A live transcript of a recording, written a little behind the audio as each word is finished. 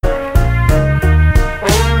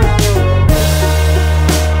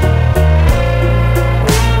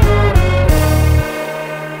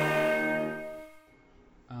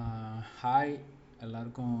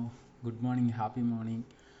Good morning, happy morning.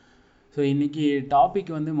 So இன்றைக்கி topic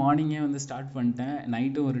வந்து மார்னிங்கே வந்து ஸ்டார்ட் பண்ணிட்டேன்.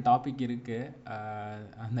 நைட்டும் ஒரு டாபிக் இருக்குது.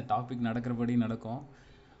 அந்த டாபிக் நடக்கிறபடி நடக்கும்.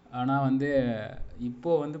 ஆனால் வந்து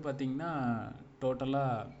இப்போது வந்து பார்த்திங்கன்னா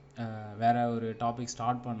டோட்டலாக வேறு ஒரு டாபிக்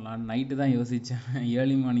ஸ்டார்ட் பண்ணலான்னு நைட்டு தான் யோசித்தேன்.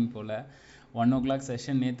 ஏர்லி மார்னிங் போல் 1 o'clock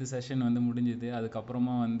செஷன், நேற்று செஷன் வந்து முடிஞ்சுது.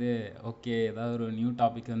 அதுக்கப்புறமா வந்து ஓகே ஏதாவது ஒரு நியூ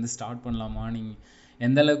டாபிக் வந்து ஸ்டார்ட் பண்ணலாம் மார்னிங்.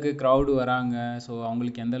 எந்தளவுக்கு க்ரௌடு வராங்க, ஸோ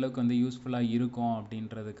அவங்களுக்கு எந்தளவுக்கு வந்து யூஸ்ஃபுல்லாக இருக்கும்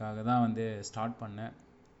அப்படின்றதுக்காக தான் வந்து ஸ்டார்ட் பண்ணேன்.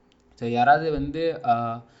 ஸோ யாராவது வந்து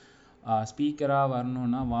ஸ்பீக்கராக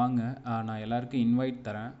வரணுன்னா வாங்க, நான் எல்லாருக்கும் இன்வைட்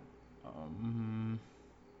தரேன்.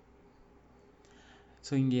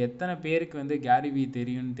 ஸோ இங்கே எத்தனை பேருக்கு வந்து கேரிவி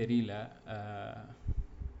தெரியும்னு தெரியல.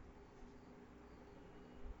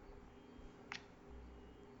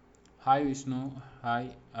 Hi Vishnu, hi,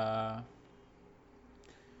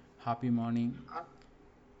 happy morning.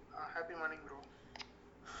 Happy morning bro.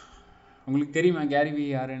 உங்களுக்கு தெரியுமா கேரிவி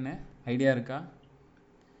யாருன்னு ஐடியா இருக்கா?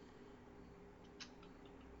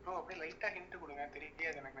 ப்ரோ அப்படியே லைட்டா ஹிண்ட் கொடுங்க,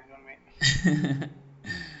 தெரியாது எனக்கு நிஜமே.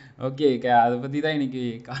 ஓகே, அதை பற்றி தான் இன்னைக்கு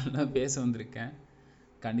காலைல பேச வந்திருக்கேன்.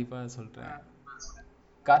 கண்டிப்பாக சொல்கிறேன்.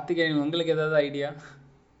 கார்த்திகேயன், உங்களுக்கு ஏதாவது ஐடியா?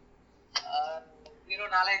 0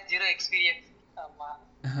 knowledge 0 experience. ஆமா.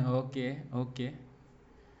 Okay okay.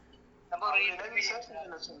 நம்ம ஒரு ரிசர்ச்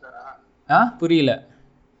இன்ஜின் வச்சிருந்தாரா? புரியல.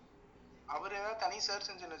 அவர் ஏதாவது தனி சர்ச்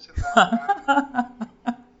இன்ஜின் வச்சிருந்தாரா?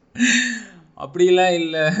 அப்படிலாம்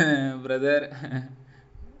இல்லை பிரதர்.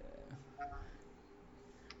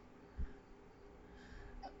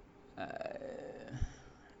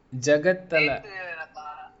 ஜகத்தல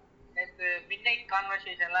நேத்து மிட்நைட்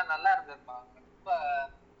கான்வர்சேஷன்லாம் நல்லா இருந்ததுப்பா. ரொம்ப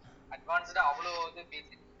அட்வான்ஸ்டா அவ்வளோ இது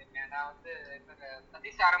பேசிட்டு இருக்கேன். நான் வந்து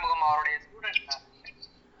சதீஷ் ஆரம்பகம் அவருடைய ஸ்டூடெண்ட்.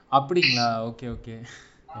 அப்படிங்களா? Okay okay.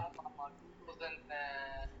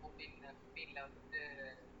 2014-15ல வந்து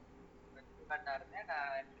ஸ்டூடெண்டா இருந்தேன்.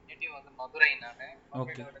 நான் நேட்டிவ் வந்து மதுரை. நான்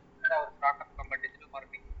ஓகே ஒரு startup company digital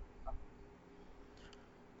marketing.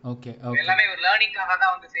 Okay எல்லாமே ஒரு லேர்னிங்காக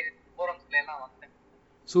தான் வந்து சரி ஃபோரம்ஸ்ல எல்லாம் வந்தேன்.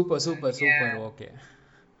 Super super super. ஓகே,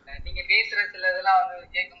 நீங்க பேசுற சில இதெல்லாம் வந்து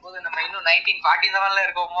கேட்கும்போது நம்ம இன்னும் 1947ல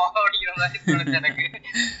இருக்கோமோ அப்படிங்கிற மாதிரி தோணுது எனக்கு.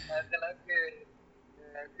 சிலருக்கு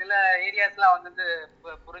சில ஏரியாஸ்லாம் வந்து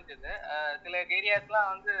புரிஞ்சுது, சில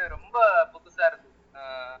ஏரியாஸ்லாம் வந்து ரொம்ப புதுசா இருக்கு.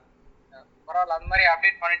 பரவாயில்ல, அந்த மாதிரி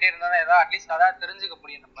அப்டேட் பண்ணிட்டே இருந்தா ஏதாவது அட்லீஸ்ட் அதாவது தெரிஞ்சுக்க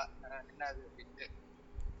முடியும் நம்ம என்னது அப்படின்ட்டு.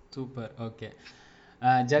 சூப்பர். ஓகே,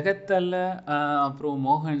 ஜகத்தல்ல அப்புறம்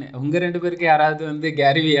மோகன், உங்க 2 பேருக்கு யாராவது வந்து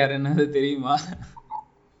கேரிவி யாருன்னு தெரியுமா?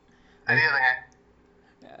 தெரியாதுங்க.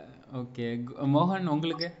 ஓகே, மோகன்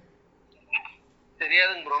உங்களுக்கு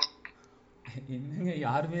தெரியாதுங்க ப்ரோ. என்னங்க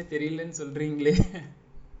யாருமே தெரியலன்னு சொல்றீங்களே.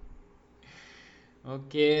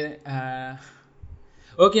 ஓகே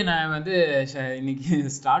ஓகே, நான் வந்து இன்னைக்கு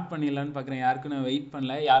ஸ்டார்ட் பண்ணிடலான்னு பார்க்குறேன். யாருக்கும் நான் வெயிட்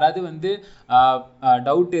பண்ணல. யாராவது வந்து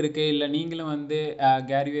டவுட் இருக்குது, இல்லை நீங்களும் வந்து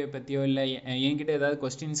கேரிவியை பற்றியோ இல்லை என்கிட்ட ஏதாவது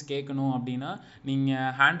கொஸ்டின்ஸ் கேட்கணும் அப்படின்னா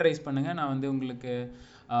நீங்கள் ஹேண்ட் ரைஸ் பண்ணுங்கள். நான் வந்து உங்களுக்கு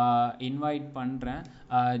இன்வைட் பண்ணுறேன்.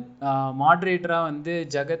 மாட்ரேட்டராக வந்து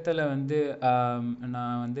ஜகத்தில் வந்து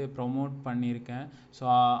நான் வந்து ப்ரொமோட் பண்ணியிருக்கேன். ஸோ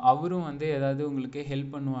அவரும் வந்து ஏதாவது உங்களுக்கு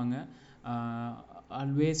ஹெல்ப் பண்ணுவாங்க.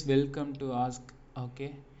 Always welcome to ask. Okay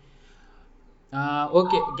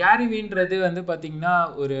okay, கேரிவின்றது வந்து பார்த்திங்கன்னா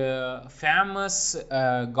ஒரு ஃபேமஸ்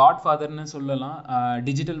காட்ஃபாதர்னு சொல்லலாம்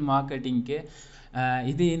டிஜிட்டல் மார்க்கெட்டிங்க்கு.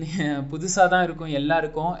 இது புதுசாக தான் இருக்கும்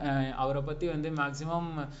எல்லாருக்கும். அவரை பற்றி வந்து மேக்ஸிமம்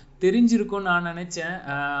தெரிஞ்சிருக்கும்னு நான் நினச்சேன்.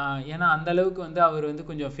 ஏன்னா அந்தளவுக்கு வந்து அவர் வந்து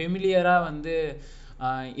கொஞ்சம் ஃபெமிலியராக வந்து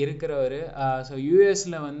இருக்கிறவர். ஸோ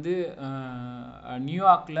யூஎஸில் வந்து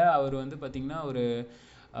நியூயார்க்கில் அவர் வந்து பார்த்திங்கன்னா ஒரு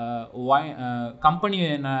கம்பெனி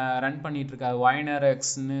ரன் பண்ணிகிட்ருக்காரு,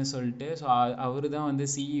 வைனரெக்ஸ்ன்னு சொல்லிட்டு. ஸோ அவர் தான் வந்து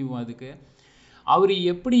சிஇஓ. அதுக்கு அவர்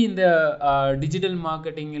எப்படி இந்த டிஜிட்டல்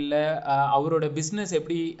மார்க்கெட்டிங்கில் அவரோட பிஸ்னஸ்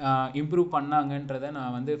எப்படி இம்ப்ரூவ் பண்ணாங்கன்றதை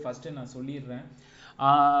நான் வந்து ஃபஸ்ட்டு நான் சொல்லிடுறேன்.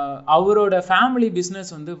 அவரோட ஃபேமிலி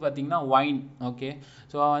பிஸ்னஸ் வந்து பார்த்திங்கன்னா வைன். ஓகே,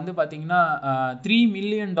 ஸோ வந்து பார்த்திங்கன்னா $3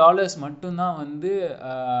 million மட்டும்தான் வந்து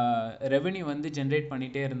ரெவென்யூ வந்து ஜென்ரேட்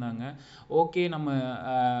பண்ணிகிட்டே இருந்தாங்க. ஓகே, நம்ம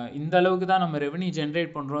இந்த அளவுக்கு தான் நம்ம ரெவென்யூ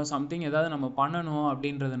ஜென்ரேட் பண்ணுறோம், சம்திங் ஏதாவது நம்ம பண்ணணும்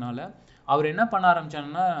அப்படின்றதுனால அவர் என்ன பண்ண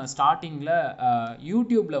ஆரம்பிச்சாங்கன்னா ஸ்டார்டிங்கில்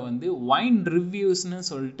யூடியூப்பில் வந்து வைன் ரிவ்யூஸ்னு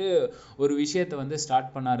சொல்லிட்டு ஒரு விஷயத்தை வந்து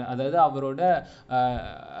ஸ்டார்ட் பண்ணார். அதாவது அவரோட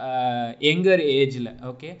யங்கர் ஏஜில்.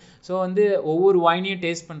 ஓகே, ஸோ வந்து ஒவ்வொரு வைனையும்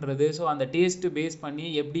டேஸ்ட் பண்ணுறது. ஸோ அந்த டேஸ்ட்டு பேஸ் பண்ணி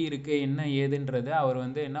எப்படி இருக்குது என்ன ஏதுன்றது அவர்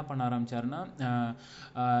வந்து என்ன பண்ண ஆரம்பித்தாருன்னா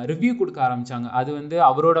ரிவ்யூ கொடுக்க ஆரம்பித்தாங்க. அது வந்து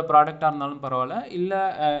அவரோட ப்ராடக்டாக இருந்தாலும் பரவாயில்ல, இல்லை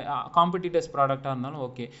காம்படிட்டர்ஸ் ப்ராடக்டாக இருந்தாலும்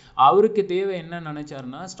ஓகே. அவருக்கு தேவை என்ன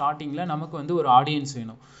நினச்சாருன்னா ஸ்டார்டிங்கில் நமக்கு வந்து ஒரு ஆடியன்ஸ்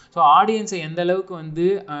வேணும். ஸோ ஆடியன்ஸை எந்த அளவுக்கு வந்து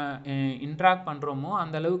இன்ட்ராக்ட் பண்ணுறோமோ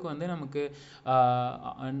அந்த அளவுக்கு வந்து நமக்கு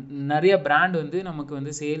நிறைய பிராண்ட் வந்து நமக்கு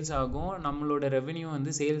வந்து சேல்ஸ் ஆகும், நம்மளோட ரெவென்யூ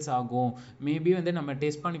வந்து சேல்ஸ் ஆகும். மேபி வந்து நம்ம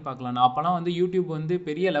டெஸ்ட் பண்ணி பார்க்கலாம். அப்போலாம் வந்து யூடியூப் வந்து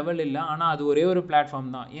பெரிய லெவல் இல்லை, ஆனால் அது ஒரே ஒரு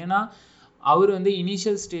பிளாட்ஃபார்ம் தான். ஏன்னா அவர் வந்து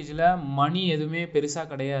இனிஷியல் ஸ்டேஜில் மணி எதுவுமே பெருசாக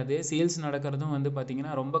கிடையாது, சேல்ஸ் நடக்கிறதும் வந்து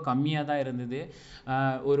பார்த்திங்கன்னா ரொம்ப கம்மியாக தான் இருந்தது.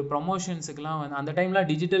 ஒரு ப்ரொமோஷன்ஸுக்கெலாம் வந்து அந்த டைமில்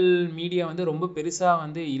டிஜிட்டல் மீடியா வந்து ரொம்ப பெருசாக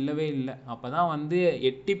வந்து இல்லவே இல்லை. அப்போ தான் வந்து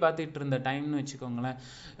எட்டி பார்த்துட்டு இருந்த டைம்னு வச்சுக்கோங்களேன்.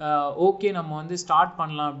 ஓகே நம்ம வந்து ஸ்டார்ட்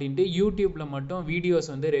பண்ணலாம் அப்படின்ட்டு யூடியூப்பில் மட்டும் வீடியோஸ்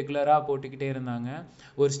வந்து ரெகுலராக போட்டுக்கிட்டே இருந்தாங்க.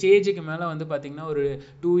 ஒரு ஸ்டேஜுக்கு மேலே வந்து பார்த்திங்கன்னா ஒரு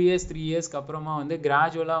 2 இயர்ஸ் 3 இயர்ஸ்க்கு அப்புறமா வந்து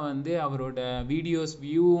கிராஜுவலாக வந்து அவரோட வீடியோஸ்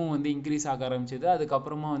வியூவும் வந்து இன்க்ரீஸ் ஆக ஆரம்பிச்சது.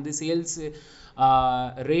 அதுக்கப்புறமா வந்து சேல்ஸ்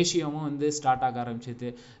ரேஷியோவும் வந்து ஸ்டார்ட் ஆக ஆரம்பிச்சது.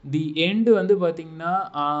 தி எண்டு வந்து பார்த்திங்கன்னா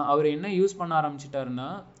அவர் என்ன யூஸ் பண்ண ஆரம்பிச்சிட்டாருன்னா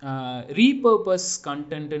ரீபர்பஸ்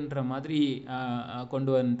கண்டென்ட்ன்ற மாதிரி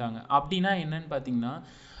கொண்டு வந்துட்டாங்க. அப்படின்னா என்னன்னு பார்த்தீங்கன்னா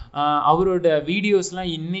அவரோட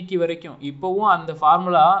வீடியோஸ்லாம் இன்னைக்கு வரைக்கும் இப்போவும் அந்த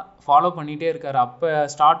ஃபார்முலா ஃபாலோ பண்ணிகிட்டே இருக்காரு. அப்போ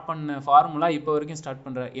ஸ்டார்ட் பண்ண ஃபார்முலா இப்போ வரைக்கும் ஸ்டார்ட்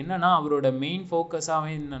பண்ணுறாரு. என்னன்னா அவரோட மெயின்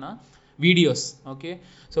ஃபோக்கஸாகவே என்னன்னா வீடியோஸ். ஓகே,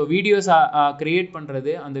 ஸோ வீடியோஸை க்ரியேட்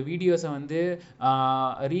பண்ணுறது, அந்த வீடியோஸை வந்து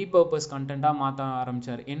ரீபர்பஸ் கண்டென்ட்டாக மாற்ற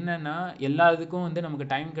ஆரம்பித்தார். என்னென்னா எல்லாத்துக்கும் வந்து நமக்கு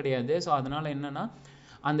டைம் கிடையாது. ஸோ அதனால் என்னென்னா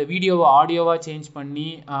அந்த வீடியோவை ஆடியோவாக சேஞ்ச் பண்ணி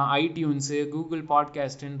ஐடியூன்ஸு கூகுள்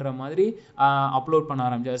பாட்காஸ்ட்டுன்ற மாதிரி அப்லோட் பண்ண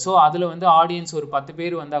ஆரம்பித்தார். ஸோ அதில் வந்து ஆடியன்ஸ் ஒரு 10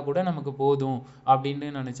 பேர் வந்தால் கூட நமக்கு போதும்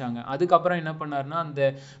அப்படின்னு நினச்சாங்க. அதுக்கப்புறம் என்ன பண்ணாருன்னா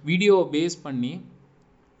அந்த வீடியோவை பேஸ் பண்ணி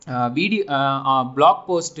பிளாக்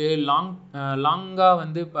போஸ்ட்டு லாங்காக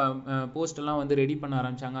வந்து போஸ்டெல்லாம் வந்து ரெடி பண்ண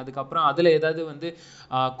ஆரம்பித்தாங்க. அதுக்கப்புறம் அதில் ஏதாவது வந்து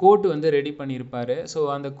கோட் வந்து ரெடி பண்ணியிருப்பார். ஸோ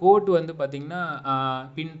அந்த கோட் வந்து பார்த்திங்கன்னா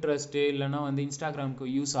பின்ட்ரெஸ்ட்டு இல்லைனா வந்து இன்ஸ்டாகிராமுக்கு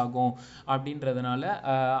யூஸ் ஆகும் அப்படின்றதுனால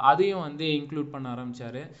அதையும் வந்து இன்க்ளூட் பண்ண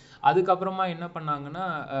ஆரம்பித்தார். அதுக்கப்புறமா என்ன பண்ணாங்கன்னா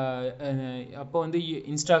அப்போ வந்து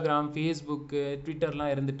இன்ஸ்டாகிராம், ஃபேஸ்புக்கு,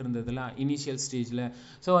 ட்விட்டர்லாம் இருந்துகிட்டு இருந்ததுல இனிஷியல் ஸ்டேஜில்.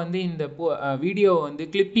 ஸோ வந்து இந்த வீடியோ வந்து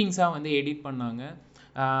கிளிப்பிங்ஸாக வந்து எடிட் பண்ணாங்க.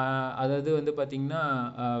 அதாவது வந்து பார்த்திங்கன்னா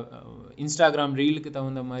இன்ஸ்டாகிராம் ரீலுக்கு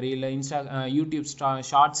தகுந்த மாதிரி இல்லை யூடியூப்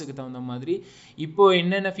ஷார்ட்ஸுக்கு தகுந்த மாதிரி இப்போது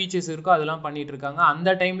என்னென்ன ஃபீச்சர்ஸ் இருக்கோ அதெல்லாம் பண்ணிகிட்டு இருக்காங்க.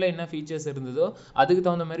 அந்த டைமில் என்ன ஃபீச்சர்ஸ் இருந்ததோ அதுக்கு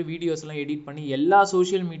தகுந்த மாதிரி வீடியோஸ்லாம் எடிட் பண்ணி எல்லா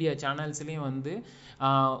சோஷியல் மீடியா சேனல்ஸ்லேயும் வந்து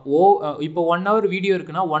இப்போ 1 hour வீடியோ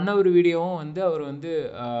இருக்குன்னா 1 hour வீடியோவும் வந்து அவர் வந்து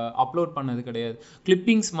அப்லோட் பண்ணது கிடையாது.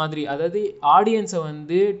 கிளிப்பிங்ஸ் மாதிரி, அதாவது ஆடியன்ஸை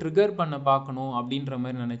வந்து ட்ரிகர் பண்ண பார்க்கணும் அப்படின்ற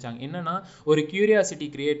மாதிரி நினச்சாங்க. என்னென்னா ஒரு க்யூரியாசிட்டி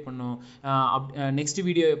க்ரியேட் பண்ணும், நெக்ஸ்ட்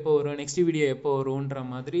வீடியோ எப்போ வரும்ன்ற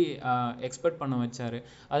மாதிரி எக்ஸ்பெக்ட் பண்ண வச்சார்.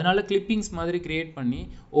 அதனால கிளிப்பிங்ஸ் மாதிரி க்ரியேட் பண்ணி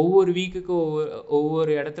ஒவ்வொரு வீக்குக்கு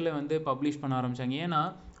ஒவ்வொரு இடத்துல வந்து பப்ளிஷ் பண்ண ஆரம்பித்தாங்க. ஏன்னா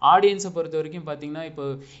ஆடியன்ஸை பொறுத்த வரைக்கும் பார்த்திங்கன்னா இப்போ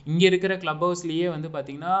இங்கே இருக்கிற கிளப் ஹவுஸ்லேயே வந்து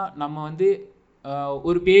பார்த்திங்கன்னா நம்ம வந்து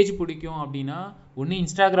ஒரு பேஜ் பிடிக்கும் அப்படின்னா ஒன்று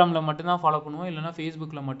இன்ஸ்டாகிராமில் மட்டும்தான் ஃபாலோ பண்ணுவோம், இல்லைனா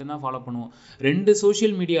ஃபேஸ்புக்கில் மட்டும்தான் ஃபாலோ பண்ணுவோம். 2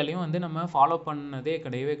 சோஷியல் மீடியாலையும் வந்து நம்ம ஃபாலோ பண்ணதே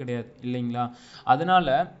கிடையாது இல்லைங்களா?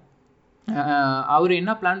 அதனால் அவர்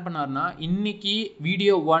என்ன பிளான் பண்ணார்னா இன்னைக்கு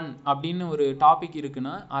வீடியோ 1 அப்படின்னு ஒரு டாபிக்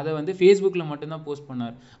இருக்குன்னா அதை வந்து ஃபேஸ்புக்கில் மட்டும்தான் போஸ்ட்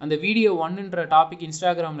பண்ணார். அந்த வீடியோ 1ன்ற டாபிக்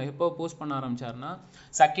இன்ஸ்டாகிராமில் எப்போ போஸ்ட் பண்ண ஆரம்பித்தார்னா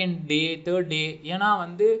 2nd டே 3rd டே. ஏன்னா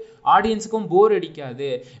வந்து ஆடியன்ஸுக்கும் போர் அடிக்காது.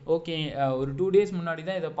 ஓகே, ஒரு 2 days முன்னாடி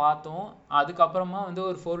தான் இதை பார்த்தோம், அதுக்கப்புறமா வந்து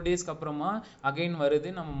ஒரு 4 daysக்கு அப்புறமா அகைன்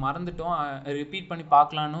வருது, நம்ம மறந்துட்டோம், ரிப்பீட் பண்ணி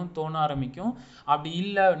பார்க்கலான்னு தோண ஆரம்பிக்கும். அப்படி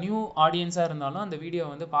இல்லை நியூ ஆடியன்ஸாக இருந்தாலும் அந்த வீடியோ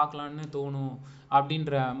வந்து பார்க்கலான்னு தோணும்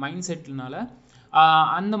அப்படின்ற மைண்ட் செட்னால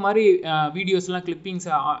அந்த மாதிரி வீடியோஸ்லாம்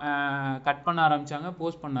கிளிப்பிங்ஸை கட் பண்ண ஆரம்பித்தாங்க,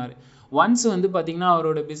 போஸ்ட் பண்ணார். ஒன்ஸ் வந்து பார்த்திங்கன்னா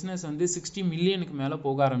அவரோட பிஸ்னஸ் வந்து 60 மில்லியனுக்கு மேலே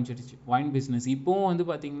போக ஆரம்பிச்சிடுச்சு வைன் பிஸ்னஸ். இப்போவும் வந்து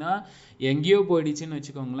பார்த்திங்கன்னா எங்கேயோ போயிடுச்சுன்னு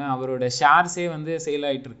வச்சுக்கோங்களேன். அவரோட ஷேர்ஸே வந்து சேல்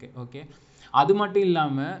ஆகிட்டுருக்கு. ஓகே, அது மட்டும்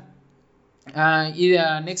இல்லாமல் இது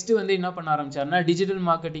நெக்ஸ்ட்டு வந்து என்ன பண்ண ஆரம்பித்தாருன்னா டிஜிட்டல்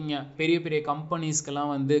மார்க்கெட்டிங்கை பெரிய பெரிய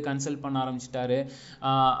கம்பெனிஸ்க்கெல்லாம் வந்து கன்சல்ட் பண்ண ஆரம்பிச்சிட்டாரு.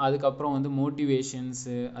 அதுக்கப்புறம் வந்து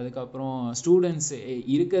மோட்டிவேஷன்ஸு, அதுக்கப்புறம் ஸ்டூடெண்ட்ஸு.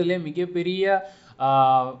 இருக்கிறதுலே மிகப்பெரிய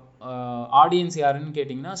ஆடியன்ஸ் யாருன்னு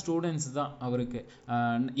கேட்டிங்கன்னா ஸ்டூடெண்ட்ஸ் தான் அவருக்கு.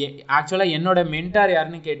 ஆக்சுவலாக என்னோட மென்டார்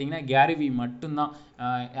யாருன்னு கேட்டிங்கன்னா கேரி வி மட்டும்தான்.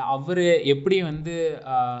 அவர் எப்படி வந்து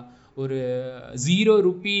ஒரு 0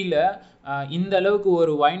 ரூபியில் இந்த அளவுக்கு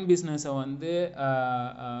ஒரு வைன் பிஸ்னஸை வந்து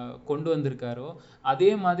கொண்டு வந்திருக்காரோ அதே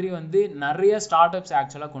மாதிரி வந்து நிறைய ஸ்டார்ட் அப்ஸ்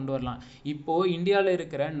ஆக்சுவலாக கொண்டு வரலாம். இப்போது இந்தியாவில்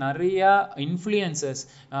இருக்கிற நிறையா இன்ஃப்ளூயன்சர்ஸ்,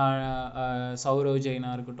 சௌரவ்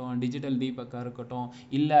ஜெயினாக இருக்கட்டும், டிஜிட்டல் தீபக்காக இருக்கட்டும்,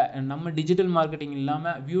 இல்லை நம்ம டிஜிட்டல் மார்க்கெட்டிங்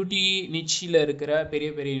இல்லாமல் பியூட்டி நிச்சியில் இருக்கிற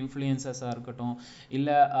பெரிய பெரிய இன்ஃப்ளூயன்சர்ஸாக இருக்கட்டும்,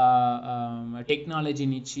 இல்லை டெக்னாலஜி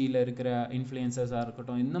நிச்சியில் இருக்கிற இன்ஃப்ளூயன்சர்ஸாக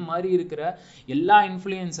இருக்கட்டும், இந்த மாதிரி இருக்கிற எல்லா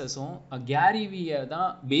இன்ஃப்ளூயன்சர்ஸும் கேரி வியை தான்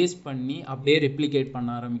பேஸ் பண்ணி அப்படியே ரெப்ளிகேட் பண்ண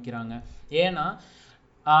ஆரம்பிக்கிறாங்க. ஏன்னா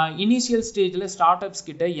இனிஷியல் ஸ்டேஜில் ஸ்டார்ட் அப்ஸ்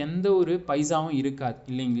கிட்ட எந்த ஒரு பைசாவும் இருக்காது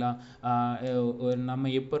இல்லைங்களா. நம்ம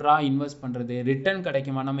எப்படா இன்வெஸ்ட் பண்ணுறது, ரிட்டர்ன்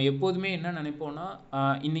கிடைக்குமா, நம்ம எப்போதுமே என்ன நினைப்போம்னா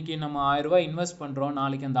இன்றைக்கி நம்ம 1000 ரூபாய் இன்வெஸ்ட் பண்ணுறோம்,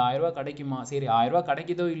 நாளைக்கு அந்த 1000 ரூபாய் கிடைக்குமா, சரி 1000 ரூபாய்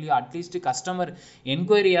கிடைக்குதோ இல்லையோ அட்லீஸ்ட் கஸ்டமர்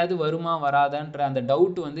என்கொயரியாவது வருமா வராதான்ற அந்த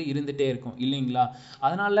டவுட் வந்து இருந்துகிட்டே இருக்கும் இல்லைங்களா.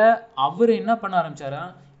 அதனால் அவர் என்ன பண்ண ஆரம்பிச்சாரா,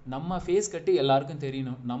 நம்ம ஃபேஸ் கட்டு எல்லாருக்கும்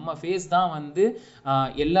தெரியணும், நம்ம ஃபேஸ் தான் வந்து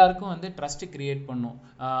எல்லாருக்கும் வந்து ட்ரஸ்ட் கிரியேட் பண்ணும்,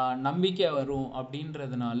 நம்பிக்கை வரும்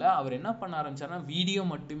அப்படின்றதுனால அவர் என்ன பண்ண ஆரம்பிச்சார்னா வீடியோ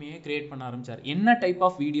மட்டுமே கிரியேட் பண்ண ஆரம்பிச்சார். என்ன டைப்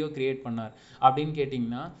ஆஃப் வீடியோ கிரியேட் பண்ணார் அப்படின்னு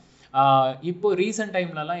கேட்டிங்கன்னா, இப்போ ரீசெண்ட்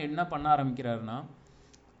டைம்லலாம் என்ன பண்ண ஆரம்பிக்கிறாருன்னா,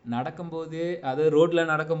 நடக்கும்போது அதாவது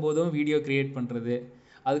ரோட்டில் நடக்கும்போதும் வீடியோ கிரியேட் பண்ணுறது,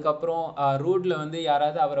 அதுக்கப்புறம் ரோட்டில் வந்து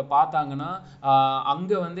யாராவது அவரை பார்த்தாங்கன்னா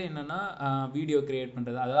அங்கே வந்து என்னென்னா வீடியோ கிரியேட்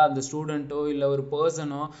பண்ணுறது, அதாவது அந்த ஸ்டூடெண்ட்டோ இல்லை ஒரு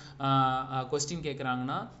பர்சனோ கொஸ்டின்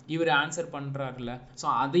கேட்குறாங்கன்னா இவர் ஆன்சர் பண்ணுறாருல, ஸோ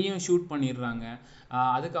அதையும் ஷூட் பண்ணிடுறாங்க.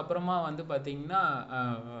 அதுக்கப்புறமா வந்து பார்த்திங்கன்னா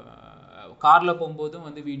காரில் போகும்போதும்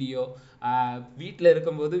வந்து வீடியோ, வீட்டில்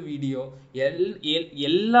இருக்கும்போது வீடியோ,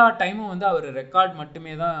 எல்லா டைமும் வந்து அவர் ரெக்கார்ட்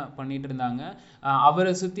மட்டுமே தான் பண்ணிட்டு இருந்தாங்க.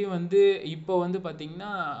 அவரை சுற்றி வந்து இப்போ வந்து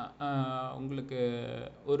பார்த்திங்கன்னா உங்களுக்கு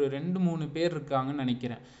ஒரு 2-3 பேர் இருக்காங்கன்னு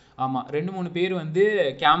நினைக்கிறேன். ஆமாம், 2-3 பேர் வந்து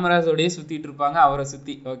கேமராஸோடயே சுற்றிட்டு இருப்பாங்க அவரை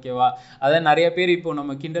சுற்றி, ஓகேவா. அதாவது நிறைய பேர் இப்போ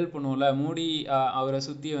நம்ம கிண்டல் பண்ணுவோம்ல, மூடி அவரை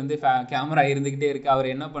சுற்றி வந்து கேமரா இருந்துக்கிட்டே இருக்கு, அவர்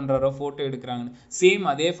என்ன பண்ணுறாரோ ஃபோட்டோ எடுக்கிறாங்கன்னு, சேம்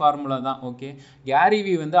அதே ஃபார்முலா தான். ஓகே, கேரி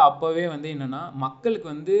வி வந்து அப்போவே வந்து என்னென்னா மக்களுக்கு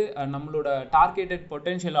வந்து நம்மளோட டார்கெட்டட்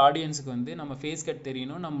பொட்டென்ஷியல் ஆடியன்ஸுக்கு வந்து நம்ம ஃபேஸ் கட்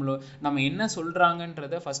தெரியணும், நம்ம என்ன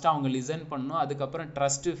சொல்கிறாங்கன்றதை ஃபஸ்ட்டு அவங்க லிசன் பண்ணணும், அதுக்கப்புறம்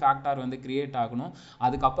ட்ரஸ்ட்டு ஃபேக்டார் வந்து கிரியேட் ஆகணும்,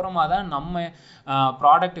 அதுக்கப்புறமா தான் நம்ம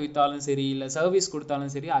ப்ராடக்ட் விற்றாலும் சரி இல்லை சர்வீஸ்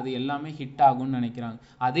கொடுத்தாலும் சரி அது எல்லாமே ஹிட் ஆகும்னு நினைக்கிறாங்க.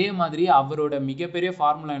 அதே மாதிரி அவரோட மிகப்பெரிய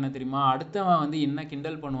ஃபார்முலா என்ன தெரியுமா, அடுத்தவன் வந்து என்ன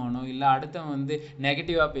கிண்டல் பண்ணுவானோ இல்லை அடுத்தவன் வந்து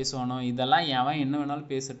நெகட்டிவாக பேசுவானோ இதெல்லாம் எவன் என்ன வேணாலும்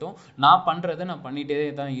பேசட்டும், நான் பண்ணுறதை நான் பண்ணிகிட்டே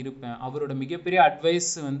தான் இருப்பேன். அவரோட மிகப்பெரிய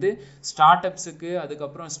அட்வைஸ் வந்து ஸ்டார்ட் அப்ஸுக்கு,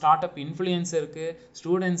 அதுக்கப்புறம் ஸ்டார்ட் அப் இன்ஃப்ளூயன்சருக்கு,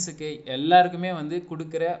 ஸ்டூடெண்ட்ஸுக்கு எல்லாருக்குமே வந்து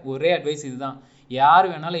கொடுக்குற ஒரே அட்வைஸ் இதுதான்,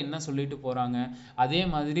 யார் வேணாலும் என்ன சொல்லிட்டு போகிறாங்க. அதே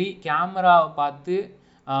மாதிரி கேமராவை பார்த்து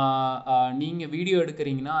நீங்கள் வீடியோ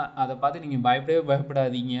எடுக்கிறீங்கன்னா அதை பார்த்து நீங்கள்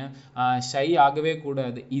பயப்படாதீங்க, ஷை ஆகவே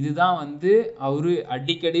கூடாது. இதுதான் வந்து அவரு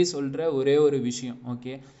அடிக்கடி சொல்கிற ஒரே ஒரு விஷயம்.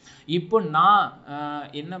 ஓகே, இப்போ நான்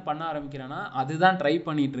என்ன பண்ண ஆரம்பிக்கிறேன்னா அதுதான் ட்ரை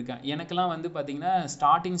பண்ணிட்டு இருக்கேன். எனக்கெல்லாம் வந்து பார்த்திங்கன்னா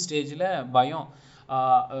ஸ்டார்டிங் ஸ்டேஜில் பயம்,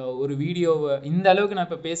 ஒரு வீடியோவை இந்த அளவுக்கு நான்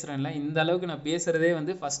இப்போ பேசுகிறேன்ல, இந்த அளவுக்கு நான் பேசுகிறதே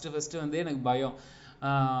வந்து ஃபஸ்ட்டு வந்து எனக்கு பயம்,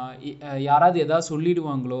 யாராவது எதாவது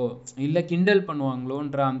சொல்லிடுவாங்களோ இல்லை கிண்டல்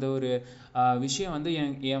பண்ணுவாங்களோன்ற அந்த ஒரு விஷயம் வந்து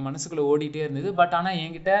என் மனசுக்குள்ளே ஓடிட்டே இருந்தது. பட் ஆனால்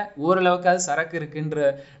என்கிட்ட ஓரளவுக்காவது சரக்கு இருக்குன்ற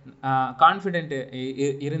கான்ஃபிடென்ட்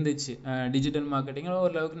இருந்துச்சு. டிஜிட்டல் மார்க்கெட்டிங்கில்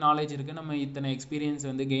ஓரளவுக்கு நாலேஜ் இருக்குது, நம்ம இத்தனை எக்ஸ்பீரியன்ஸ்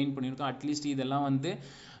வந்து கெயின் பண்ணியிருக்கோம், அட்லீஸ்ட் இதெல்லாம் வந்து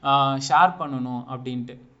ஷேர் பண்ணணும்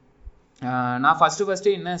அப்படின்ட்டு. நான்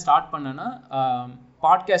ஃபஸ்ட்டு என்ன ஸ்டார்ட் பண்ணேன்னா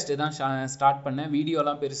பாட்காஸ்ட்டு தான் ஸ்டார்ட் பண்ணேன்.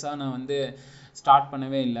 வீடியோலாம் பெருசாக நான் வந்து ஸ்டார்ட்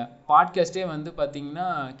பண்ணவே இல்லை. பாட்காஸ்ட்டே வந்து பார்த்திங்கன்னா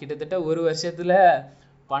கிட்டத்தட்ட ஒரு வருஷத்தில்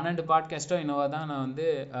 12 பாட்காஸ்ட்டோ என்னவோ தான் நான் வந்து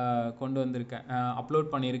கொண்டு வந்திருக்கேன், அப்லோட்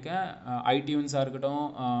பண்ணியிருக்கேன். ஐடியூன்ஸாக இருக்கட்டும்,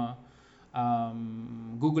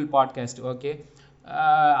 கூகுள் பாட்காஸ்ட். ஓகே,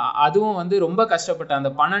 அதுவும் வந்து ரொம்ப கஷ்டப்பட்டேன்.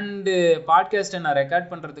 அந்த 12 பாட்காஸ்ட்டை நான்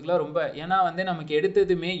ரெக்கார்ட் பண்ணுறதுக்குலாம் ரொம்ப, ஏன்னா வந்து நமக்கு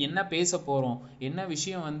எடுத்ததுமே என்ன பேச போகிறோம், என்ன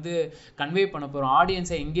விஷயம் வந்து கன்வே பண்ண போகிறோம்,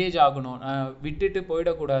 ஆடியன்ஸை எங்கேஜ் ஆகணும், விட்டுட்டு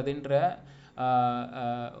போயிடக்கூடாதுன்ற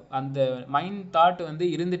அந்த மைண்ட் தாட் வந்து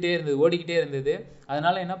இருந்துகிட்டே இருந்தது, ஓடிக்கிட்டே இருந்தது.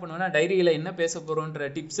 அதனால் என்ன பண்ணுவேன்னா டைரியில் என்ன பேச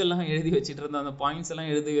போகிறோன்ற டிப்ஸ் எல்லாம் எழுதி வச்சுட்டு இருந்தேன், அந்த பாயிண்ட்ஸ்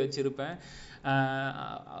எல்லாம் எழுதி வச்சுருப்பேன்.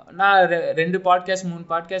 நான் 2 பாட்காஸ்ட் 3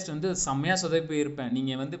 பாட்காஸ்ட் வந்து செம்மையாக சொதப்பி இருப்பேன்.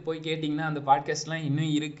 நீங்கள் வந்து போய் கேட்டிங்கன்னா அந்த பாட்காஸ்ட்லாம்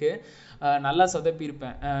இன்னும் இருக்குது, நல்லா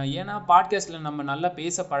சொதப்பியிருப்பேன். ஏன்னா பாட்காஸ்ட்டில் நம்ம நல்லா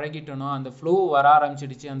பேச பழகிட்டோனோ, அந்த ஃப்ளோ வர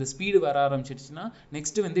ஆரம்பிச்சிடுச்சு, அந்த ஸ்பீடு வர ஆரம்பிச்சிடுச்சுன்னா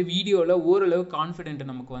நெக்ஸ்ட்டு வந்து வீடியோவில் ஓரளவு கான்ஃபிடென்ட்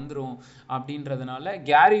நமக்கு வந்துடும். அப்படின்றதுனால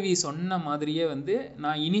கேரி வி சொன்ன மாதிரியே வந்து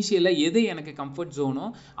நான் இனிஷியலாக எது எனக்கு கம்ஃபர்ட் ஜோனோ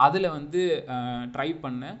அதில் வந்து ட்ரை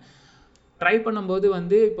பண்ணும்போது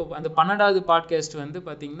வந்து இப்போ அந்த 12வது பாட்காஸ்ட் வந்து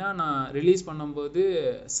பார்த்திங்கன்னா நான் ரிலீஸ் பண்ணும்போது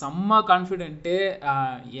செம்ம கான்ஃபிடென்ட்டு.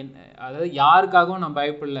 அதாவது யாருக்காகவும் நான்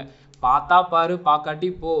பயப்படல, பார்த்தா பாரு பார்க்காட்டி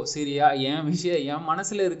போ, சரியா, என் விஷயம் என்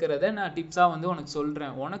மனசில் இருக்கிறத நான் டிப்ஸாக வந்து உனக்கு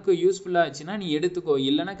சொல்கிறேன், உனக்கு யூஸ்ஃபுல்லாக ஆச்சுன்னா நீ எடுத்துக்கோ,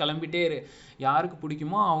 இல்லைன்னா கிளம்பிட்டே இரு. யாருக்கு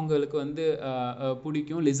பிடிக்குமோ அவங்களுக்கு வந்து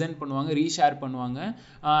பிடிக்கும், லிசன் பண்ணுவாங்க, ரீஷேர் பண்ணுவாங்க,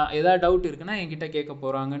 ஏதாவது டவுட் இருக்குன்னா என்கிட்ட கேட்க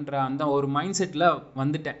போகிறாங்கன்ற அந்த ஒரு மைண்ட் செட்டில்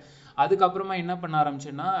வந்துட்டேன். அதுக்கப்புறமா என்ன பண்ண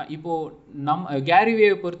ஆரம்பிச்சேன்னா, இப்போது கேரி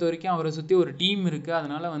வேவை பொறுத்த வரைக்கும் அவரை சுற்றி ஒரு டீம் இருக்குது,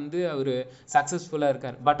 அதனால் வந்து அவர் சக்ஸஸ்ஃபுல்லாக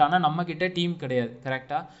இருக்கார். பட் ஆனால் நம்மக்கிட்ட டீம் கிடையாது,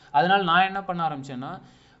 கரெக்டாக. அதனால் நான் என்ன பண்ண ஆரம்பித்தேன்னா,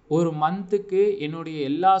 ஒரு மந்த்துக்கு என்னுடைய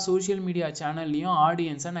எல்லா சோஷியல் மீடியா சேனல்லையும்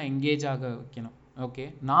ஆடியன்ஸை நான் எங்கேஜ் ஆக வைக்கணும். ஓகே,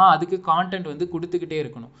 நான் அதுக்கு கான்டென்ட் வந்து கொடுத்துக்கிட்டே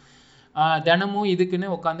இருக்கணும். தினமும்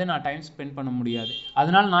இதுக்குன்னு உட்காந்து நான் டைம் ஸ்பெண்ட் பண்ண முடியாது.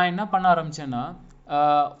 அதனால் நான் என்ன பண்ண ஆரம்பித்தேன்னா,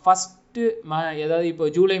 ஃபஸ்ட்டு ஏதாவது இப்போ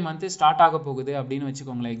ஜூலை மந்த்து ஸ்டார்ட் ஆக போகுது அப்படின்னு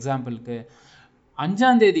வச்சுக்கோங்களேன் எக்ஸாம்பிளுக்கு.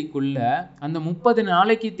 5ஆம் தேதிக்குள்ள அந்த 30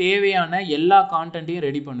 நாளைக்கு தேவையான எல்லா கான்டென்ட்டையும்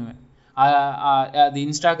ரெடி பண்ணுவேன். அது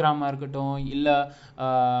இன்ஸ்டாகிராமாக இருக்கட்டும், இல்லை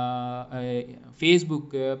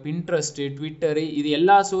ஃபேஸ்புக்கு, பின்ட்ரெஸ்ட்டு, ட்விட்டரு, இது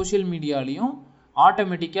எல்லா சோஷியல் மீடியாலையும்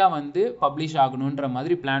ஆட்டோமேட்டிக்காக வந்து பப்ளிஷ் ஆகணுன்ற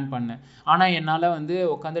மாதிரி பிளான் பண்ணேன். ஆனால் என்னால் வந்து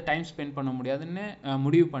உட்காந்து டைம் ஸ்பெண்ட் பண்ண முடியாதுன்னு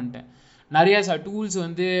முடிவு பண்ணிட்டேன். நிறையா டூல்ஸ்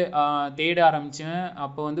வந்து தேட ஆரம்பித்தேன்.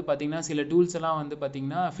 அப்போ வந்து பார்த்திங்கன்னா சில டூல்ஸ் எல்லாம் வந்து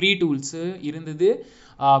பார்த்திங்கன்னா ஃப்ரீ டூல்ஸு இருந்தது,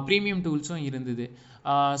 ப்ரீமியம் டூல்ஸும் இருந்தது.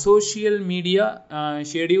 சோஷியல் மீடியா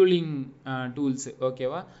ஷெடியூலிங் டூல்ஸு,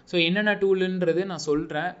 ஓகேவா? ஸோ என்னென்ன டூலுன்றது நான்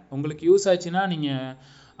சொல்கிறேன், உங்களுக்கு யூஸ் ஆச்சுன்னா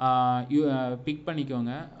நீங்கள் பிக்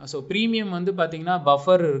பண்ணிக்கோங்க. ஸோ ப்ரீமியம் வந்து பார்த்திங்கன்னா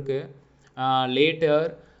பஃபர் இருக்குது, லேட்டர்,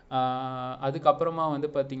 அதுக்கப்புறமா வந்து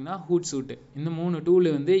பார்த்திங்கன்னா ஹூட்சூட்டு, இந்த 3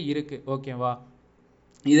 டூல் வந்து இருக்குது, ஓகேவா?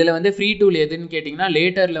 இதில் வந்து ஃப்ரீ டூல் எதுன்னு கேட்டிங்கன்னா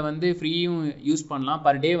லேட்டரில் வந்து ஃப்ரீயும் யூஸ் பண்ணலாம்.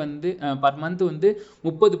 பர் டே வந்து பர் மந்த் வந்து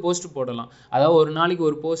 30 போஸ்ட் போடலாம். அதாவது ஒரு நாளைக்கு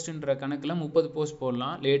ஒரு போஸ்ட்டுன்ற கணக்கில் 30 போஸ்ட்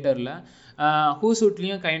போடலாம் லேட்டரில்.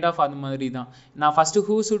 ஹூசூட்லேயும் கைண்ட் ஆஃப் அது மாதிரி தான். நான் ஃபஸ்ட்டு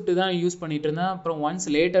ஹூசூட்டு தான் யூஸ் பண்ணிகிட்டு இருந்தேன். அப்புறம் ஒன்ஸ்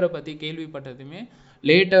லேட்டரை பற்றி கேள்விப்பட்டதுமே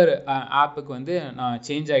லேட்டர் ஆப்புக்கு வந்து நான்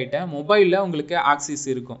சேஞ்ச் ஆகிட்டேன். மொபைலில் உங்களுக்கு ஆக்சிஸ்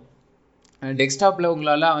இருக்கும், டெஸ்க்டாப்பில்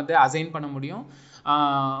உங்களால் வந்து அசைன் பண்ண முடியும்.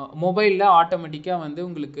 மொபைலில் ஆட்டோமேட்டிக்காக வந்து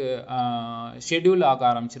உங்களுக்கு ஷெட்யூல் ஆக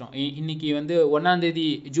ஆரம்பிச்சிடும். இன்றைக்கி வந்து 1ஆம் தேதி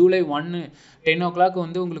ஜூலை 1 10 o'clock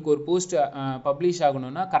வந்து உங்களுக்கு ஒரு போஸ்ட் பப்ளிஷ்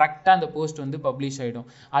ஆகணும்னா கரெக்டாக அந்த போஸ்ட் வந்து பப்ளிஷ் ஆகிடும்.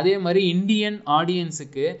 அதே மாதிரி இந்தியன்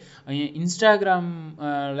ஆடியன்ஸுக்கு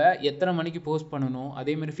இன்ஸ்டாகிராமில் எத்தனை மணிக்கு போஸ்ட் பண்ணணும்,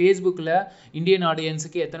 அதேமாதிரி ஃபேஸ்புக்கில் இந்தியன்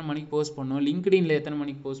ஆடியன்ஸுக்கு எத்தனை மணிக்கு போஸ்ட் பண்ணணும், லிங்க்டின்ல எத்தனை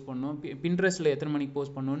மணிக்கு போஸ்ட் பண்ணணும், பின்ட்ரெஸ்ட்டில் எத்தனை மணிக்கு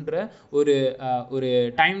போஸ்ட் பண்ணணுன்ற ஒரு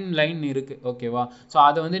டைம் லைன் இருக்குது, ஓகேவா? ஸோ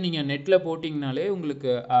அதை வந்து நீங்கள் நெட்டில் போட்டிங்கனாலே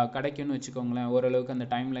உங்களுக்கு கிடைக்கும்னு வச்சுக்கோங்களேன், ஓரளவுக்கு அந்த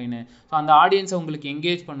டைம் லைனு. ஸோ அந்த ஆடியன்ஸை உங்களுக்கு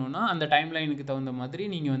என்கேஜ் பண்ணணும்னா அந்த டைம் லைனுக்கு தகுந்த மாதிரி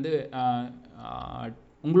நீங்கள் வந்து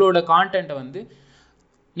உங்களோட கான்டென்ட்டை வந்து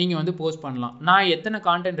நீங்கள் வந்து போஸ்ட் பண்ணலாம். நான் எத்தனை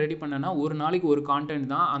கான்டென்ட் ரெடி பண்ணேன்னா, ஒரு நாளைக்கு ஒரு கான்டென்ட்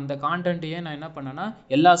தான். அந்த கான்டென்ட்டையே நான் என்ன பண்ணேன்னா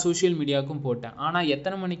எல்லா சோஷியல் மீடியாவுக்கும் போட்டேன். ஆனால்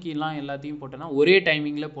எத்தனை மணிக்கெலாம் எல்லாத்தையும் போட்டேன்னா ஒரே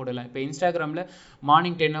டைமிங்கில் போடலை. இப்போ இன்ஸ்டாகிராமில்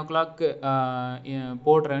மார்னிங் 10 o'clock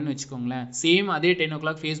போடுறேன்னு வச்சுக்கோங்களேன், சேம் அதே 10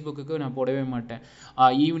 o'clock ஃபேஸ்புக்கு நான் போடவே மாட்டேன்.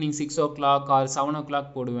 ஈவினிங் 6 o'clock ஆர் 7 o'clock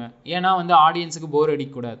போடுவேன். ஏன்னா வந்து ஆடியன்ஸுக்கு போர்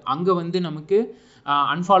அடிக்கக்கூடாது, அங்கே வந்து நமக்கு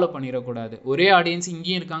அன்ஃபாலோ பண்ணிடக்கூடாது. ஒரே ஆடியன்ஸ்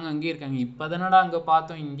இங்கேயும் இருக்காங்க அங்கேயும் இருக்காங்க, இப்போ தானடா அங்கே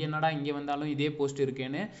பார்த்தோம், இங்கே என்னடா இங்கே வந்தாலும் இதே போஸ்ட்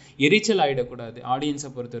இருக்கேன்னு எரிச்சல் ஆகிடக்கூடாது ஆடியன்ஸை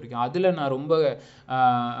பொறுத்த வரைக்கும். அதில் நான் ரொம்ப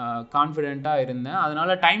கான்ஃபிடென்ட்டாக இருந்தேன்.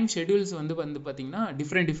 அதனால் டைம் ஷெட்யூல்ஸ் வந்து பார்த்திங்கன்னா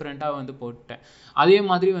டிஃப்ரெண்ட்டாக வந்து போட்டேன். அதே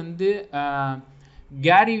மாதிரி வந்து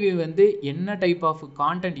கேரி வி வந்து என்ன டைப் ஆஃப்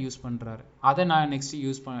கான்டென்ட் யூஸ் பண்ணுறாரு அதை நான்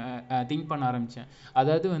நெக்ஸ்ட்டு திங்க் பண்ண ஆரம்பித்தேன்.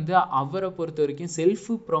 அதாவது வந்து அவரை பொறுத்த வரைக்கும் செல்ஃப்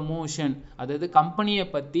ப்ரொமோஷன், அதாவது கம்பெனியை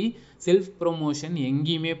பற்றி செல்ஃப் ப்ரொமோஷன்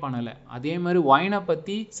எங்கேயுமே பண்ணலை. அதே மாதிரி ஒயினை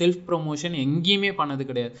பற்றி செல்ஃப் ப்ரொமோஷன் எங்கேயுமே பண்ணது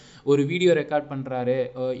கிடையாது. ஒரு வீடியோ ரெக்கார்ட் பண்ணுறாரு,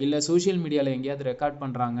 இல்லை சோஷியல் மீடியாவில் எங்கேயாவது ரெக்கார்ட்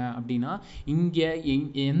பண்ணுறாங்க அப்படின்னா இங்கே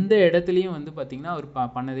எந்த இடத்துலையும் வந்து பார்த்திங்கன்னா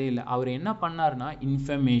அவர் பண்ணதே இல்லை. அவர் என்ன பண்ணார்னா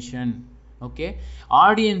இன்ஃபர்மேஷன், ஓகே,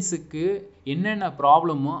 ஆடியன்ஸுக்கு என்னென்ன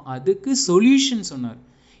ப்ராப்ளமோ அதுக்கு சொல்யூஷன் சொன்னார்.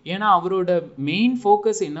 ஏன்னா அவரோட மெயின்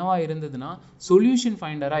ஃபோக்கஸ் என்னவா இருந்ததுன்னா சொல்யூஷன்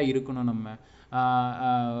ஃபைண்டராக இருக்கணும், நம்ம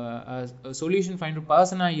சொல்யூஷன் ஃபைண்டர்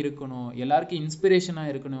பர்சனாக இருக்கணும், எல்லாருக்கும்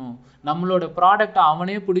இன்ஸ்பிரேஷனாக இருக்கணும். நம்மளோட ப்ராடக்டை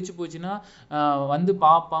அவனே பிடிச்சி போச்சுன்னா வந்து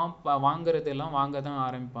பார்ப்பான், வாங்குறதெல்லாம் வாங்க தான்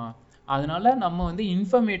ஆரம்பிப்பான். அதனால நம்ம வந்து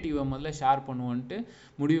இன்ஃபர்மேட்டிவை முதல்ல ஷேர் பண்ணுவோன்ட்டு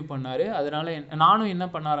முடிவு பண்ணார். அதனால் நானும் என்ன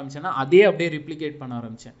பண்ண ஆரம்பித்தேன்னா அப்படியே ரிப்ளிகேட் பண்ண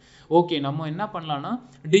ஆரம்பித்தேன். ஓகே, நம்ம என்ன பண்ணலான்னா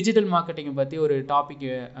டிஜிட்டல் மார்க்கெட்டிங்கை பற்றி ஒரு டாபிக்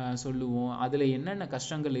சொல்லுவோம், அதில் என்னென்ன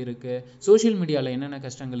கஷ்டங்கள் இருக்குது, சோஷியல் மீடியாவில் என்னென்ன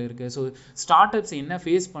கஷ்டங்கள் இருக்குது, ஸோ ஸ்டார்ட் அப்ஸ் என்ன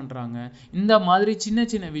ஃபேஸ் பண்ணுறாங்க, இந்த மாதிரி சின்ன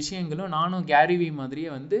சின்ன விஷயங்களும் நானும் கேரி வி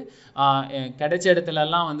மாதிரியே வந்து கிடைச்ச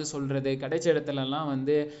இடத்துலலாம் வந்து சொல்கிறது, கிடைச்ச இடத்துலலாம்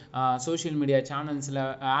வந்து சோஷியல் மீடியா சேனல்ஸில்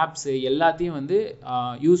ஆப்ஸு எல்லாத்தையும் வந்து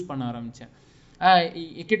யூஸ் பண்ண ஆரம்பித்தேன்.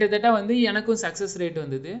 கிட்டத்தட்ட வந்து எனக்கும் சக்ஸஸ் ரேட்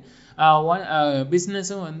வந்தது,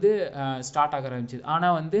 பிஸ்னஸும் வந்து ஸ்டார்ட் ஆக ஆரம்பிச்சிது.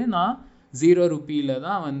 ஆனால் வந்து நான் 0 rupees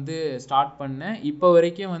தான் வந்து ஸ்டார்ட் பண்ணேன். இப்போ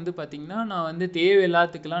வரைக்கும் வந்து பார்த்திங்கன்னா நான் வந்து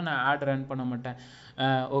தேவையில்லாத்துக்கெல்லாம் நான் ஆட் ரன் பண்ண மாட்டேன்,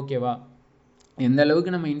 ஓகேவா? எந்த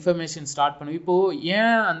அளவுக்கு நம்ம இன்ஃபர்மேஷன் ஸ்டார்ட் பண்ணுவோம். இப்போது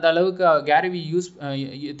ஏன் அந்த அளவுக்கு கேரி வி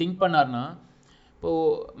திங்க் பண்ணார்னா,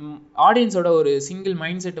 இப்போது ஆடியன்ஸோட ஒரு சிங்கிள்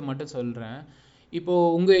மைண்ட் செட்டை மட்டும் சொல்கிறேன்.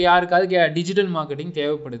 இப்போது உங்கள் யாருக்காவது டிஜிட்டல் மார்க்கெட்டிங்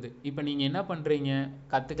தேவைப்படுது. இப்போ நீங்கள் என்ன பண்ணுறீங்க,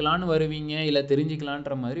 கற்றுக்கலான்னு வருவீங்க, இல்லை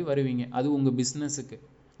தெரிஞ்சுக்கலான்ற மாதிரி வருவீங்க, அது உங்கள் பிஸ்னஸுக்கு.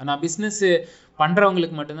 நான் பிஸ்னஸ்ஸு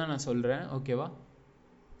பண்ணுறவங்களுக்கு மட்டும்தான் நான் சொல்கிறேன், ஓகேவா?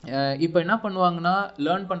 இப்போ என்ன பண்ணுவாங்கன்னா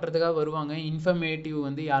லேர்ன் பண்ணுறதுக்காக வருவாங்க, இன்ஃபர்மேட்டிவ்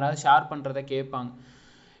வந்து யாராவது ஷேர் பண்ணுறதை கேட்பாங்க,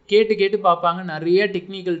 கேட்டு பார்ப்பாங்க, நிறைய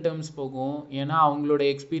டெக்னிக்கல் டேர்ம்ஸ் போகும். ஏன்னா அவங்களோட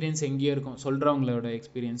எக்ஸ்பீரியன்ஸ் எங்கேயோ இருக்கும், சொல்கிறவங்களோட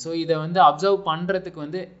எக்ஸ்பீரியன்ஸ். ஸோ இதை வந்து அப்சர்வ் பண்ணுறதுக்கு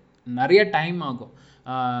வந்து நிறைய டைம் ஆகும்.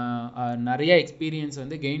 நிறைய எக்ஸ்பீரியன்ஸ்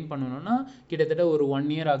வந்து கெயின் பண்ணணும்னா கிட்டத்தட்ட ஒரு 1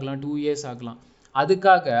 year ஆகலாம், 2 years ஆகலாம்.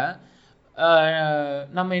 அதுக்காக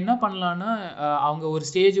நம்ம என்ன பண்ணலான்னா அவங்க ஒரு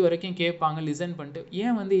ஸ்டேஜ் வரைக்கும் கேட்பாங்க, லிசன் பண்ணிட்டு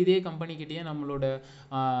ஏன் வந்து இதே கம்பெனிக்கிட்டேயே நம்மளோட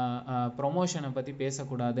ப்ரொமோஷனை பற்றி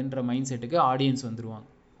பேசக்கூடாதுன்ற மைண்ட் செட்டுக்கு ஆடியன்ஸ் வந்துடுவாங்க.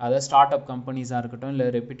 அதாவது ஸ்டார்ட் அப் கம்பெனிஸாக இருக்கட்டும், இல்லை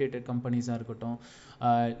ரெப்யூட்டேட்டட் கம்பெனிஸாக இருக்கட்டும்,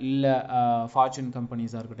 இல்லை ஃபார்ச்சூன்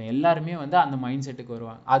கம்பெனிஸாக இருக்கட்டும், எல்லாருமே வந்து அந்த மைண்ட் செட்டுக்கு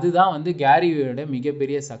வருவாங்க. அதுதான் வந்து கேரியோட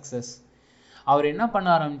மிகப்பெரிய சக்ஸஸ். அவர் என்ன பண்ண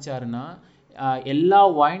ஆரம்பித்தாருன்னா எல்லா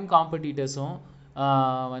வைன் காம்படிட்டர்ஸும்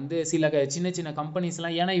வந்து சில சின்ன சின்ன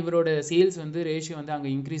கம்பெனிஸ்லாம், ஏன்னா இவரோட சேல்ஸ் வந்து ரேஷியோ வந்து அங்கே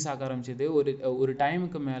இன்க்ரீஸ் ஆக ஆரம்பிச்சது. ஒரு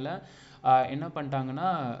டைமுக்கு மேலே என்ன பண்ணிட்டாங்கன்னா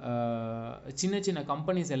சின்ன சின்ன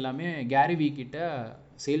கம்பெனிஸ் எல்லாமே கேரிவி கிட்ட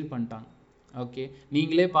சேல் பண்ணிட்டாங்க. ஓகே,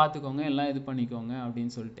 நீங்களே பார்த்துக்கோங்க, எல்லாம் இது பண்ணிக்கோங்க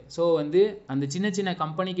அப்படின்னு சொல்லிட்டு. ஸோ வந்து அந்த சின்ன சின்ன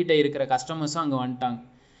கம்பெனிக்கிட்ட இருக்கிற கஸ்டமர்ஸும் அங்கே வந்துட்டாங்க.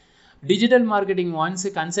 டிஜிட்டல் மார்க்கெட்டிங் ஒன்ஸ்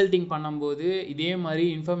கன்சல்டிங் பண்ணும்போது இதே மாதிரி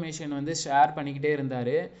இன்ஃபர்மேஷன் வந்து ஷேர் பண்ணிக்கிட்டே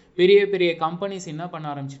இருந்தார். பெரிய பெரிய கம்பெனிஸ் என்ன பண்ண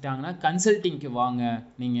ஆரம்பிச்சிட்டாங்கன்னா கன்சல்டிங்க்கு வாங்க,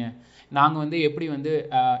 நீங்கள் நாங்கள் வந்து எப்படி வந்து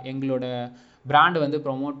எங்களோட பிராண்டை வந்து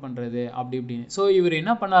ப்ரொமோட் பண்ணுறது அப்படி இப்படின்னு. ஸோ இவர்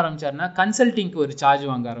என்ன பண்ண ஆரம்பித்தார்னா கன்சல்டிங்க்கு ஒரு சார்ஜ்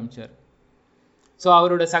வாங்க ஆரம்பித்தார். ஸோ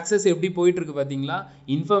அவரோட சக்ஸஸ் எப்படி போயிட்டுருக்கு பார்த்தீங்களா?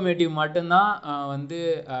 இன்ஃபர்மேட்டிவ் மட்டும்தான் வந்து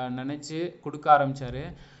நினச்சி கொடுக்க ஆரம்பித்தார்.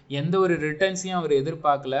 எந்த ஒரு ரிட்டர்ன்ஸையும் அவர்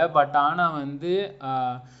எதிர்பார்க்கல. பட் ஆனால் வந்து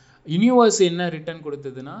யூனிவர்ஸ் என்ன ரிட்டர்ன்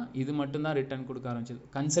கொடுத்ததுன்னா இது மட்டும்தான் ரிட்டர்ன் கொடுக்க ஆரம்பிச்சது.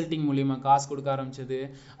 கன்சல்டிங் மூலிமா காசு கொடுக்க ஆரம்பிச்சது.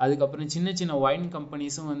 அதுக்கப்புறம் சின்ன சின்ன வைன்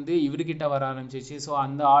கம்பெனிஸும் வந்து இவர்கிட்ட வர ஆரம்பிச்சிச்சு. ஸோ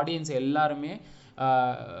அந்த ஆடியன்ஸ் எல்லாருமே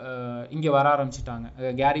இங்கே வர ஆரம்பிச்சிட்டாங்க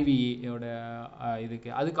கேரிவியோட இதுக்கு.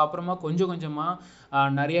 அதுக்கப்புறமா கொஞ்சம் கொஞ்சமாக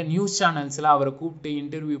நிறைய நியூஸ் சேனல்ஸில் அவரை கூப்பிட்டு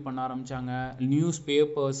இன்டர்வியூ பண்ண ஆரம்பித்தாங்க. நியூஸ்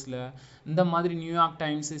பேப்பர்ஸில் இந்த மாதிரி நியூயார்க்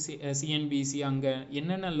டைம்ஸு, சிஎன்பிசி, அங்கே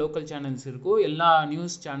என்னென்ன லோக்கல் சேனல்ஸ் இருக்கோ எல்லா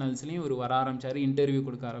நியூஸ் சேனல்ஸ்லேயும் இவர் வர ஆரம்பித்தார், இன்டர்வியூ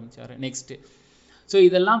கொடுக்க ஆரம்பித்தார். நெக்ஸ்ட்டு ஸோ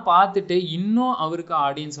இதெல்லாம் பார்த்துட்டு இன்னும் அவருக்கு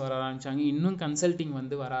ஆடியன்ஸ் வர ஆரம்பித்தாங்க, இன்னும் கன்சல்டிங்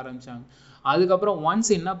வந்து வர ஆரம்பித்தாங்க. அதுக்கப்புறம் ஒன்ஸ்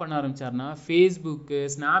என்ன பண்ண ஆரம்பித்தார்னா ஃபேஸ்புக்கு,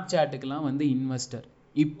 ஸ்னாப் சாட்டுக்கெலாம் வந்து இன்வெஸ்டர்.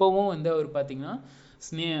 இப்போவும் வந்து அவர் பார்த்திங்கன்னா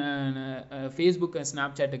Facebook,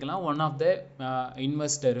 snap சாட்டுக்கெல்லாம் one of the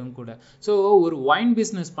இன்வெஸ்டரும் கூட. ஸோ ஒரு வைன்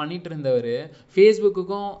பிஸ்னஸ் பண்ணிட்டு இருந்தவர்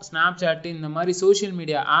ஃபேஸ்புக்குக்கும் ஸ்னாப் சாட்டு இந்த மாதிரி சோஷியல்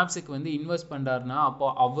மீடியா ஆப்ஸுக்கு வந்து இன்வெஸ்ட் பண்ணுறாருன்னா அப்போ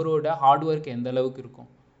அவரோட ஹார்ட் ஒர்க் எந்த அளவுக்கு இருக்கும்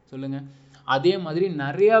சொல்லுங்கள். அதே மாதிரி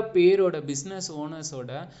நிறையா பேரோட பிஸ்னஸ்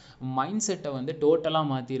ஓனர்ஸோட மைண்ட் செட்டை வந்து டோட்டலாக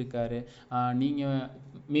மாற்றிருக்காரு. நீங்கள்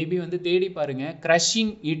மேபி வந்து தேடி பாருங்கள்,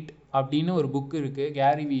 க்ரஷிங் இட் அப்படின்னு ஒரு புக் இருக்குது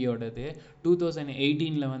கேரிவியோடது.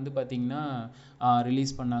 2018 வந்து பார்த்திங்கன்னா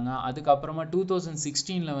ரிலீஸ் பண்ணாங்க. அதுக்கப்புறமா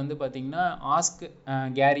 2016 வந்து பார்த்திங்கன்னா ஆஸ்க்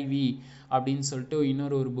கேரிவி அப்படின்னு சொல்லிட்டு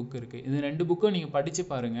இன்னொரு புக் இருக்குது. இது 2 புக்கும் நீங்கள் படித்து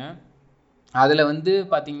பாருங்கள். அதில் வந்து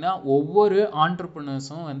பார்த்திங்கன்னா ஒவ்வொரு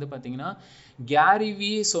ஆண்டர்ப்ரனர்ஸும் வந்து பார்த்திங்கன்னா கேரிவி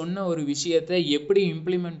சொன்ன ஒரு விஷயத்தை எப்படி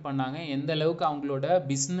இம்ப்ளிமெண்ட் பண்ணாங்க, எந்த அளவுக்கு அவங்களோட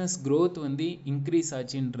பிஸ்னஸ் க்ரோத் வந்து இன்க்ரீஸ்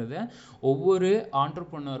ஆச்சுன்றத ஒவ்வொரு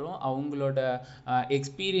ஆண்டர்ப்ரனரும் அவங்களோட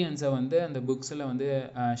எக்ஸ்பீரியன்ஸை வந்து அந்த புக்ஸில் வந்து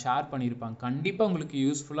ஷேர் பண்ணியிருப்பாங்க. கண்டிப்பாக உங்களுக்கு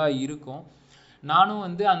யூஸ்ஃபுல்லாக இருக்கும். நானும்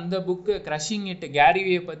வந்து அந்த புக்கு க்ரஷிங் இட்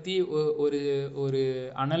கேரிவியை பற்றி ஒரு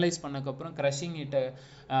அனலைஸ் பண்ணக்கப்புறம் க்ரஷிங் இட்டை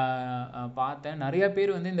பார்த்தேன். நிறைய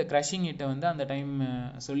பேர் வந்து இந்த க்ரஷிங் இட்டை வந்து அந்த டைம்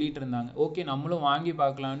சொல்லிட்டு இருந்தாங்க. ஓகே நம்மளும் வாங்கி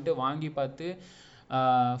பார்க்கலான்ட்டு வாங்கி பார்த்து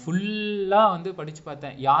ஃபுல்லாக வந்து படித்து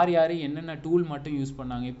பார்த்தேன். யார் என்னென்ன டூல் மட்டும் யூஸ்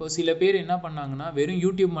பண்ணாங்க. இப்போ சில பேர் என்ன பண்ணாங்கன்னா வெறும்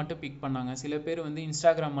யூடியூப் மட்டும் பிக் பண்ணாங்க, சில பேர் வந்து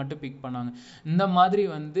இன்ஸ்டாகிராம் மட்டும் பிக் பண்ணாங்க. இந்த மாதிரி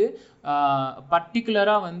வந்து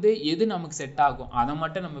பர்டிகுலராக வந்து எது நமக்கு செட் ஆகும் அதை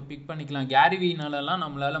மட்டும் நம்ம பிக் பண்ணிக்கலாம். கேரிவினாலலாம்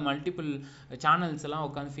நம்மளால் மல்டிபிள் சேனல்ஸ் எல்லாம்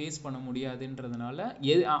உட்காந்து ஃபேஸ் பண்ண முடியாதுன்றதுனால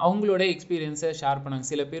அவங்களோட எக்ஸ்பீரியன்ஸை ஷேர் பண்ணாங்க.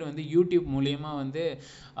 சில பேர் வந்து யூடியூப் மூலயமா வந்து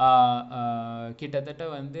கிட்டத்தட்ட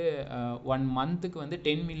வந்து 1 மந்த்துக்கு வந்து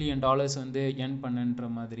 $10 million வந்து earn பண்ணுன்ற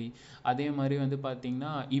மாதிரி. அதே மாதிரி வந்து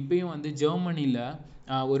பார்த்திங்கன்னா இப்பயும் வந்து ஜெர்மனியில்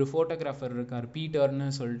ஒரு ஃபோட்டோகிராஃபர் இருக்கார் பீட்டர்னு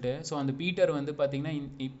சொல்லிட்டு. ஸோ அந்த பீட்டர் வந்து பார்த்திங்கன்னா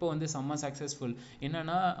இப்போ வந்து செம்ம சக்ஸஸ்ஃபுல்.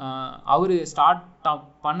 என்னென்னா அவர் ஸ்டார்ட்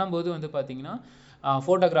பண்ணும்போது வந்து பார்த்திங்கன்னா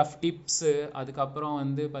ஃபோட்டோகிராஃப் டிப்ஸு, அதுக்கப்புறம்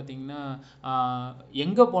வந்து பார்த்திங்கன்னா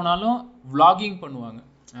எங்கே போனாலும் vlogging பண்ணுவாங்க.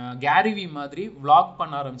 கேரிவி மாதிரி vlog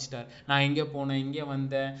பண்ண ஆரம்பிச்சிட்டார். நான் எங்கே போனேன், இங்கே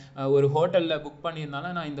வந்தேன், ஒரு ஹோட்டலில் புக்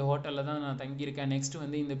பண்ணியிருந்தாலும் நான் இந்த ஹோட்டலில் தான் நான் தங்கியிருக்கேன், நெக்ஸ்ட்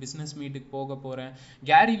வந்து இந்த பிஸ்னஸ் மீட்டுக்கு போக போகிறேன்.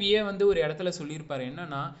 கேரிவியே வந்து ஒரு இடத்துல சொல்லியிருப்பார்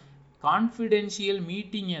என்னன்னா கான்ஃபிடென்ஷியல்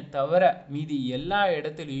மீட்டிங்கை தவிர மீதி எல்லா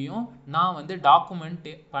இடத்துலையும் நான் வந்து டாக்குமெண்ட்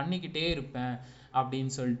பண்ணிக்கிட்டே இருப்பேன்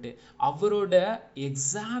அப்படின்னு சொல்லிட்டு. அவரோட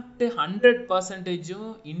எக்ஸாக்ட் 100%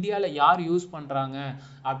 இந்தியாவில் யார் யூஸ் பண்ணுறாங்க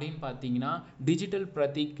அப்படின்னு பார்த்தீங்கன்னா டிஜிட்டல்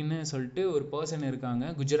பிரதீக்னு சொல்லிட்டு ஒரு பர்சன் இருக்காங்க,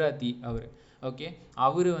 குஜராத்தி அவர். ஓகே.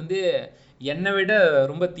 அவர் வந்து என்னை விட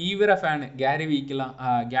ரொம்ப தீவிர ஃபேனு கேரி வீக்கெலாம்.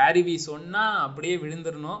 கேரி வி சொன்னால் அப்படியே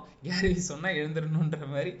விழுந்துடணும், கேரி வி சொன்னால் எழுந்துடணுன்ற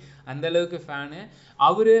மாதிரி அந்த அளவுக்கு ஃபேனு.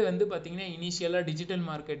 அவர் வந்து பார்த்தீங்கன்னா இனிஷியலாக டிஜிட்டல்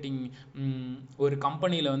மார்க்கெட்டிங் ஒரு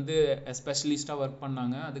கம்பெனியில் வந்து ஸ்பெஷலிஸ்ட்டாக ஒர்க்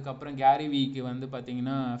பண்ணாங்க. அதுக்கப்புறம் கேரி வீக்கு வந்து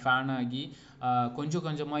பார்த்தீங்கன்னா ஃபேன் ஆகி கொஞ்சம்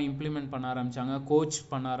கொஞ்சமாக இம்ப்ளிமெண்ட் பண்ண ஆரம்பித்தாங்க, கோச்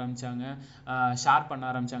பண்ண ஆரம்பித்தாங்க, ஷேர் பண்ண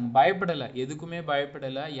ஆரம்பித்தாங்க. பயப்படலை, எதுக்குமே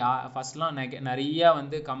பயப்படலை. ஃபஸ்ட்லாம் நிறையா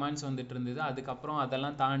வந்து கமெண்ட்ஸ் வந்துட்டு இருந்தது. அதுக்கப்புறம்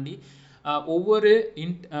அதெல்லாம் தாண்டி ஒவ்வொரு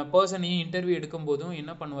பர்சனையும் இன்டர்வியூ எடுக்கும் போதும்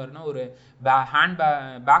என்ன பண்ணுவாருன்னா, ஒரு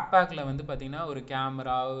பேக் பேக்கில் வந்து பார்த்தீங்கன்னா ஒரு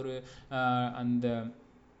கேமரா, ஒரு அந்த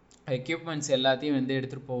எக்யூப்மெண்ட்ஸ் எல்லாத்தையும் வந்து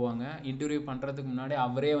எடுத்துகிட்டு போவாங்க. இன்டர்வியூ பண்ணுறதுக்கு முன்னாடி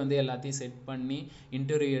அவரே வந்து எல்லாத்தையும் செட் பண்ணி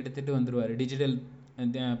இன்டர்வியூ எடுத்துகிட்டு வந்துடுவார், டிஜிட்டல்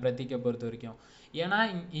பிரத்திக்கை பொறுத்த வரைக்கும். ஏன்னா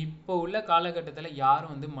இப்போ உள்ள காலகட்டத்தில்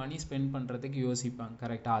யாரும் வந்து மணி ஸ்பெண்ட் பண்ணுறதுக்கு யோசிப்பாங்க,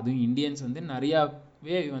 கரெக்டாக? அதுவும் இந்தியன்ஸ் வந்து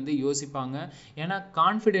நிறையாவே வந்து யோசிப்பாங்க. ஏன்னா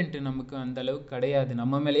கான்ஃபிடென்ட் நமக்கு அந்த அளவுக்கு கிடையாது.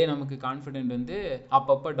 நம்ம மேலேயே நமக்கு கான்ஃபிடென்ட் வந்து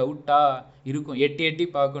அப்பப்போ டவுட்டாக இருக்கும், எட்டி எட்டி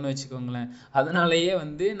பார்க்கணும்னு வச்சுக்கோங்களேன். அதனாலேயே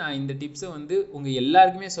வந்து நான் இந்த டிப்ஸை வந்து உங்கள்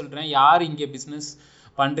எல்லாருக்குமே சொல்கிறேன். யார் இங்கே பிஸ்னஸ்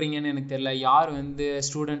பண்ணுறீங்கன்னு எனக்கு தெரியல, யார் வந்து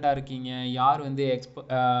ஸ்டூடெண்ட்டாக இருக்கீங்க, யார் வந்து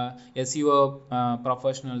எஸ்இஓ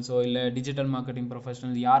ப்ரொஃபஷனல்ஸோ இல்லை டிஜிட்டல் மார்க்கெட்டிங்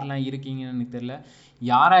ப்ரொஃபஷனல் யாரெல்லாம் இருக்கீங்கன்னு எனக்கு தெரியல.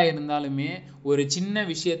 யாராக இருந்தாலுமே ஒரு சின்ன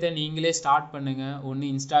விஷயத்த நீங்களே ஸ்டார்ட் பண்ணுங்கள். ஒன்று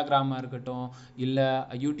இன்ஸ்டாகிராமாக இருக்கட்டும், இல்லை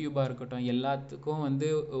யூடியூபாக இருக்கட்டும், எல்லாத்துக்கும் வந்து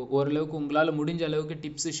ஓரளவுக்கு உங்களால் முடிஞ்ச அளவுக்கு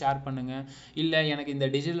டிப்ஸு ஷேர் பண்ணுங்கள். இல்லை எனக்கு இந்த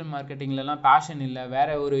டிஜிட்டல் மார்க்கெட்டிங்லலாம் பேஷன் இல்லை,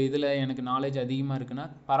 வேறு ஒரு இதில் எனக்கு நாலேஜ் அதிகமாக இருக்குன்னா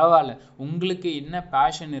பரவாயில்ல. உங்களுக்கு என்ன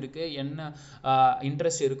பேஷன் இருக்குது, என்ன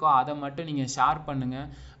இன்ட்ரெஸ்ட் இருக்கோ அதை மட்டும் நீங்கள் ஷேர்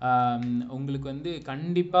பண்ணுங்கள். உங்களுக்கு வந்து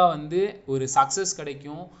கண்டிப்பாக வந்து ஒரு சக்ஸஸ்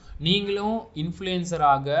கிடைக்கும். நீங்களும்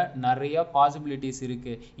இன்ஃப்ளூயன்சராக நிறைய பாசிபிலிட்டிஸ்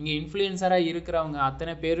இருக்குது. இங்கே இன்ஃப்ளூயன்சராக இருக்கிறவங்க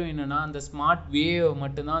அத்தனை பேரும் என்னென்னா அந்த ஸ்மார்ட் வேவை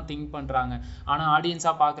மட்டும்தான் திங்க் பண்ணுறாங்க. ஆனால்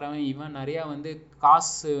ஆடியன்ஸாக பார்க்குறவங்க இவன் நிறையா வந்து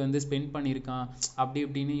காசு வந்து ஸ்பெண்ட் பண்ணியிருக்கான் அப்படி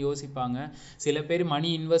இப்படின்னு யோசிப்பாங்க. சில பேர்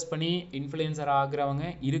மணி இன்வெஸ்ட் பண்ணி இன்ஃப்ளூயன்சர் ஆகிறவங்க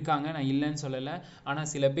இருக்காங்க, நான் இல்லைன்னு சொல்லலை.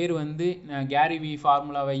 ஆனால் சில பேர் வந்து கேரி வி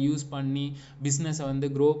ஃபார்முலாவை யூஸ் பண்ணி பிஸ்னஸை வந்து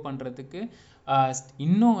க்ரோ பண்ணுறதுக்கு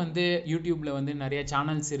இன்னும் வந்து யூடியூப்பில் வந்து நிறைய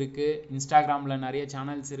சேனல்ஸ் இருக்குது, இன்ஸ்டாகிராமில் நிறைய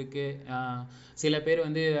சேனல்ஸ் இருக்குது. சில பேர்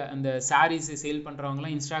வந்து அந்த சாரீஸ் சேல்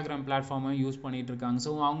பண்ணுறவங்களாம் இன்ஸ்டாகிராம் பிளாட்ஃபார்மை யூஸ் பண்ணிகிட்டு இருக்காங்க.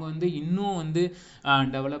 ஸோ அவங்க வந்து இன்னும் வந்து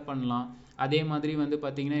டெவலப் பண்ணலாம். அதே மாதிரி வந்து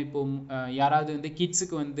பார்த்திங்கன்னா இப்போது யாராவது வந்து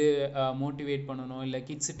கிட்ஸுக்கு வந்து மோட்டிவேட் பண்ணணும், இல்லை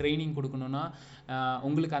கிட்ஸு ட்ரைனிங் கொடுக்கணுன்னா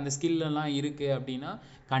உங்களுக்கு அந்த ஸ்கில்லாம் இருக்குது அப்படின்னா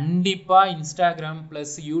கண்டிப்பாக இன்ஸ்டாகிராம்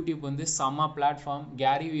ப்ளஸ் யூடியூப் வந்து செம்ம பிளாட்ஃபார்ம்.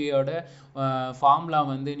 கேரி வியோட ஃபார்முலா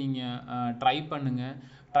வந்து நீங்கள்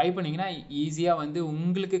ட்ரை பண்ணிங்கன்னா ஈஸியாக வந்து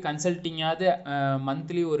உங்களுக்கு கன்சல்ட்டிங்காவது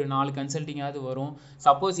மந்த்லி ஒரு 4 கன்சல்ட்டிங்காவது வரும்.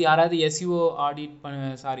 சப்போஸ் யாராவது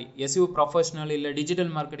எஸ்இஓ ப்ரொஃபஷனல் இல்லை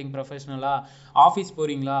டிஜிட்டல் மார்க்கெட்டிங் ப்ரொஃபஷனலாக ஆஃபீஸ்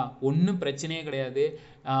போகிறீங்களா, ஒன்றும் பிரச்சனையே கிடையாது.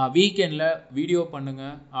 வீக்கெண்டில் வீடியோ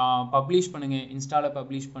பண்ணுங்கள், பப்ளிஷ் பண்ணுங்கள், இன்ஸ்டாவில்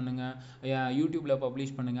பப்ளிஷ் பண்ணுங்கள், யூடியூப்பில்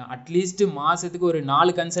பப்ளிஷ் பண்ணுங்கள். அட்லீஸ்ட்டு மாதத்துக்கு ஒரு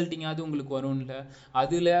 4 கன்சல்ட்டிங்காவது உங்களுக்கு வரும்ல,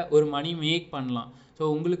 அதில் ஒரு மணி மேக் பண்ணலாம். ஸோ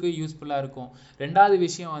உங்களுக்கு யூஸ்ஃபுல்லாக இருக்கும். ரெண்டாவது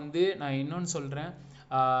விஷயம் வந்து நான் இன்னொன்று சொல்கிறேன்.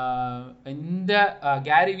 இந்த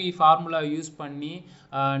கேரி வி ஃபார்முலா யூஸ் பண்ணி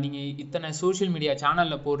நீங்கள் இத்தனை சோஷியல் மீடியா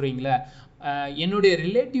சேனலில் போடுறீங்களே, என்னுடைய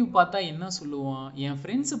ரிலேட்டிவ் பார்த்தா என்ன சொல்லுவான், என்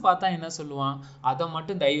ஃப்ரெண்ட்ஸு பார்த்தா என்ன சொல்லுவான், அதை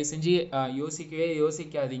மட்டும் தயவு செஞ்சு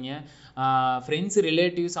யோசிக்காதீங்க. ஃப்ரெண்ட்ஸ்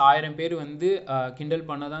ரிலேட்டிவ்ஸ் 1000 பேர் வந்து கிண்டல்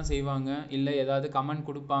பண்ண தான் செய்வாங்க, இல்லை ஏதாவது கமெண்ட்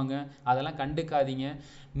கொடுப்பாங்க, அதெல்லாம் கண்டுக்காதீங்க.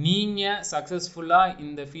 நீங்கள் சக்ஸஸ்ஃபுல்லாக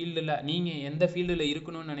இந்த ஃபீல்டில் நீங்கள் எந்த ஃபீல்டில்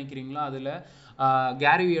இருக்கணும்னு நினைக்கிறீங்களோ அதில்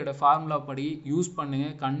கேரிவியோட ஃபார்முலா படி யூஸ்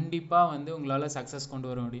பண்ணுங்கள். கண்டிப்பாக வந்து உங்களால் சக்ஸஸ் கொண்டு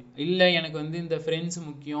வர முடியும். இல்லை எனக்கு வந்து இந்த ஃப்ரெண்ட்ஸ்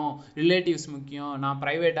முக்கியம், ரிலேட்டிவ்ஸ் முக்கியம், நான்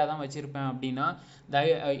ப்ரைவேட்டாக தான் வச்சுருப்பேன் அப்படின்னா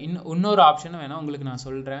இன்னொரு ஆப்ஷன் வேணால் உங்களுக்கு நான்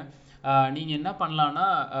சொல்கிறேன். நீங்கள் என்ன பண்ணலான்னா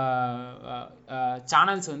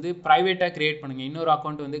சேனல்ஸ் வந்து ப்ரைவேட்டாக க்ரியேட் பண்ணுங்கள். இன்னொரு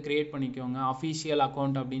அக்கௌண்ட் வந்து க்ரியேட் பண்ணிக்கோங்க, அஃபிஷியல்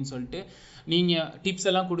அக்கௌண்ட் அப்படின்னு சொல்லிட்டு நீங்கள் டிப்ஸ்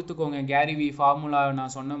எல்லாம் கொடுத்துக்கோங்க. கேரி வி ஃபார்முலா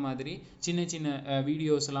நான் சொன்ன மாதிரி சின்ன சின்ன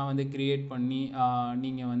வீடியோஸ்லாம் வந்து க்ரியேட் பண்ணி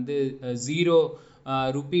நீங்கள் வந்து 0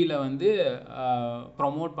 ருப்பியில் வந்து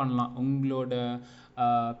ப்ரொமோட் பண்ணலாம். உங்களோட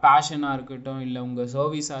பேஷனாக இருக்கட்டும், இல்லை உங்கள்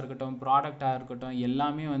சர்வீஸாக இருக்கட்டும், ப்ராடக்டாக இருக்கட்டும்,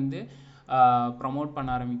 எல்லாமே வந்து ப்ரமோட் பண்ண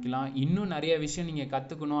ஆரம்பிக்கலாம். இன்னும் நிறைய விஷயம் நீங்கள்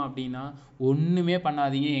கற்றுக்கணும் அப்படின்னா ஒன்றுமே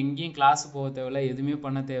பண்ணாதீங்க, எங்கேயும் கிளாஸ் போக தேவையில்ல, எதுவுமே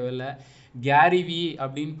பண்ண தேவையில்லை. கேரி வி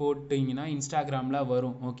அப்படின்னு போட்டிங்கன்னா இன்ஸ்டாகிராமில்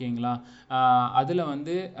வரும், ஓகேங்களா? அதில்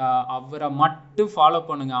வந்து அவரை மட்டும் ஃபாலோ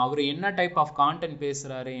பண்ணுங்கள். அவர் என்ன டைப் ஆஃப் கான்டென்ட்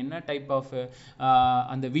பேசுகிறாரு, என்ன டைப் ஆஃப்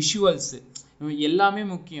அந்த விஷுவல்ஸு எல்லாமே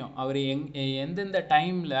முக்கியம். அவர் எந்தெந்த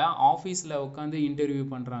டைமில் ஆஃபீஸில் உட்காந்து இன்டர்வியூ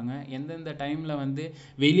பண்ணுறாங்க, எந்தெந்த டைமில் வந்து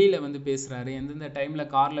வெளியில் வந்து பேசுகிறாரு, எந்தெந்த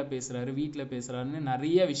டைமில் காரில் பேசுகிறாரு, வீட்டில் பேசுகிறாருன்னு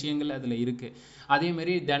நிறைய விஷயங்கள் அதில் இருக்குது.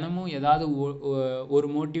 அதேமாரி தினமும் ஏதாவது ஒரு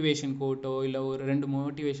மோட்டிவேஷன் கோட்டோ இல்லை ஒரு 2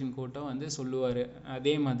 மோட்டிவேஷன் கோட்டோ வந்து சொல்லுவார்.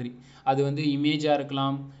 அதே மாதிரி அது வந்து இமேஜாக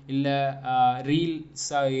இருக்கலாம், இல்லை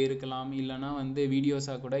ரீல்ஸாக இருக்கலாம், இல்லைனா வந்து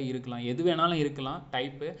வீடியோஸாக கூட இருக்கலாம், எது வேணாலும் இருக்கலாம்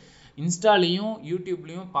டைப்பு. இன்ஸ்டாலேயும்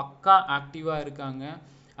யூடியூப்லேயும் பக்கா ஆக்டிவாக இருக்காங்க.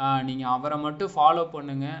 நீங்கள் அவரை மட்டும் ஃபாலோ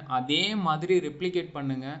பண்ணுங்கள், அதே மாதிரி ரெப்ளிகேட்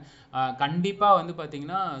பண்ணுங்கள். கண்டிப்பாக வந்து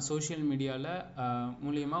பார்த்திங்கன்னா சோஷியல் மீடியாவில்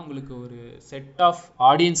மூலியமாக உங்களுக்கு ஒரு செட் ஆஃப்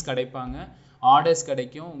ஆடியன்ஸ் கிடைப்பாங்க, ஆர்டர்ஸ்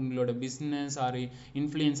கிடைக்கும், உங்களோட பிஸ்னஸ் ஆர்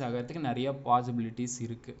இன்ஃப்ளூயன்ஸ் ஆகிறதுக்கு நிறைய பாசிபிலிட்டிஸ்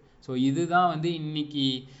இருக்குது. ஸோ இதுதான் வந்து இன்னைக்கு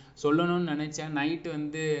சொல்லணும்னு நினச்சேன். நைட்டு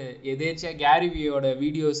வந்து எதேர்ச்சியாக கேரிவியோட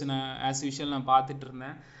வீடியோஸ் நான் ஆஸ் யூஷுவல் நான் பார்த்துட்டு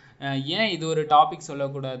இருந்தேன். ஏன் இது ஒரு டாபிக்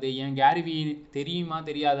சொல்லக்கூடாது, ஏன் கேரிவி தெரியுமா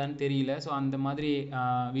தெரியாதான்னு தெரியல. ஸோ அந்த மாதிரி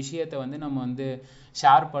விஷயத்தை வந்து நம்ம வந்து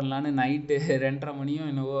ஷேர் பண்ணலான்னு நைட்டு 2:30 மணியும்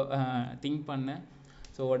என்னவோ திங்க் பண்ணேன்.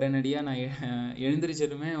 ஸோ உடனடியாக நான்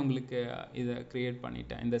எழுந்திரிச்சதுமே உங்களுக்கு இதை க்ரியேட்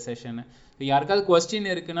பண்ணிட்டேன் இந்த செஷனை. ஸோ யாருக்காவது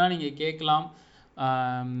கொஸ்டின் இருக்குன்னா நீங்கள் கேட்கலாம்.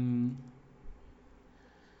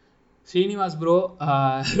 ஸ்ரீனிவாஸ் ப்ரோ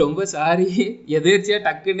ரொம்ப சாரி, எதிர்ச்சியாக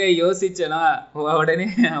டக்குன்னு யோசிச்சேன்னா உடனே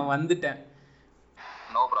வந்துட்டேன்.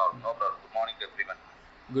 No problem, no problem. Good morning to everyone.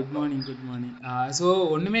 Good morning. So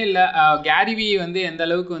ஒன்றுமே இல்லை, கேரிவி வந்து எந்த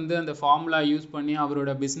அளவுக்கு வந்து அந்த ஃபார்முலா யூஸ் பண்ணி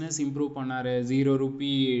அவரோட பிஸ்னஸ் இம்ப்ரூவ் பண்ணார் $0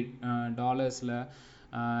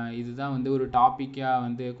 இதுதான் வந்து ஒரு டாப்பிக்காக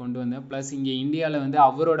வந்து கொண்டு வந்தேன். ப்ளஸ் இங்கே இந்தியாவில் வந்து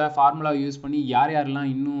அவரோட ஃபார்முலா யூஸ் பண்ணி யாரெல்லாம்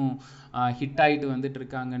இன்னும் ஹிட் ஆகிட்டு வந்துட்டு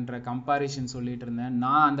இருக்காங்கன்ற கம்பேரிஷன் சொல்லிட்டு இருந்தேன்.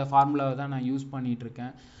 நான் அந்த ஃபார்முலாவை தான் நான் யூஸ் பண்ணிட்டு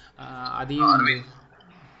இருக்கேன். அதையும் வந்து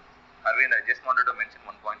Arvind, I just wanted to mention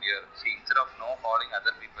one point here. See, instead of following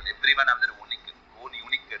other people, everyone have their own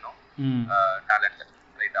unique talent.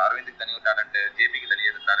 Right? Arvind is a new talent, JP is a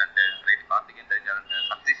talent, right? Karthik is a talent,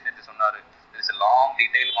 Satish is sonar. There is a long,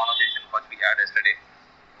 detailed conversation which we had yesterday.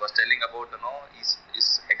 He was telling about his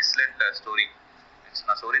excellent story. It's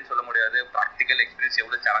not story சொல்ல முடியாது, practical experience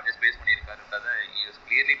எவ்வளவு challenges face பண்ணியிருக்காருன்றதை he was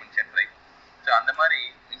clearly mentioned, right? So அந்த மாதிரி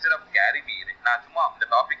instead of Gary V, நான் சும்மா இந்த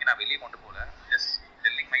topic நான் வெளியே கொண்டு போல, just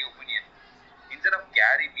telling my opinion. Instead of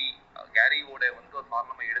Gary V, கேரியோட வந்து ஒரு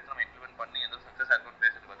ஃபார்முலா எடுத்து நம்ம இம்ப்ளிமெண்ட் பண்ணி எந்த சக்ஸஸ் ஆகும்னு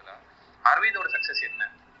பேசுறது பதிலாக அரவிந்தோட சக்ஸஸ் என்ன,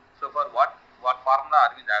 so for what formula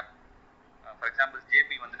Aravind app. For example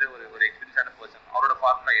JP வந்துட்டு ஒரு எக்ஸ்பீரியன்ஸான பர்சன், அவரோட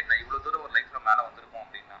ஃபார்முலா என்ன, இவ்வளோ தூரம் ஒரு லைஃப்ல மேலே வந்திருக்கோம்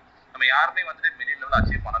அப்படின்னா நம்ம யாருமே வந்துட்டு மில்லியன் லெவல்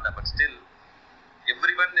அச்சீவ் பண்ணல, but still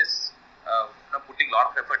everyone is putting lot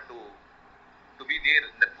of effort to be there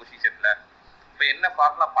in that positionல. இப்போ என்ன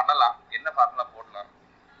ஃபார்முலா பண்ணலாம், என்ன ஃபார்முலா போடலாம்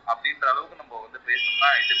அப்படின்ற அளவுக்கு நம்ம வந்து பேசணும்னா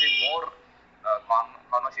it will be more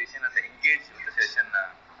conversation and engage with the session.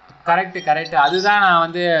 Correct. அதுதான் நான்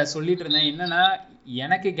வந்து சொல்லிட்டு இருந்தேன். என்னன்னா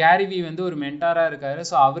எனக்கு கேரிவி வந்து ஒரு மென்டாராக இருக்காரு.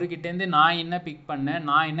 ஸோ அவர்கிட்டேருந்து நான் என்ன பிக் பண்ணேன்,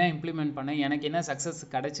 நான் என்ன இம்ப்ளிமெண்ட் பண்ணேன், எனக்கு என்ன சக்ஸஸ்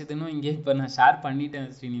கிடைச்சதுன்னு இங்கே இப்போ நான் ஷேர்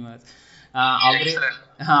பண்ணிட்டேன் ஸ்ரீனிவாஸ்.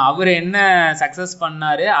 அவர் என்ன சக்ஸஸ்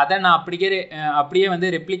பண்ணாரு அதை நான் அப்படியே வந்து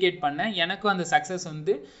ரெப்ளிகேட் பண்ணேன். எனக்கும் அந்த சக்ஸஸ்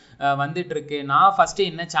வந்து வந்துட்டு இருக்கு. நான் ஃபர்ஸ்ட்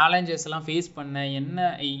என்ன சேலஞ்சஸ் எல்லாம் ஃபேஸ் பண்ணேன்,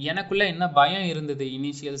 எனக்குள்ள என்ன பயம் இருந்தது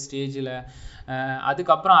இனிஷியல் ஸ்டேஜில்,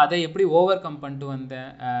 அதுக்கப்புறம் அதை எப்படி ஓவர் கம் பண்ணிட்டு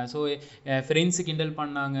வந்தேன். ஸோ ஃப்ரெண்ட்ஸு கிண்டல்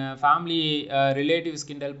பண்ணாங்க, ஃபேமிலி ரிலேட்டிவ்ஸ்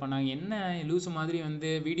கிண்டல் பண்ணாங்க, என்ன லூசு மாதிரி வந்து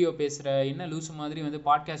வீடியோ பேசுகிற, என்ன லூசு மாதிரி வந்து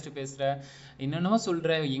பாட்காஸ்ட்டு பேசுகிற, என்னென்னமோ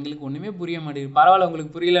சொல்கிற, எங்களுக்கு ஒன்றுமே புரிய மாட்டேங்குது. பரவாயில்ல,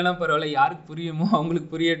 உங்களுக்கு புரியலைன்னா பரவாயில்ல, யாருக்கு புரியுமோ அவங்களுக்கு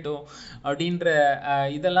புரியட்டும் அப்படின்ற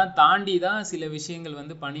இதெல்லாம் தாண்டி தான் சில விஷயங்கள்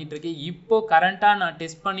வந்து பண்ணிகிட்ருக்கேன். இப்போது கரண்ட்டாக நான்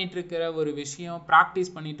டெஸ்ட் பண்ணிகிட்ருக்கிற ஒரு விஷயம்,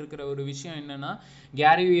 ப்ராக்டிஸ் பண்ணிகிட்ருக்கிற ஒரு விஷயம் என்னென்னா,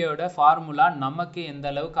 கேரிவியோட ஃபார்முலா நமக்கு எந்த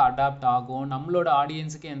அளவுக்கு அடாப்ட் ஆகும், நம்மளோட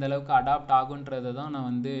ஆடியன்ஸுக்கு எந்த அளவுக்கு அடாப்ட் ஆகுன்றதை தான் நான்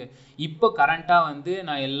வந்து இப்போ கரண்ட்டாக வந்து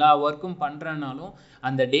நான் எல்லா ஒர்க்கும் பண்ணுறேன்னாலும்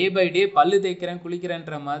அந்த டே பை டே பல்லு தேய்க்கிறேன்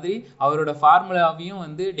குளிக்கிறேன்ற மாதிரி அவரோட ஃபார்முலாவையும்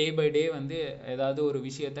வந்து டே பை டே வந்து ஏதாவது ஒரு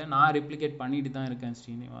விஷயத்த நான் ரெப்ளிகேட் பண்ணிட்டு தான் இருக்கேன்.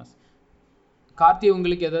 ஸ்ரீனிவாஸ், கார்த்தி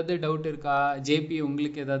உங்களுக்கு ஏதாவது டவுட் இருக்கா? ஜேபி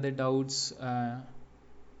உங்களுக்கு ஏதாவது டவுட்ஸ்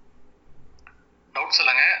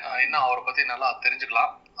சொல்லுங்க. இன்னும் அவரை பத்தி நல்லா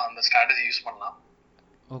தெரிஞ்சுக்கலாம், அந்த ஸ்ட்ராட்டஜி யூஸ் பண்ணலாம்.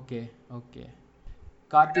 ஓகே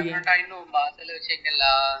கார்த்திக், இன்னும் சில விஷயங்கள்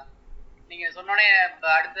நீங்க சொன்னோடனே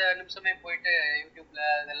அடுத்த நிமிஷமே போயிட்டு யூடியூப்ல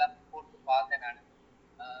இதெல்லாம் போட்டு பார்த்தேன் நான்.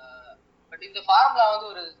 பட் இந்த ஃபார்முலா வந்து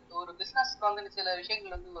ஒரு பிசினஸ்க்கு வந்து சில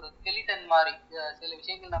விஷயங்கள் வந்து ஒரு ஸ்கெலிட்டன் மாதிரி, சில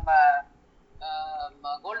விஷயங்கள் நம்ம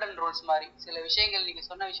கோல்டன் ரூல்ஸ் மாதிரி, சில விஷயங்கள் நீங்க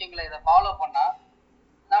சொன்ன விஷயங்களை இதை ஃபாலோ பண்ணா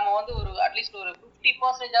நம்ம வந்து ஒரு அட்லீஸ்ட் ஒரு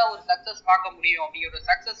 50% ஒரு சக்சஸ் பார்க்க முடியும் அப்படிங்கிற ஒரு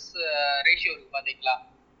சக்சஸ் ரேஷியோ இருக்கு பாத்தீங்களா.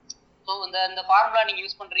 ஸோ இந்த ஃபார்முலா நீங்க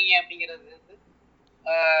யூஸ் பண்றீங்க அப்படிங்கிறது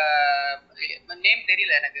நேம்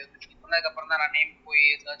தெரியல எனக்கு, சொன்னதுக்கு அப்புறம் தான் நான் நேம் போய்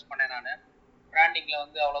சர்ச் பண்ணேன். நான் பிராண்டிங்ல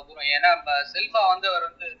வந்து அவ்வளவு தூரம், ஏன்னா செல்ஃபா வந்து அவர்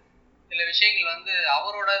வந்து சில விஷயங்கள் வந்து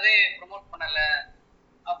அவரோடவே ப்ரொமோட் பண்ணல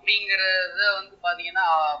அப்படிங்கறத வந்து பாத்தீங்கன்னா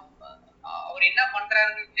அவர் என்ன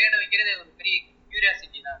பண்றாருன்னு தேட வைக்கிறதே ஒரு பெரிய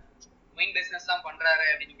கியூரியாசிட்டி தான். மெயின் பிசினஸ் தான் பண்றாரு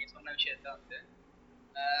அப்படின்னு நீங்க சொன்ன விஷயத்த வந்து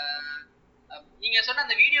நீங்க சொன்ன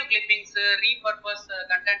அந்த வீடியோ கிளிப்பிங்ஸ், ரீபர்பஸ்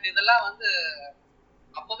கண்டென்ட் இதெல்லாம் வந்து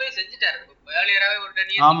அப்பவே செஞ்சுட்டாரு. ஏர்லியராவே ஒரு 10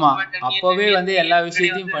 years. ஆமா, அப்பவே வந்து எல்லா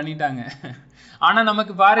விஷயத்தையும் பண்ணிட்டாங்க. ஆனா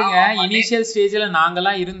நமக்கு பாருங்க, இனிஷியல் ஸ்டேஜ்ல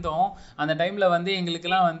நாங்கெல்லாம் இருந்தோம். அந்த டைம்ல வந்து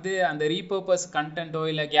எங்களுக்கெல்லாம் வந்து அந்த ரீபர்பஸ் கண்டென்ட்டோ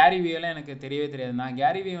இல்ல கேரி வி எல்லாம் எனக்கு தெரியவே தெரியாது. நான்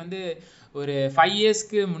கேரி வி வந்து ஒரு 5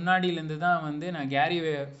 இயர்ஸ்க்கு முன்னாடியிலேருந்து தான் வந்து நான் கேரி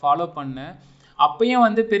வி ஃபாலோ பண்ணேன். அப்பயும்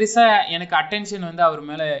வந்து பெருசா எனக்கு அட்டென்ஷன் வந்து அவர்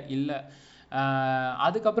மேல இல்லை.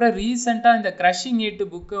 அதுக்கப்புறம் ரீசெண்டாக இந்த கிரஷிங் இட்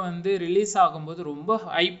புக்கை வந்து ரிலீஸ் ஆகும்போது ரொம்ப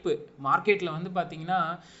ஹைப்பு மார்க்கெட்டில் வந்து பார்த்தீங்கன்னா,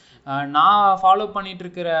 நான் ஃபாலோ பண்ணிட்டு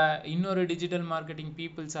இருக்கிற இன்னொரு டிஜிட்டல் மார்க்கெட்டிங்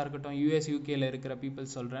பீப்புள்ஸாக இருக்கட்டும், யூஎஸ் யூகேல இருக்கிற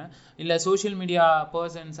பீப்புள்ஸ் சொல்கிறேன், இல்லை சோஷியல் மீடியா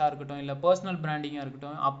பர்சன்ஸாக இருக்கட்டும், இல்லை பர்சனல் பிராண்டிங்காக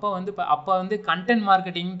இருக்கட்டும், அப்போ வந்து கண்டென்ட்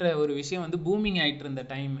மார்க்கெட்டிங்கிற ஒரு விஷயம் வந்து பூமிங் ஆகிட்டு இருந்த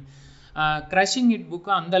டைம். கிரஷிங் இட் புக்கு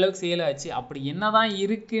அந்த அளவுக்கு சேல் ஆச்சு. அப்படி என்னதான்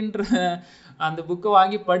இருக்குன்ற அந்த புக்கை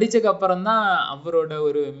வாங்கி படித்ததுக்கப்புறம் தான் அவரோட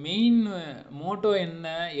ஒரு மெயின் மோட்டோ என்ன,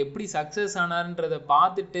 எப்படி சக்ஸஸ் ஆனார்ன்றதை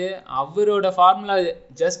பார்த்துட்டு அவரோட ஃபார்முலா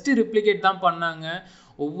ஜஸ்ட் ரிப்ளிகேட் தான் பண்ணாங்க.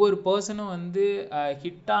 ஒவ்வொரு பர்சனும் வந்து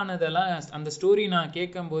ஹிட் ஆனதெல்லாம் அந்த ஸ்டோரி நான்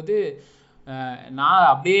கேட்கும்போது நான்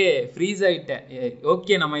அப்படியே ஃப்ரீஸ் ஆகிட்டேன்.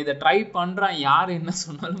 ஓகே, நம்ம இதை ட்ரை பண்ணுறோம், யார் என்ன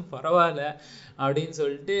சொன்னாலும் பரவாயில்ல அப்படின்னு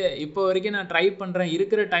சொல்லிட்டு இப்போ வரைக்கும் நான் ட்ரை பண்ணுறேன்.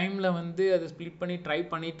 இருக்கிற டைமில் வந்து அதை ஸ்ப்ளிட் பண்ணி ட்ரை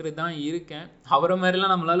பண்ணிட்டு தான் இருக்கேன். அவரை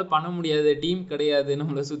மாதிரிலாம் நம்மளால பண்ண முடியாது, டீம் கிடையாது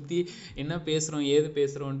நம்மளை சுற்றி என்ன பேசுகிறோம் ஏது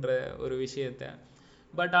பேசுகிறோன்ற ஒரு விஷயத்த.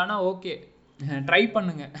 பட் ஆனால் ஓகே, ட்ரை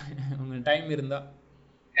பண்ணுங்க உங்களுக்கு டைம் இருந்தால்.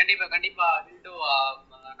 கண்டிப்பா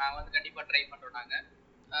நாங்கள் வந்து கண்டிப்பாக ட்ரை பண்ணுறோம். நாங்கள்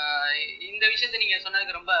இந்த விஷயத்த நீங்கள்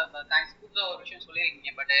சொன்னதுக்கு ரொம்ப தேங்க்ஸ். புதுசாக ஒரு விஷயம்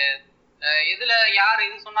சொல்லியிருக்கீங்க. பட் இதில் யார்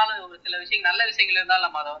எது சொன்னாலும் ஒரு சில விஷயம் நல்ல விஷயங்கள் இருந்தாலும்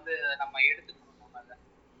நம்ம அதை வந்து நம்ம எடுத்துக்கணும். அதை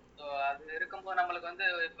ஸோ அது இருக்கும்போது நம்மளுக்கு வந்து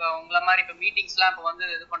இப்போ உங்களை மாதிரி இப்போ மீட்டிங்ஸ்லாம் இப்போ வந்து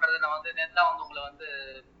இது பண்ணுறது, நான் வந்து நேற்று தான் வந்து உங்களை வந்து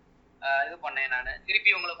இது பண்ணேன். நான்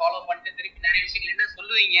திருப்பி உங்களை ஃபாலோ பண்ணிட்டு திருப்பி நிறைய விஷயங்கள் என்ன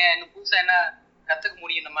சொல்லுவீங்க, இன்னும் புதுசாக என்ன கற்றுக்க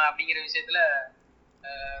முடியும் நம்ம அப்படிங்கிற விஷயத்தில்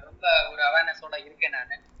ரொம்ப ஒரு அவேர்னஸோட இருக்கேன்.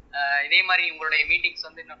 நான் இதே மாதிரி உங்களுடைய மீட்டிங்ஸ்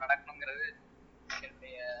வந்து இன்னும் நடக்கணுங்கிறது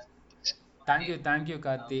என்னுடைய. தேங்க்யூ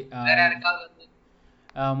கார்த்தி.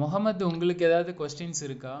 முகமது, உங்களுக்கு ஏதாவது கொஸ்டின்ஸ்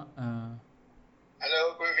இருக்கா? Hello,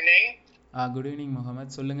 good evening. Good evening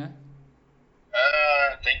Mohammed, சொல்லுங்க.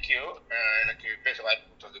 தேங்க்யூ எனக்கு பேச வாய்ப்பு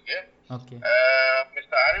கொடுத்ததுக்கு. ஓகே,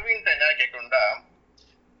 மிஸ்டர் அரவிந்த், என்ன கேட்கணும்னா,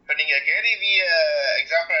 இப்போ நீங்க கேரி வி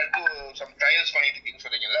எக்ஸாம்பிள் எடுத்து சம் ட்ரையல்ஸ் பண்ணிட்டு இருக்கீங்கன்னு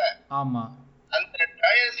சொல்றீங்கல்ல? ஆமா. அந்த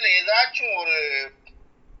ட்ரையல்ஸ்ல ஏதாச்சும் ஒரு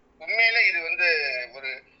உண்மையில இது வந்து ஒரு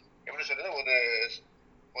எப்படி சொல்றது, ஒரு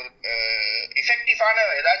ஒரு எஃபெக்டிவான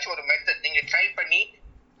ஏதாச்சும் ஒரு மெத்தட் நீங்க ட்ரை பண்ணி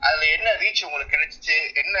அதுல என்ன ரீச் உங்களுக்கு கிடைச்சிச்சு,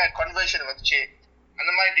 என்ன கன்வர்ஷன் வந்துச்சு,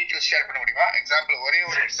 அந்த மாதிரி டீட்டெயில்ஸ் ஷேர் பண்ண முடியுமா? எக்ஸாம்பிள், ஒரே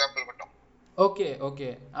ஒரு எக்ஸாம்பிள் மட்டும். ஓகே.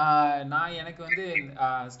 நான் எனக்கு வந்து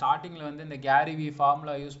ஸ்டார்டிங்கில் வந்து இந்த கேரி வி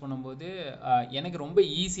ஃபார்முலா யூஸ் பண்ணும்போது எனக்கு ரொம்ப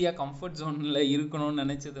ஈஸியாக கம்ஃபர்ட் ஜோனில் இருக்கணும்னு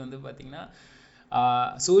நினச்சது வந்து பார்த்திங்கன்னா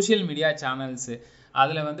சோஷியல் மீடியா சேனல்ஸு.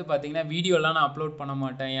 அதில் வந்து பார்த்திங்கன்னா வீடியோலாம் நான் அப்லோட் பண்ண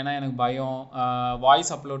மாட்டேன், ஏன்னா எனக்கு பயம்.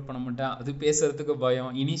 வாய்ஸ் அப்லோட் பண்ண மாட்டேன், அது பேசுகிறதுக்கு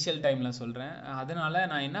பயம், இனிஷியல் டைமில் சொல்கிறேன். அதனால்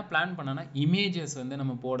நான் என்ன பிளான் பண்ணேன்னா, இமேஜஸ் வந்து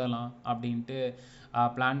நம்ம போடலாம் அப்படின்ட்டு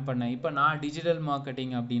பிளான் பண்ணேன். இப்போ நான் டிஜிட்டல்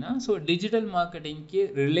மார்க்கெட்டிங் அப்படின்னா, ஸோ டிஜிட்டல் மார்க்கெட்டிங்க்கு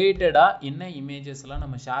ரிலேட்டடாக என்ன இமேஜஸ்லாம்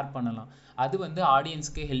நம்ம ஷேர் பண்ணலாம், அது வந்து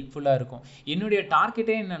ஆடியன்ஸ்க்கு ஹெல்ப்ஃபுல்லாக இருக்கும். என்னுடைய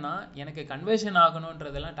டார்கெட்டே என்னென்னா, எனக்கு கன்வர்ஷன்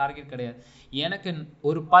ஆகணுன்றதெல்லாம் டார்கெட் கிடையாது. எனக்கு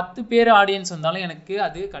ஒரு 10 பேர் ஆடியன்ஸ் வந்தாலும் எனக்கு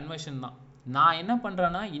அது கன்வர்ஷன் தான். நான் என்ன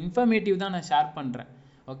பண்ணுறேன்னா, இன்ஃபர்மேட்டிவ் தான் நான் ஷேர் பண்ணுறேன்.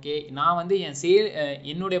 ஓகே, நான் வந்து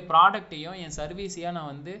என்னுடைய ப்ராடக்டையும் என் சர்வீஸையும்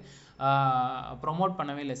நான் வந்து ப்ரொமோட்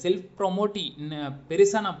பண்ணவே இல்லை. செல்ஃப் ப்ரொமோட்டி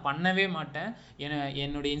பெருசாக நான் பண்ணவே மாட்டேன்.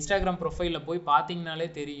 என்னுடைய இன்ஸ்டாகிராம் ப்ரொஃபைலில் போய் பார்த்தீங்கனாலே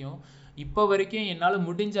தெரியும். இப்போ வரைக்கும் என்னால்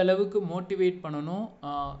முடிஞ்ச அளவுக்கு மோட்டிவேட் பண்ணணும்,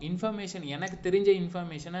 இன்ஃபர்மேஷன், எனக்கு தெரிஞ்ச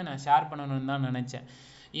இன்ஃபர்மேஷனை நான் ஷேர் பண்ணணும்னு தான் நினச்சேன்.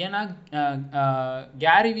 ஏன்னா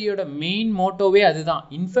கேரி வியோட மெயின் மோட்டோவே அதுதான்,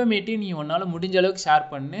 இன்ஃபர்மேட்டிவ். நீ உன்னால் முடிஞ்ச அளவுக்கு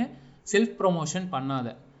ஷேர் பண்ணு, செல்ஃப் ப்ரொமோஷன் பண்ணாத.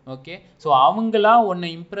 ஓகே, ஸோ அவங்களா உன்னை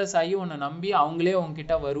இம்ப்ரெஸ் ஆகி உன்னை நம்பி அவங்களே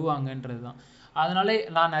உங்ககிட்ட வருவாங்கன்றது தான். அதனால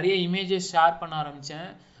நான் நிறைய இமேஜஸ் ஷேர் பண்ண ஆரம்பித்தேன்.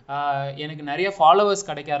 எனக்கு நிறைய ஃபாலோவர்ஸ்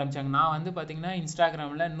கிடைக்க ஆரம்பித்தாங்க. நான் வந்து பார்த்திங்கன்னா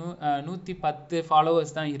இன்ஸ்டாகிராமில் 110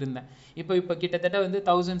 ஃபாலோவர்ஸ் தான் இருந்தேன். இப்போ கிட்டத்தட்ட வந்து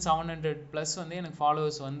 1700+ வந்து எனக்கு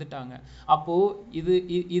ஃபாலோவர்ஸ் வந்துட்டாங்க. அப்போது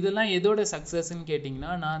இதெல்லாம் எதோட சக்ஸஸ்ன்னு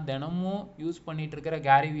கேட்டிங்கன்னா, நான் தினமும் யூஸ் பண்ணிகிட்டு இருக்கிற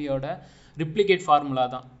கேரி வியோட ரிப்ளிகேட் ஃபார்முலா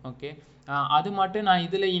தான். ஓகே, அது மட்டும் நான்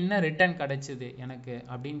இதில் என்ன ரிட்டர்ன் கிடச்சிது எனக்கு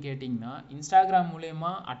அப்படின்னு கேட்டிங்கன்னா, இன்ஸ்டாகிராம்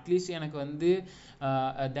மூலயமா அட்லீஸ்ட் எனக்கு வந்து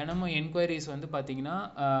தினமும் என்கொயரிஸ் வந்து பார்த்தீங்கன்னா,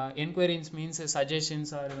 என்கொயரிஸ் மீன்ஸ்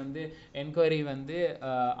சஜஷன்ஸ் ஆர் வந்து என்கொயரி வந்து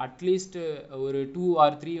அட்லீஸ்ட் ஒரு 2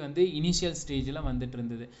 or 3 வந்து இனிஷியல் ஸ்டேஜில் வந்துட்டு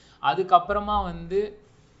இருந்தது. அதுக்கப்புறமா வந்து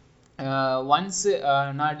ஒன்ஸ்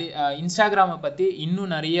நான் இன்ஸ்டாகிராமை பற்றி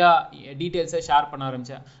இன்னும் நிறையா டீட்டெயில்ஸை ஷேர் பண்ண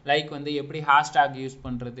ஆரம்பித்தேன். லைக் வந்து எப்படி ஹேஷ்டேக் யூஸ்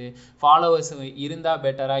பண்ணுறது, ஃபாலோவர்ஸ் இருந்தால்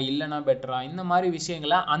பெட்டரா இல்லைனா பெட்டரா, இந்த மாதிரி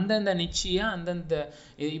விஷயங்களை அந்தந்த நிச்சயம் அந்தந்த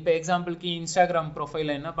இப்போ எக்ஸாம்பிளுக்கு இன்ஸ்டாகிராம்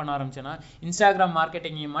ப்ரொஃபைலில் என்ன பண்ண ஆரம்பித்தேன்னா, இன்ஸ்டாகிராம்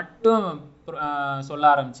மார்க்கெட்டிங்கை மட்டும் சொல்ல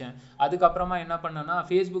ஆரம்பித்தேன். அதுக்கப்புறமா என்ன பண்ணேன்னா,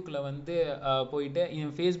 ஃபேஸ்புக்கில் வந்து போயிட்டு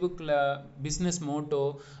ஃபேஸ்புக்கில் பிஸ்னஸ் மோட்டோ,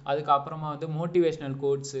 அதுக்கப்புறமா வந்து மோட்டிவேஷ்னல்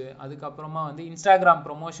கோட்ஸு, அதுக்கப்புறமா வந்து இன்ஸ்டாகிராம்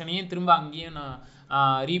ப்ரொமோஷனையும் திரும்ப அங்கேயும் நான்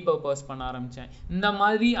ரீபர்பஸ் பண்ண ஆரம்பித்தேன். இந்த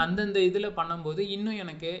மாதிரி அந்தந்த இதில் பண்ணும்போது இன்னும்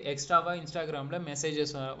எனக்கு எக்ஸ்ட்ராவாக இன்ஸ்டாகிராமில்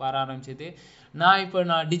மெசேஜஸ் வர ஆரம்பிச்சிது.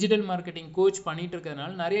 நான் டிஜிட்டல் மார்க்கெட்டிங் கோச் பண்ணிட்டு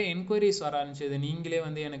இருக்கிறதுனால நிறைய என்கொயரிஸ் வர ஆரம்பிச்சது. நீங்களே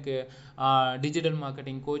வந்து எனக்கு டிஜிட்டல்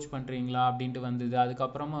மார்க்கெட்டிங் கோச் பண்ணுறீங்களா அப்படின்ட்டு வந்தது.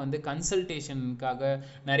 அதுக்கப்புறமா வந்து கன்சல்டேஷனுக்காக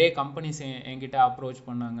நிறைய கம்பெனிஸ் என்கிட்ட அப்ரோச்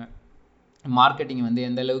பண்ணாங்க. மார்க்கெட்டிங் வந்து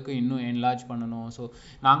எந்த அளவுக்கு இன்னும் என்லார்ஜ் பண்ணணும், ஸோ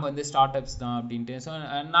நாங்கள் வந்து ஸ்டார்ட் அப்ஸ் தான் அப்படின்ட்டு. ஸோ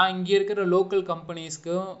நான் இங்கே இருக்கிற லோக்கல்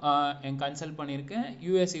கம்பெனிஸ்க்கும் கன்சல்ட் பண்ணியிருக்கேன்,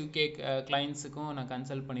 US UK கிளைண்ட்ஸுக்கும் நான்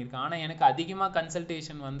கன்சல்ட் பண்ணியிருக்கேன். ஆனால் எனக்கு அதிகமாக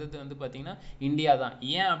கன்சல்டேஷன் வந்தது வந்து பார்த்திங்கன்னா இந்தியா தான்.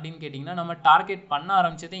 ஏன் அப்படின்னு கேட்டிங்கன்னா, நம்ம டார்கெட் பண்ண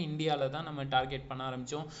ஆரம்பித்ததே இந்தியாவில் தான் நம்ம டார்கெட் பண்ண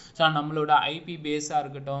ஆரம்பித்தோம். ஸோ நம்மளோட IP பேஸாக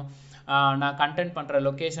இருக்கட்டும், நான் கண்டென்ட் பண்ணுற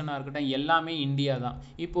லொக்கேஷனாக இருக்கட்டும், எல்லாமே இந்தியா தான்.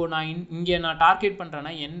 இப்போது நான் இங்கே நான் டார்கெட்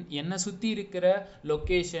பண்ணுறேன்னா என்னை சுற்றி இருக்கிற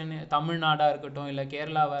லொக்கேஷன் தமிழ்நாடாக இருக்கட்டும், இல்லை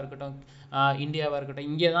கேரளாவாக இருக்கட்டும், இந்தியாவாக இருக்கட்டும்,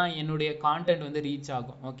 இங்கே தான் என்னுடைய கான்டென்ட் வந்து ரீச்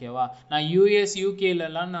ஆகும். ஓகேவா? நான் US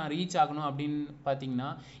UKலலாம் நான் ரீச் ஆகணும் அப்படின்னு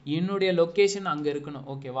பார்த்தீங்கன்னா என்னுடைய லொக்கேஷன் அங்கே இருக்கணும்.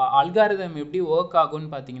 ஓகேவா? அல்காரிதம் எப்படி ஒர்க்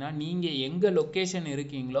ஆகும்னு பார்த்தீங்கன்னா, நீங்கள் எங்கே லொக்கேஷன்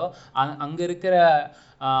இருக்கீங்களோ அங்கே இருக்கிற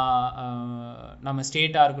நம்ம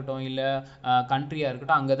ஸ்டேட்டாக இருக்கட்டும் இல்லை கண்ட்ரியாக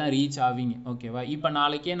இருக்கட்டும், அங்கே தான் ரீச் ஆவீங்க. ஓகேவா? இப்போ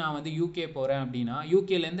நாளைக்கே நான் வந்து UK போகிறேன் அப்படின்னா,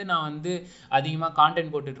 UKலேருந்து நான் வந்து அதிகமாக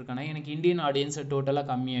கான்டென்ட் போட்டுட்ருக்கேன்னா எனக்கு இந்தியன் ஆடியன்ஸை டோட்டலாக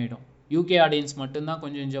கம்மியாயிடும். UK ஆடியன்ஸ் மட்டும்தான்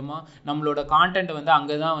கொஞ்சம் கொஞ்சமாக நம்மளோட கான்டென்ட்டை வந்து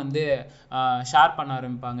அங்கே தான் வந்து ஷேர் பண்ண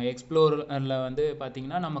ஆரம்பிப்பாங்க. எக்ஸ்ப்ளோரில் வந்து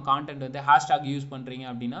பார்த்திங்கன்னா நம்ம கான்டென்ட் வந்து ஹேஷ்டாக் யூஸ் பண்ணுறீங்க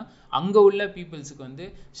அப்படின்னா அங்கே உள்ள பீப்புள்ஸுக்கு வந்து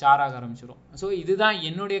ஷேர் ஆக ஆரம்பிச்சிடும். ஸோ இதுதான்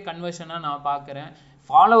என்னுடைய கன்வர்ஷனாக நான் பார்க்குறேன்.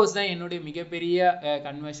 ஃபாலோவர்ஸ் தான் என்னுடைய மிகப்பெரிய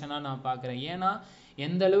கன்வர்ஷனாக நான் பார்க்குறேன். ஏன்னா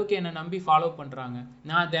எந்த அளவுக்கு என்னை நம்பி ஃபாலோ பண்ணுறாங்க.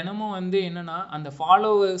 நான் தினமும் வந்து என்னென்னா அந்த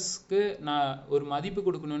ஃபாலோவர்ஸ்க்கு நான் ஒரு மதிப்பு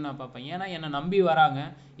கொடுக்கணும்னு நான் பார்ப்பேன். ஏன்னா என்னை நம்பி வராங்க,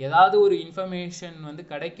 ஏதாவது ஒரு இன்ஃபர்மேஷன் வந்து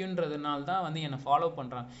கிடைக்குன்றதுனால தான் வந்து என்னை ஃபாலோ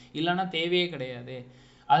பண்ணுறாங்க, இல்லைன்னா தேவையே கிடையாது.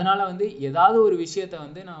 அதனால வந்து ஏதாவது ஒரு விஷயத்த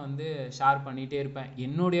வந்து நான் வந்து ஷேர் பண்ணிகிட்டே இருப்பேன்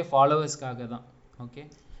என்னுடைய ஃபாலோவர்ஸ்க்காக தான். ஓகே,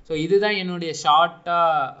 ஸோ இதுதான் என்னுடைய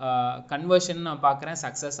ஷார்ட்டாக கன்வர்ஷன் நான் பார்க்குறேன்,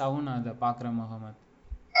 சக்ஸஸாகவும் நான் அதை பார்க்குறேன். முகமது,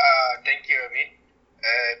 தேங்க்யூ அமீன்.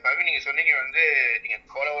 பவி, நீங்க சொன்னீங்க வந்து நீங்க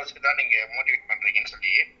ஃபாலோவர்ஸ்க்கு தான் நீங்க மோட்டிவேட் பண்றீங்கன்னு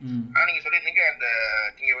சொல்லி. ஆனா நீங்க சொல்லியிருந்தீங்க அந்த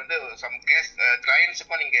நீங்க வந்து சம்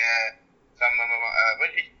கிளையன்ட்ஸுக்கும் நீங்க சம்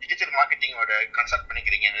டிஜிட்டல் மார்க்கெட்டிங்கோட கன்சல்ட்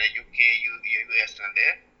பண்ணிக்கிறீங்க UK US.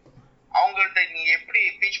 அவங்கள்ட்ட நீங்க எப்படி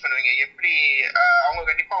பீச் பண்ணுவீங்க? எப்படி அவங்க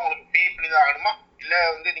கண்டிப்பா அவங்களுக்கு பே பண்ணி தான் ஆகணுமா, இல்ல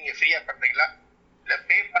வந்து நீங்க ஃப்ரீயா பண்றீங்களா? இல்ல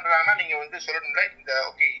பே பண்றாங்கன்னா நீங்க வந்து சொல்லணும்ல, இந்த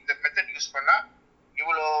ஓகே இந்த மெத்தட் யூஸ் பண்ணா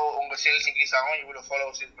இவ்வளோ உங்க சேல்ஸ் இன்க்ரீஸ் ஆகும், இவ்வளோ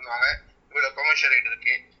ஃபாலோவர்ஸ் யூஸ் பண்ணுவாங்க, இவ்வளோ கமர்ஷியல் ரேட்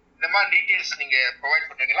இருக்கு, இந்த மாதிரி டீட்டெயில்ஸ் நீங்க ப்ரொவைட்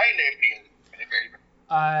பண்றீங்களா இல்லை எப்படி?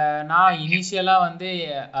 நான் இனிஷியலாக வந்து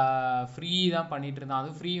ஃப்ரீ தான் பண்ணிட்டு இருந்தேன்.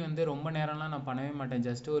 அதுவும் ஃப்ரீ வந்து ரொம்ப நேரம்லாம் நான் பண்ணவே மாட்டேன்,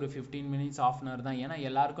 ஜஸ்ட் ஒரு 15 minutes 1/2 hour தான். ஏன்னா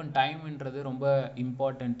எல்லாருக்கும் டைம்ன்றது ரொம்ப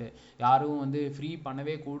இம்பார்ட்டண்ட்டு. யாரும் வந்து ஃப்ரீ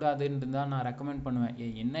பண்ணவே கூடாதுன்னு தான் நான் ரெக்கமெண்ட் பண்ணுவேன்.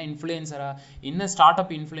 என்ன இன்ஃப்ளூயன்சராக, என்ன ஸ்டார்ட்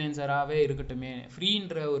அப் இன்ஃப்ளூயன்சராகவே இருக்கட்டுமே,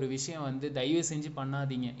 ஃப்ரீன்ற ஒரு விஷயம் வந்து தயவு செஞ்சு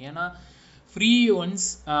பண்ணாதீங்க. ஏன்னா ஃப்ரீ ஒன்ஸ்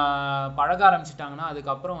பழக ஆரம்பிச்சிட்டாங்கன்னா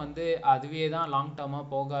அதுக்கப்புறம் வந்து அதுவே தான் லாங் டேர்மாக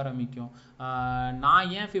போக ஆரம்பிக்கும். நான்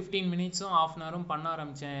ஏன் 15 minutes 1/2 hour பண்ண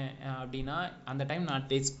ஆரம்பித்தேன் அப்படின்னா, அந்த டைம் நான்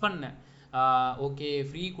டெஸ்ட் பண்ணேன். ஓகே,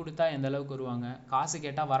 ஃப்ரீ கொடுத்தா எந்த அளவுக்கு வருவாங்க, காசு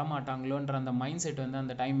கேட்டால் வரமாட்டாங்களோன்ற அந்த மைண்ட் செட் வந்து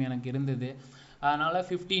அந்த டைம் எனக்கு இருந்தது. அதனால்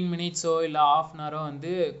 15 minutes இல்லை 1/2 hour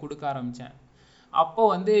வந்து கொடுக்க ஆரம்பித்தேன்.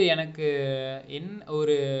 அப்போது வந்து எனக்கு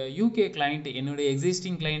ஒரு UK கிளைண்ட், என்னுடைய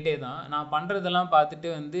எக்ஸிஸ்டிங் கிளைண்ட்டே தான், நான் பண்ணுறதெல்லாம் பார்த்துட்டு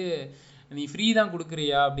வந்து நீ ஃப்ரீ தான்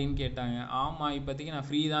கொடுக்குறியா அப்படின்னு கேட்டாங்க. ஆமாம், இப்போதைக்கு நான்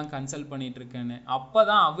ஃப்ரீ தான் கன்சல்ட் பண்ணிகிட்ருக்கேன்னு. அப்போ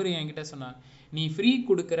தான் அவர் என்கிட்ட சொன்னாங்க, நீ ஃப்ரீ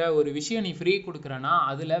கொடுக்குற ஒரு விஷயம், நீ ஃப்ரீ கொடுக்குறன்னா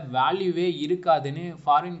அதில் வேல்யூவே இருக்காதுன்னு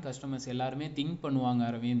ஃபாரின் கஸ்டமர்ஸ் எல்லாருமே திங்க் பண்ணுவாங்க.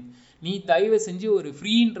 அரவிந்த், நீ தயவு செஞ்சு ஒரு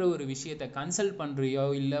ஃப்ரீன்ற ஒரு விஷயத்தை கன்சல்ட் பண்ணுறியோ,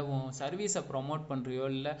 இல்லை உன் சர்வீஸை ப்ரொமோட் பண்ணுறியோ,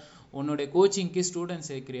 இல்லை உன்னுடைய கோச்சிங்க்கு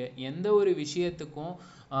ஸ்டூடெண்ட்ஸ் சேர்க்குறியோ, எந்த ஒரு விஷயத்துக்கும்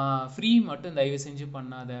ஃப்ரீ மட்டும் தயவு செஞ்சு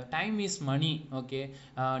பண்ணாத. Time is money. ஓகே,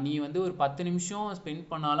 நீ வந்து ஒரு 10 நிமிஷம் ஸ்பெண்ட்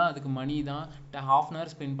பண்ணாலும் அதுக்கு மணி தான், ½ அன்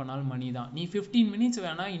ஹவர் ஸ்பெண்ட் பண்ணாலும் மணி தான். நீ 15 மினிட்ஸ்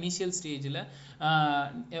வேணால் இனிஷியல் ஸ்டேஜில்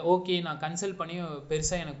ஓகே நான் கன்சல்ட் பண்ணி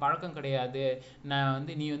பெருசாக எனக்கு பழக்கம் கிடையாது, நான்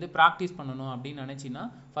வந்து நீ வந்து ப்ராக்டிஸ் பண்ணணும் அப்படின்னு நினச்சின்னா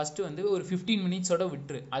ஃபஸ்ட்டு வந்து ஒரு 15 மினிட்ஸோட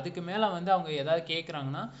விட்டுரு. அதுக்கு மேலே வந்து அவங்க ஏதாவது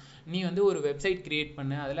கேட்குறாங்கன்னா நீ வந்து ஒரு வெப்சைட் க்ரியேட்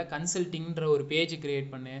பண்ணு, அதில் கன்சல்ட்டிங்கிற ஒரு பேஜ் க்ரியேட்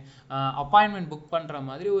பண்ணு, அப்பாயின்மெண்ட் புக் பண்ணுற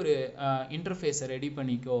மாதிரி ஒரு இன்டர்ஃபேஸை ரெடி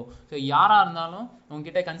பண்ணிக்கோ. ஸோ யாராக இருந்தாலும்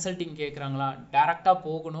உங்ககிட்ட கன்சல்ட்டிங் கேட்குறாங்களா, டேரெக்டாக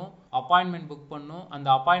போகணும், அப்பாயின்மெண்ட் புக் பண்ணணும். அந்த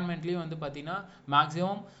அப்பாயின்மெண்ட்லேயும் வந்து பார்த்தீங்கன்னா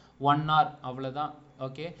மேக்ஸிமம் 1 hour அவ்வளோதான்.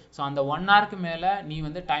 ஓகே, ஸோ அந்த 1 hourக்கு மேலே நீ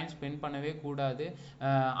வந்து டைம் ஸ்பெண்ட் பண்ணவே கூடாது.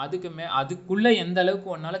 அதுக்குள்ளே எந்த அளவுக்கு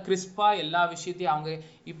ஒன்றால் கிறிஸ்பாக எல்லா விஷயத்தையும் அவங்க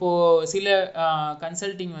இப்போது சில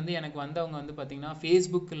கன்சல்ட்டிங் வந்து எனக்கு வந்தவங்க வந்து பார்த்திங்கன்னா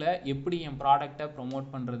ஃபேஸ்புக்கில் எப்படி என் ப்ராடக்டை ப்ரொமோட்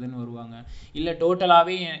பண்ணுறதுன்னு வருவாங்க. இல்லை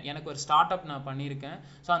டோட்டலாகவே எனக்கு ஒரு ஸ்டார்ட் அப் நான் பண்ணியிருக்கேன்,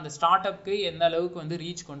 ஸோ அந்த ஸ்டார்ட் அப்க்கு எந்த அளவுக்கு வந்து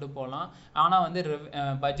ரீச் கொண்டு போகலாம், ஆனால் வந்து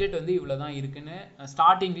பட்ஜெட் வந்து இவ்வளோ தான் இருக்குன்னு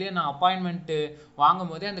ஸ்டார்டிங்லேயே நான் அப்பாயின்மெண்ட்டு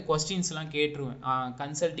வாங்கும் போதே அந்த கொஸ்டின்ஸ்லாம் கேட்டுருவேன்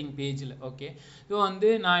கன்சல்ட்டிங் பேஜில். ஓகே, ஸோ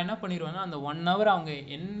வந்து நான் என்ன பண்ணிடுவேன்னா அந்த 1 hour அவங்க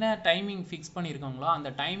என்ன டைமிங் ஃபிக்ஸ் பண்ணியிருக்காங்களோ அந்த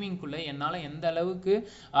டைமிங்குள்ளே என்னால் எந்த அளவுக்கு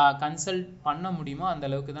கன்சல்ட் பண்ண முடியுமோ அந்த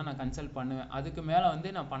அளவுக்கு தான் நான் கன்சல்ட் பண்ணுவேன். அதுக்கு மேலே வந்து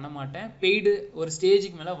நான் பண்ண மாட்டேன். பெய்டு ஒரு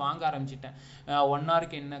ஸ்டேஜுக்கு மேலே வாங்க ஆரம்பிச்சிட்டேன். 1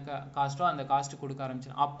 hourக்கு என்ன காஸ்ட்டோ அந்த காஸ்ட்டு கொடுக்க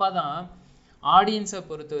ஆரம்பிச்சிட்டேன். அப்போ தான் ஆடியன்ஸை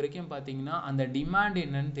பொறுத்த வரைக்கும் பார்த்தீங்கன்னா அந்த டிமாண்ட்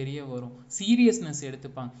என்னன்னு தெரிய வரும், சீரியஸ்னஸ்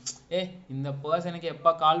எடுத்துப்பாங்க. இந்த பர்சனுக்கு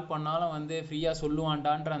எப்போ கால் பண்ணாலும் வந்து ஃப்ரீயாக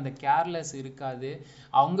சொல்லுவான்டான்ற அந்த கேர்லெஸ் இருக்காது.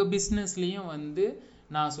 அவங்க பிஸ்னஸ்லேயும் வந்து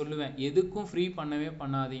நான் சொல்லுவேன் எதுக்கும் ஃப்ரீ பண்ணவே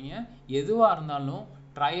பண்ணாதீங்க. எதுவாக இருந்தாலும்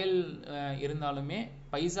ட்ரையல் இருந்தாலுமே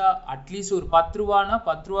பைசா அட்லீஸ்ட் ஒரு 10 ரூபானா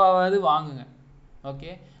 10 ரூபாவது வாங்குங்க.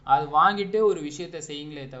 ஓகே, அது வாங்கிட்டு ஒரு விஷயத்த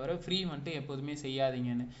செய்யுங்களே தவிர ஃப்ரீ வந்துட்டு எப்போதுமே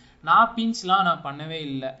செய்யாதீங்கன்னு. நான் பிஞ்ச்லாம் நான் பண்ணவே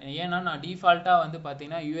இல்லை. ஏன்னா நான் டிஃபால்ட்டாக வந்து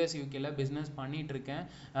பார்த்தீங்கன்னா யூஎஸ் யூகேல பிஸ்னஸ் பண்ணிகிட்டு இருக்கேன்.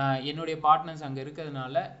 என்னுடைய பார்ட்னர்ஸ் அங்கே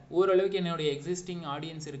இருக்கிறதுனால ஓரளவுக்கு என்னுடைய எக்ஸிஸ்டிங்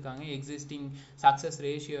ஆடியன்ஸ் இருக்காங்க, எக்ஸிஸ்டிங் சக்ஸஸ்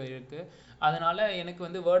ரேஷியோ இருக்குது. அதனால் எனக்கு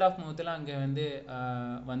வந்து வேர்ட் ஆஃப் மவுத்தில் அங்கே வந்து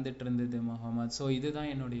வந்துட்டு இருந்தது முகமது. ஸோ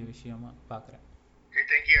இதுதான் என்னுடைய விஷயமா பார்க்குறேன்.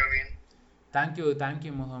 Thank you Aravind.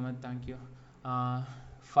 Thank you Mohammed, thank you.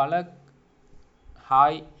 Falaq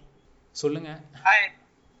hi, சொல்லுங்க. Hi.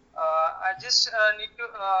 I just need to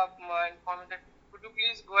inform that could you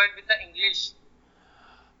please go ahead with the English?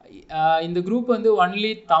 இந்த குரூப் வந்து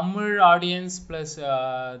only Tamil audience plus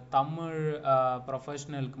Tamil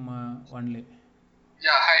ப்ரொஃபஷனலுக்கு only.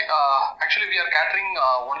 Yeah, hi. Actually, we are catering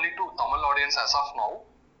only to Tamil audience as of now.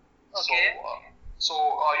 Okay. So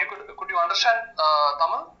you could you understand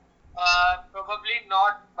Tamil? Probably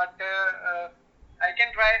not, but I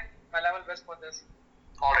can try my level best for this.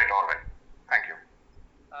 All right. Thank you.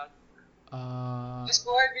 Just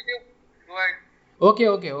go ahead with you. Go ahead.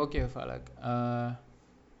 Okay Falaq.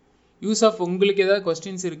 Yusuf, உங்களுக்கு ஏதாவது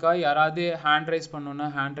questions இருக்கா? யாராவது hand rice பண்ணணும்னா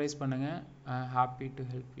hand rice பண்ணுங்க. Happy to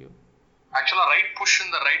help you. ஆக்சுவலா right push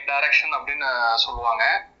in the right direction அப்படின்னு சொல்லுவாங்க.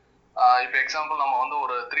 இப்போ எக்ஸாம்பிள் நம்ம வந்து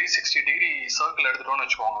ஒரு 360 டிகிரி சர்க்கிள் எடுத்துட்டோம்னு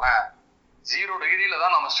வச்சுக்கோங்களேன். 0 டிகிரியில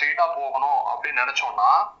தான் நம்ம ஸ்ட்ரெயிட்டா போகணும் அப்படின்னு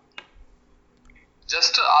நினைச்சோம்னா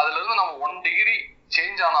ஜஸ்ட் அதுல இருந்து நம்ம 1 டிகிரி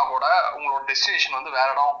சேஞ்ச் ஆனா கூட உங்களோட டெஸ்டினேஷன் வந்து வேற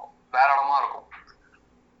இடமா இருக்கும்.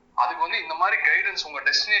 அதுக்கு வந்து இந்த மாதிரி கைடன்ஸ், உங்க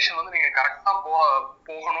டெஸ்டினேஷன் வந்து நீங்க கரெக்டா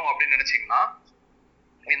போகணும் அப்படின்னு நினைச்சீங்கன்னா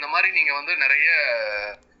இந்த மாதிரி நீங்க வந்து நிறைய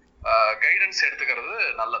கைடன்ஸ் எடுத்துக்கிறது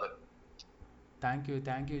நல்லது.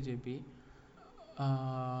 Thank you JP.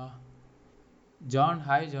 John,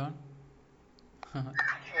 hi John.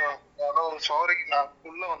 Sorry, நான்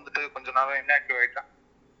உள்ள வந்துட்டு கொஞ்ச நேரம் இன்ஆக்டிவ் ஆயிட்டேன்.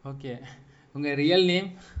 ஓகே, உங்க ரியல் நேம்?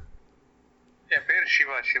 என் பேர்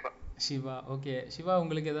சிவா. ஓகே சிவா,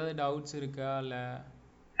 உங்களுக்கு ஏதாவது டவுட்ஸ் இருக்கா? இல்லை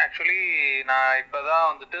ஆக்சுவலி நான் இப்பதான்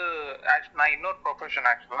வந்துட்டு நான் இன்னொரு ப்ரொஃபஷன்,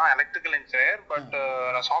 ஆக்சுவலா எலக்ட்ரிக்கல் இன்ஜினியர், பட்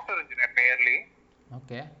நான் software engineer nearly.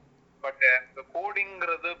 Okay, but இந்த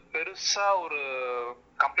கோடிங்கிறது பெருசா ஒரு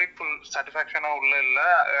கம்ப்ளீட் ஃபுல் சாட்டிஸ்ஃபேக்ஷனா உள்ள இல்ல.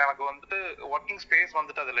 எனக்கு வந்துட்டு ஒர்க்கிங் ஸ்பேஸ்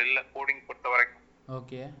வந்துட்டு அதுல இல்ல கோடிங் பொறுத்த வரைக்கும்.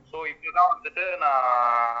 ஓகே, ஸோ இப்போதான் வந்துட்டு நான்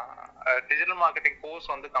டிஜிட்டல் மார்க்கெட்டிங்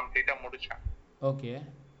கோர்ஸ் வந்து கம்ப்ளீட்டா முடிச்சேன். Okay.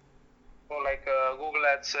 So like Google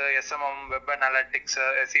ads, SMM, web analytics,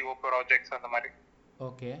 SEO projects அந்த மாதிரி.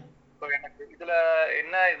 ஓகே. ஸோ எனக்கு இதுல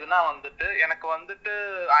என்ன இதுனா வந்துட்டு எனக்கு வந்துட்டு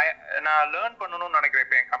நான் லேர்ன் பண்ணணும்னு நினைக்கிறேன்.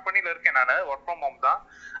 இப்போ என் கம்பெனில இருக்கேன், நான் ஒர்க் ஃப்ரம் ஹோம் தான்.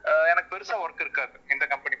 எனக்கு பெருசா ஒர்க் இருக்காது இந்த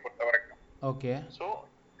கம்பெனி பொறுத்த வரைக்கும். ஓகே. ஸோ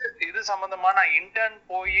இது சம்பந்தமா நான் இன்டர்ன்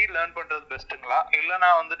போய் லேர்ன் பண்றது பெஸ்ட்டுங்களா, இல்லை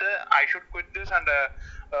நான் வந்துட்டு I should quit this and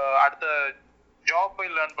அடுத்த ஜாப்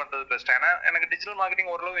போய் லேர்ன் பண்றது பெஸ்ட்? ஏன்னா எனக்கு டிஜிட்டல்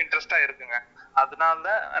மார்க்கெட்டிங் ஓரளவு இன்ட்ரெஸ்டா இருக்குங்க. அதனால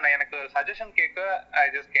தான் எனக்கு சஜஷன் கேட்க I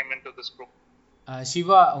just came into this group.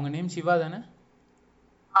 Siva, உங்க நேம் சிவா தானே?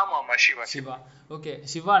 ஆமா ஆமா சிவா. சிவா. ஓகே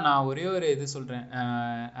சிவா, நான் ஒரே ஒரு இது சொல்கிறேன்.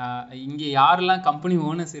 இங்கே யாரெல்லாம் கம்பெனி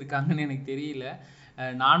ஓனர்ஸ் இருக்காங்கன்னு எனக்கு தெரியல.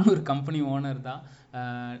 நானும் ஒரு கம்பெனி ஓனர் தான்.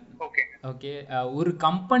 ஓகே ஓகே, ஒரு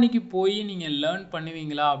கம்பெனிக்கு போய் நீங்கள் லேர்ன்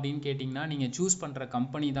பண்ணுவீங்களா அப்படின்னு கேட்டிங்கன்னா, நீங்கள் சூஸ் பண்ணுற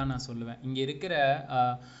கம்பெனி தான் நான் சொல்லுவேன். இங்கே இருக்கிற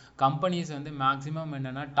கம்பெனிஸ் வந்து மேக்ஸிமம்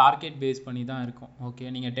என்னென்னா டார்கெட் பேஸ் பண்ணி தான் இருக்கும். ஓகே,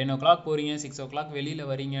 நீங்கள் 10 o'clock போகிறீங்க, 6 o'clock வெளியில்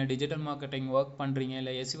வரீங்க, டிஜிட்டல் மார்க்கெட்டிங் ஒர்க் பண்ணுறீங்க,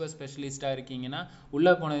 இல்லை எஸ்இஓ ஸ்பெஷலிஸ்ட்டாக இருக்கீங்கன்னா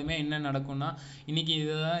உள்ளே போனதுமே என்ன நடக்கும்னா, இன்றைக்கி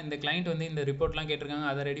இதுதான் இந்த கிளைண்ட் வந்து இந்த ரிப்போர்ட்லாம் கேட்டிருக்காங்க,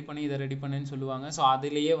 அதை ரெடி பண்ணி இதை ரெடி பண்ணுன்னு சொல்லுவாங்க. ஸோ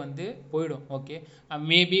அதுலேயே வந்து போயிடும். ஓகே,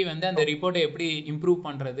 மேபி வந்து அந்த ரிப்போர்ட்டை எப்படி இம்ப்ரூவ்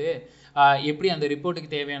பண்ணுறது, எப்படி அந்த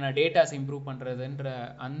ரிப்போர்ட்டுக்கு தேவையான டேட்டாஸ் இம்ப்ரூவ் பண்ணுறதுன்ற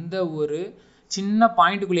அந்த ஒரு சின்ன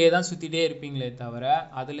பாயிண்ட்டுக்குள்ளேயே தான் சுற்றிட்டே இருப்பீங்களே தவிர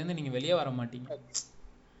அதுலேருந்து நீங்கள் வெளியே வர மாட்டீங்க.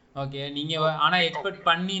 ஓகே, நீங்கள் ஆனால் எக்ஸ்பெக்ட்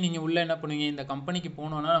பண்ணி நீங்கள் உள்ளே என்ன பண்ணுவீங்க, இந்த கம்பெனிக்கு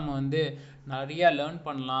போனோன்னா நம்ம வந்து நிறையா லேர்ன்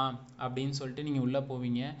பண்ணலாம் அப்படின்னு சொல்லிட்டு நீங்கள் உள்ளே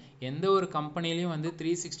போவீங்க. எந்த ஒரு கம்பெனிலையும் வந்து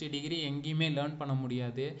 360 டிகிரி எங்கேயுமே லேர்ன் பண்ண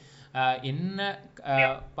முடியாது. என்ன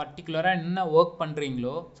பர்டிகுலராக என்ன ஒர்க்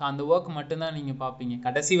பண்ணுறீங்களோ ஸோ அந்த ஒர்க் மட்டும்தான் நீங்கள் பார்ப்பீங்க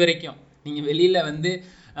கடைசி வரைக்கும். நீங்கள் வெளியில் வந்து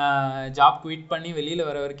ஜாப் குவிட் பண்ணி வெளியில்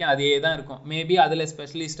வர வரைக்கும் அதே தான் இருக்கும். மேபி அதில்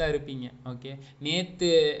ஸ்பெஷலிஸ்ட்டாக இருப்பீங்க. ஓகே, நேற்று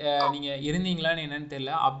நீங்கள் இருந்தீங்களான்னு என்னன்னு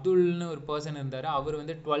தெரியல, அப்துல்னு ஒரு பர்சன் இருந்தார். அவர்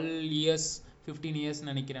வந்து 12 years 15 years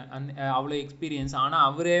நினைக்கிறேன் அவ்வளோ எக்ஸ்பீரியன்ஸ். ஆனால்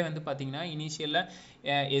அவரே வந்து பார்த்தீங்கன்னா இனிஷியலில்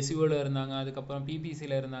எஸ்இஓவில் இருந்தாங்க, அதுக்கப்புறம்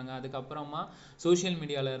பிபிசியில் இருந்தாங்க, அதுக்கப்புறமா சோஷியல்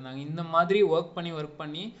மீடியாவில் இருந்தாங்க. இந்த மாதிரி ஒர்க்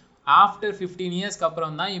பண்ணி ஆஃப்டர் 15 yearsக்கு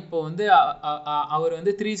அப்புறம் தான் இப்போ வந்து அவர்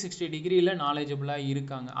வந்து 360 டிகிரியில் நாலேஜபிளாக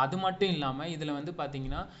இருக்காங்க. அது மட்டும் இல்லாமல் இதில் வந்து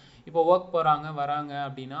பார்த்தீங்கன்னா இப்போ ஒர்க் போகிறாங்க வராங்க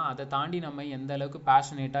அப்படின்னா அதை தாண்டி நம்ம எந்த அளவுக்கு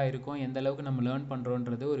பேஷனேட்டாக இருக்கோம், எந்த அளவுக்கு நம்ம லேர்ன்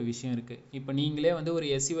பண்ணுறோன்றது ஒரு விஷயம் இருக்குது. இப்போ நீங்களே வந்து ஒரு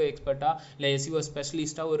எஸ்இஓ எக்ஸ்பர்ட்டாக இல்லை எஸ்இஓ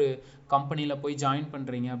ஸ்பெஷலிஸ்ட்டாக ஒரு கம்பெனியில் போய் ஜாயின்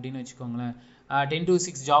பண்ணுறீங்க அப்படின்னு வச்சுக்கோங்களேன். 10 to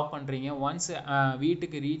 6 ஜாப் பண்ணுறீங்க. ஒன்ஸ்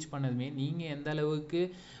வீட்டுக்கு ரீச் பண்ணதுமே நீங்கள் எந்த அளவுக்கு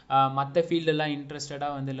மற்ற ஃபீல்டெல்லாம்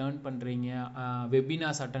இன்ட்ரெஸ்டடாக வந்து லேர்ன் பண்ணுறீங்க,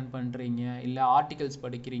 வெபினார்ஸ் அட்டன் பண்ணுறீங்க, இல்லை ஆர்டிகல்ஸ்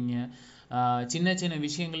படிக்கிறீங்க, சின்ன சின்ன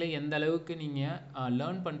விஷயங்களே எந்த அளவுக்கு நீங்கள்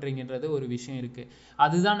லேர்ன் பண்ணுறீங்கன்றது ஒரு விஷயம் இருக்குது.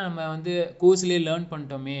 அதுதான் நம்ம வந்து கோர்ஸ்லேயே லேர்ன்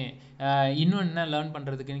பண்ணிட்டோமே, இன்னும் என்ன லேர்ன்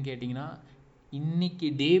பண்ணுறதுக்குன்னு கேட்டிங்கன்னா, இன்னைக்கு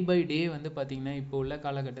டே பை டே வந்து பார்த்திங்கன்னா இப்போ உள்ள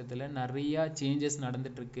காலகட்டத்தில் நிறையா சேஞ்சஸ்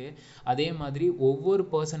நடந்துகிட்ருக்கு. அதே மாதிரி ஒவ்வொரு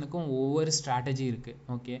பர்சனுக்கும் ஒவ்வொரு ஸ்ட்ராட்டஜி இருக்குது.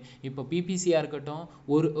 ஓகே, இப்போ பிபிசியாக இருக்கட்டும்,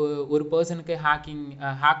 ஒரு பர்சனுக்கு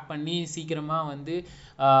ஹேக் பண்ணி சீக்கிரமாக வந்து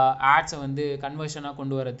ஆட்ஸை வந்து கன்வர்ஷனாக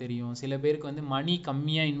கொண்டு வர தெரியும். சில பேருக்கு வந்து மணி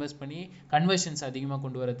கம்மியாக இன்வெஸ்ட் பண்ணி கன்வர்ஷன்ஸ் அதிகமாக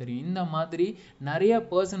கொண்டு வர தெரியும். இந்த மாதிரி நிறைய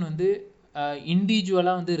பர்சன் வந்து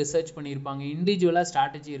இண்டிவிஜுவலாக வந்து ரிசர்ச் பண்ணியிருப்பாங்க, இண்டிவிஜுவலாக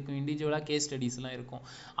ஸ்ட்ராட்டஜி இருக்கும், இண்டிவிஜுவலாக கேஸ் ஸ்டடீஸ்லாம் இருக்கும்.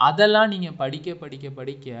 அதெல்லாம் நீங்கள்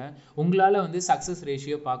படிக்க உங்களால் வந்து சக்ஸஸ்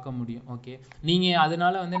ரேஷியோ பார்க்க முடியும். ஓகே, நீங்கள்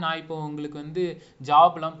அதனால வந்து நான் இப்போ உங்களுக்கு வந்து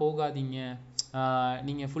ஜாப்லாம் போகாதீங்க,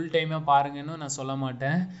 நீங்கள் ஃபுல் டைமாக பாருங்கன்னு நான் சொல்ல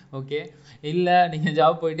மாட்டேன். ஓகே, இல்லை நீங்கள்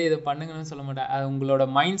ஜாப் போயிட்டு இதை பண்ணுங்கன்னு சொல்ல மாட்டேன். அது உங்களோட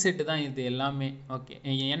மைண்ட் செட்டு தான் இது எல்லாமே. ஓகே,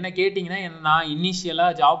 என்ன கேட்டிங்கன்னா நான்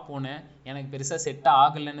இனிஷியலாக ஜாப் போனேன், எனக்கு பெருசாக செட்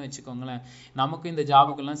ஆகலைன்னு வச்சுக்கோங்களேன். நமக்கும் இந்த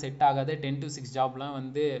ஜாபுக்கெல்லாம் செட் ஆகாது, 10 to 6 ஜாப்லாம்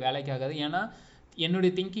வந்து வேலைக்கு ஆகாது. ஏன்னா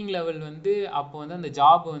என்னுடைய திங்கிங் லெவல் வந்து அப்போ வந்து அந்த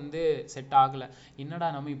ஜாப் வந்து செட் ஆகலை. என்னடா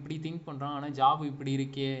நம்ம இப்படி திங்க் பண்ணுறோம், ஆனால் ஜாப் இப்படி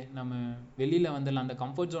இருக்கே, நம்ம வெளியில் வந்துடலாம், அந்த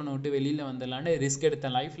கம்ஃபர்ட் ஜோனை விட்டு வெளியில் வந்துடலான்னு ரிஸ்க்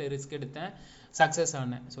எடுத்தேன், லைஃப்பில் ரிஸ்க் எடுத்தேன், சக்ஸஸ்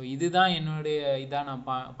ஆனேன். ஸோ இதுதான் என்னுடைய இதாக நான்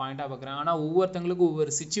பாயிண்டாக பார்க்குறேன். ஆனால் ஒவ்வொருத்தங்களுக்கும்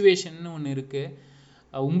ஒவ்வொரு சிச்சுவேஷன்னு ஒன்று இருக்குது.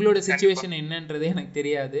 உங்களோட சிச்சுவேஷன் என்னன்றது எனக்கு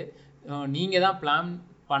தெரியாது, நீங்கள் தான் பிளான்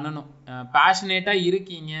பண்ணணும். பேஷனேட்டாக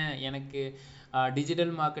இருக்கீங்க, எனக்கு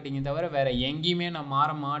டிஜிட்டல் மார்க்கெட்டிங்கை தவிர வேறு எங்கேயுமே நான்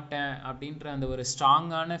மாற மாட்டேன் அப்படின்ற அந்த ஒரு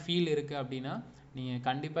ஸ்ட்ராங்கான ஃபீல் இருக்குது அப்படின்னா நீங்கள்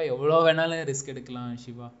கண்டிப்பாக எவ்வளோ வேணாலும் ரிஸ்க் எடுக்கலாம்.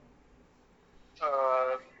 சிவா,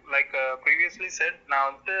 லைக் ப்ரீவியஸ்லி செட், நான்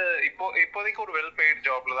வந்து இப்போதைக்கு ஒரு வெல் பெய்டு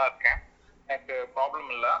ஜாப்ல தான் இருக்கேன், எனக்கு ப்ராப்ளம்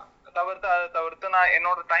இல்லை. தவிர்த்து நான்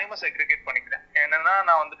என்னோட டைமை செக்ரிகேட் பண்ணிக்கிறேன். என்னன்னா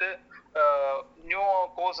நான் வந்துட்டு new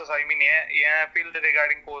courses, I mean N field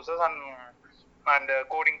regarding courses and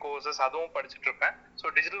coding courses அதுவும் படிச்சுட்டு இருப்பேன். ஸோ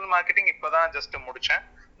டிஜிட்டல் மார்க்கெட்டிங் இப்போதான் ஜஸ்ட் முடித்தேன்.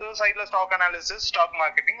 ஸோ சைடில் ஸ்டாக் அனாலிசிஸ், ஸ்டாக்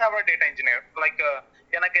மார்க்கெட்டிங், அப்புறம் டேட்டா இன்ஜினியர், லைக்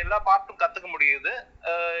எனக்கு எல்லா பார்ட்டும் கற்றுக்க முடியுது.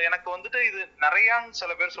 எனக்கு வந்துட்டு இது நிறையான்னு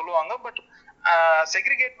சில பேர் சொல்லுவாங்க, பட்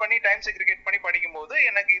செக்ரிகேட் பண்ணி டைம் செக்ரிகேட் பண்ணி படிக்கும்போது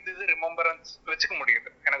எனக்கு இது ரிமெம்பரன்ஸ் வச்சுக்க முடியுது,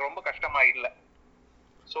 எனக்கு ரொம்ப கஷ்டமா இல்லை.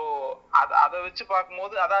 ஸோ அதை வச்சு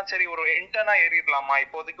பார்க்கும்போது அதான் சரி, ஒரு இன்டர்னா ஏறிடலாமா,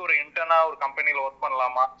 இப்போதைக்கு ஒரு இன்டர்னா ஒரு கம்பெனியில் ஒர்க்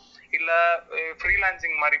பண்ணலாமா, இல்லை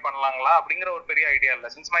ஃப்ரீலான்சிங் மாதிரி பண்ணலாங்களா அப்படிங்கிற ஒரு பெரிய ஐடியா இல்லை.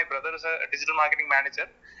 Since my brother is digital marketing manager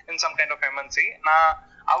in some kind of MNC,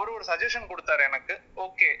 அவர் ஒரு சஜஷன் கொடுத்தாரு எனக்கு.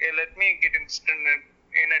 ஓகே, லெட் மீ கெட்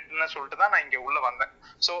இன்ட்ரெஸ்டட்னு சொல்லிட்டு தான் நான் இங்கே உள்ள வந்தேன்.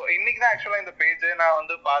 ஸோ இன்னைக்கு தான் ஆக்சுவலாக இந்த பேஜை நான்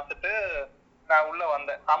வந்து பார்த்துட்டு நான் உள்ள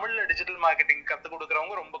வந்தேன். தமிழ்ல டிஜிட்டல் மார்க்கெட்டிங் கற்றுக்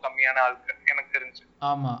கொடுக்குறவங்க ரொம்ப கம்மியான ஆளுக்கு எனக்கு தெரிஞ்சு.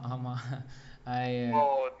 ஆமாம் ஆமாம்,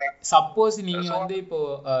 சப்போஸ் நீங்கள் வந்து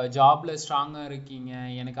இப்போது ஜாபில் ஸ்ட்ராங்காக இருக்கீங்க,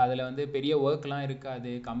 எனக்கு அதில் வந்து பெரிய ஒர்க்லாம்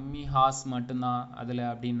இருக்காது, கம்மி ஹார்ஸ் மட்டும்தான் அதில்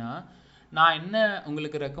அப்படின்னா, நான் என்ன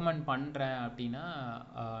உங்களுக்கு ரெக்கமெண்ட் பண்ணுறேன் அப்படின்னா,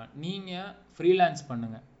 நீங்கள் ஃப்ரீலான்ஸ்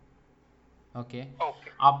பண்ணுங்கள். ஓகே,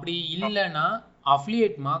 அப்படி இல்லைன்னா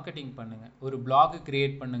அஃபிலியேட் மார்க்கெட்டிங் பண்ணுங்கள். ஒரு பிளாக்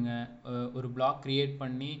கிரியேட் பண்ணுங்கள். ஒரு பிளாக் கிரியேட்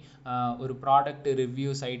பண்ணி ஒரு ப்ராடக்ட்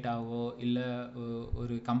ரிவ்யூ சைட்டாவோ இல்லை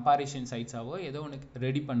ஒரு கம்பேரிஷன் சைட்ஸாவோ ஏதோ ஒன்று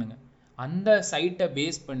ரெடி பண்ணுங்கள். அந்த சைட்டை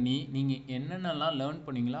பேஸ் பண்ணி நீங்கள் என்னென்னலாம் லேர்ன்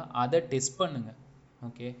பண்ணீங்களோ அதை டெஸ்ட் பண்ணுங்கள்.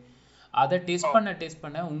 ஓகே, அதை டெஸ்ட்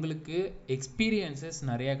பண்ண உங்களுக்கு எக்ஸ்பீரியன்ஸஸ்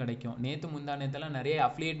நிறையா கிடைக்கும். முந்தானேத்தெல்லாம் நிறைய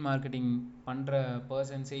அஃபிலியேட் மார்க்கெட்டிங் பண்ணுற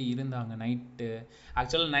பர்சன்ஸே இருந்தாங்க.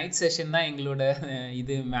 ஆக்சுவலாக நைட் செஷன் தான் எங்களோட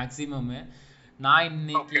இது மேக்ஸிமம்மு. நான்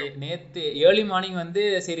நேற்று ஏர்லி மார்னிங் வந்து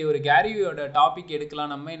சரி ஒரு கேரியோட டாபிக்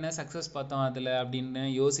எடுக்கலாம், நம்ம என்ன சக்ஸஸ் பார்த்தோம் அதில் அப்படின்னு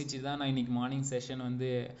யோசிச்சு தான் நான் இன்னைக்கு மார்னிங் செஷன் வந்து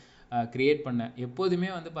க்ரியேட் பண்ணேன். எப்போதுமே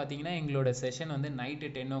வந்து பார்த்தீங்கன்னா எங்களோட செஷன் வந்து நைட்டு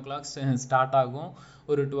 10 o'clock ஸ்டார்ட் ஆகும்,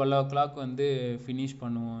 ஒரு 12 o'clock வந்து ஃபினிஷ்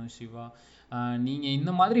பண்ணுவோம். சிவா, நீங்கள்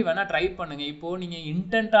இந்த மாதிரி வேணால் ட்ரை பண்ணுங்கள். இப்போது நீங்கள்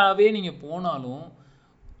இன்டென்ட்டாகவே நீங்கள் போனாலும்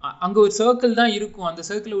அங்கே ஒரு சர்க்கிள் தான் இருக்கும், அந்த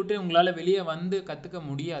சர்க்கிளை விட்டு உங்களால் வெளியே வந்து கற்றுக்க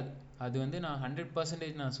முடியாது. அது வந்து நான்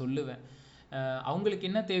 100% நான் சொல்லுவேன். அவங்களுக்கு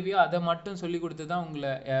என்ன தேவையோ அதை மட்டும் சொல்லி கொடுத்து தான்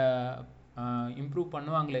உங்களை இம்ப்ரூவ்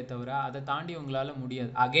பண்ணுவாங்களே தவிர அதை தாண்டி உங்களால்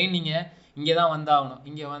முடியாது. அகைன் நீங்கள் இங்கே தான் வந்தாகணும்.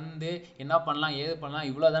 இங்கே வந்து என்ன பண்ணலாம் ஏது பண்ணலாம்,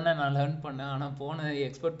 இவ்வளோ தானே நான் லேர்ன் பண்ணேன், ஆனால் போனது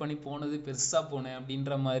எக்ஸ்பெக்ட் பண்ணி போனது பெருசாக போனேன்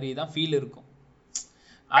அப்படின்ற மாதிரி தான் ஃபீல் இருக்கும்.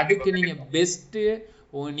 அதுக்கு நீங்கள் பெஸ்ட்டு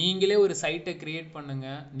நீங்களே ஒரு சைட்டை க்ரியேட்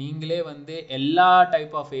பண்ணுங்கள். நீங்களே வந்து எல்லா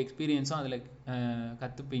டைப் ஆஃப் எக்ஸ்பீரியன்ஸும் அதில்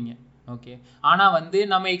கற்றுப்பீங்க. ஓகே, ஆனால் வந்து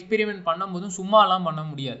நம்ம எக்ஸ்பெரிமெண்ட் பண்ணும்போதும் சும்மாலாம் பண்ண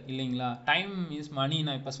முடியாது இல்லைங்களா? டைம் இஸ் மணி,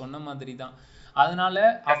 நான் இப்போ சொன்ன மாதிரி தான். அதனால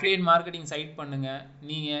அஃபிலியேட் மார்க்கெட்டிங் சைட் பண்ணுங்கள்,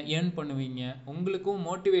 நீங்கள் ஏர்ன் பண்ணுவீங்க, உங்களுக்கும்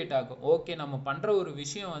மோட்டிவேட் ஆகும். ஓகே, நம்ம பண்ணுற ஒரு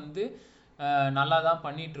விஷயம் வந்து நல்லா தான்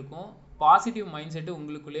பண்ணிகிட்ருக்கோம், பாசிட்டிவ் மைண்ட் செட்டு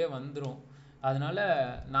உங்களுக்குள்ளேயே வந்துடும். அதனால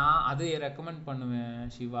நான் அது ரெக்கமெண்ட் பண்ணுவேன்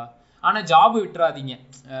சிவா. ஆனால் ஜாப் விட்டுறாதீங்க,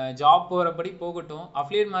 ஜாப் போகிறபடி போகட்டும்.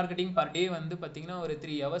 அஃபிலியேட் மார்க்கெட்டிங் பர் டே வந்து பார்த்தீங்கன்னா ஒரு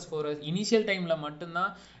 3 hours 4 hours இனிஷியல் டைமில்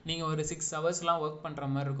மட்டும்தான் நீங்கள் ஒரு 6 hours ஒர்க் பண்ணுற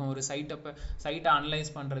மாதிரி இருக்கும். ஒரு சைட்டை அனலைஸ்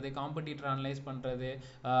பண்ணுறது, காம்படிட்டர் அனலைஸ் பண்ணுறது,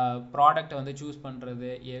 ப்ராடக்டை வந்து சூஸ் பண்ணுறது,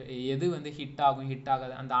 எது வந்து ஹிட் ஆகும் ஹிட்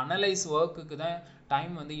ஆகாது, அந்த அனலைஸ் ஒர்க்குக்கு தான்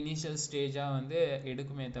டைம் வந்து இனிஷியல் ஸ்டேஜாக வந்து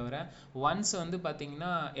எடுக்குமே தவிர, ஒன்ஸ் வந்து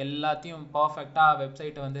பார்த்தீங்கன்னா எல்லாத்தையும் பர்ஃபெக்டாக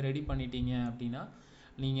வெப்சைட்டை வந்து ரெடி பண்ணிட்டீங்க அப்படின்னா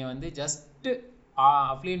நீங்கள் வந்து ஜஸ்ட்டு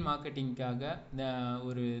அஃபிலியேட் மார்க்கெட்டிங்காக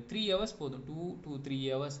ஒரு 3 hours போதும், 2 to 3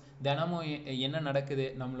 hours தினமும் என்ன நடக்குது,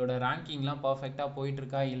 நம்மளோட ரேங்கிங்லாம் பர்ஃபெக்டாக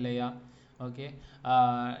போயிட்டுருக்கா இல்லையா, ஓகே,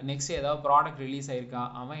 நெக்ஸ்ட் ஏதாவது ப்ராடக்ட் ரிலீஸ் ஆயிருக்கா,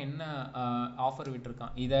 அவன் என்ன ஆஃபர்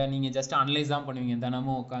விட்டுருக்கான், இதை நீங்கள் ஜஸ்ட் அனலைஸ் தான் பண்ணுவீங்க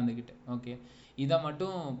தினமும் உட்காந்துக்கிட்டு. ஓகே, இதை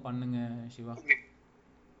மட்டும் பண்ணுங்க சிவா.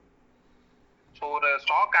 ஸோ ஒரு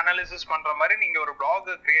ஸ்டாக் அனாலிசிஸ் பண்ற மாதிரி நீங்க ஒரு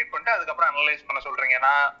பிளாக் கிரியேட் பண்ணிட்டு அதுக்கப்புறம் அனலைஸ் பண்ண சொல்றீங்க,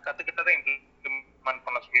 நான் கத்துக்கிட்டதை இம்ப்ளிமெண்ட்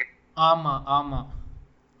பண்ண சொல்லி. ஆமாம் ஆமாம்,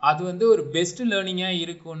 அது வந்து ஒரு பெஸ்ட் லேர்னிங்காக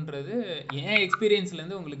இருக்குன்றது என்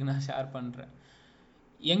எக்ஸ்பீரியன்ஸ்லேருந்து உங்களுக்கு நான் ஷேர் பண்ணுறேன்.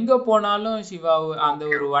 எங்கே போனாலும் சிவா அந்த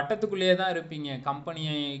ஒரு வட்டத்துக்குள்ளேயே தான் இருப்பீங்க.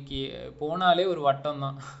 கம்பெனிக்கு போனாலே ஒரு வட்டம்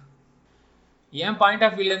தான். என் பாயிண்ட்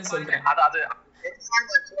ஆஃப் வியூலன்னு சொல்கிறேன்.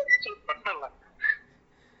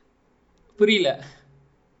 புரியல.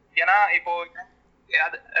 ஏன்னா இப்போ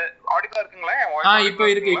ஆடியோ இருக்குங்களா? இப்போ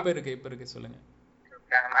இருக்கு சொல்லுங்க.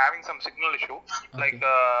 I'm having some signal issue. Like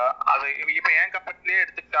அது இப்போ என் கம்பெனிலே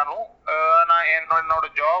எடுத்துக்கிட்டாலும் நான் என்னோட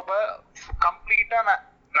ஜாபை கம்ப்ளீட்டா நான்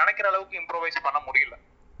நினைக்கிற அளவுக்கு இம்ப்ரோவைஸ் பண்ண முடியல.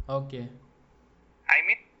 ஓகே, ஐ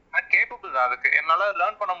மீன் நான் கேப்பபிள் தான், அதுக்கு என்னால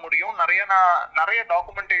லேர்ன் பண்ண முடியும். நிறைய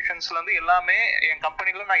டாக்குமெண்டேஷன்ஸ்ல இருந்து எல்லாமே என்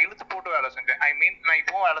கம்பெனில நான் இழுத்து போட்டு வேலை செஞ்சேன். ஐ மீன் நான்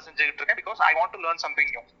இப்போ வேலை செஞ்சுக்கிட்டு இருக்கேன் because I want to learn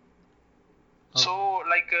something new. So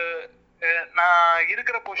like நான்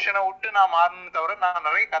இருக்கிற பொசிஷனை விட்டு நான் மாறணும் தவிர நான்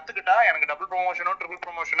நிறைய கத்துக்கிட்டா எனக்கு டபுள் ப்ரொமோஷனோ ட்ரிபிள்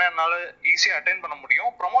ப்ரொமோஷனோ என்னால ஈஸியா அட்டைன் பண்ண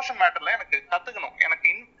முடியும். ப்ரொமோஷன் மேட்டர்ல எனக்கு கத்துக்கணும், எனக்கு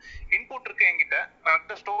இன்புட் இருக்கு,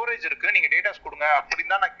 என்கிட்ட ஸ்டோரேஜ் இருக்கு, நீங்க டேட்டாஸ் கொடுங்க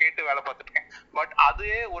அப்படின்னு தான் நான் கேட்டு வேலை பார்த்துட்டு இருக்கேன். பட்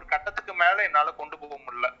அதுவே ஒரு கட்டத்துக்கு மேல என்னால கொண்டு போக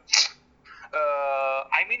முடியல.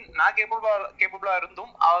 ஐ மீன் நான் கேப்பபிளா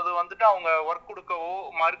இருந்தும் அது வந்துட்டு அவங்க ஒர்க் கொடுக்கவோ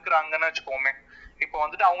மறுக்கிறாங்கன்னு வச்சுக்கோமே. இப்போ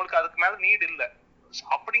வந்துட்டு அவங்களுக்கு அதுக்கு மேல நீட் இல்லை.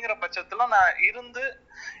 அப்படிங்கிற பட்சத்துல நான் இருந்து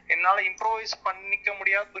என்னால இம்ப்ரோவைஸ் பண்ணிக்க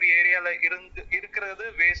முடியாத ஒரு ஏரியால இருக்கிறது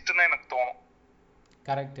வேஸ்ட்னு எனக்கு தோணும்.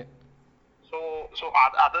 கரெக்ட். ஸோ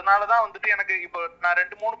அதனாலதான் வந்துட்டு எனக்கு இப்போ நான்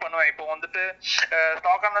 2-3 பண்ணுவேன். இப்போ வந்துட்டு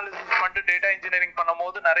ஸ்டாக் அனாலிசிஸ் பண்ணிட்டு டேட்டா இன்ஜினியரிங் பண்ணும்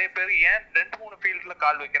போது நிறைய பேர் ஏன் 2-3 ஃபீல்ட்ல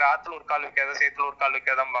கால் வைக்கிற, ஆத்துல ஒரு கால் வைக்காத சேத்துல ஒரு கால்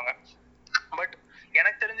வைக்காதம்பாங்க. பட்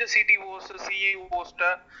எனக்கு தெரிஞ்ச சிடிஓஸ்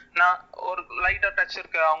சிஇஓஸ்ட நான் ஒரு லைட்டா டச்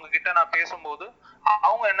இருக்க அவங்க கிட்ட நான் பேசும்போது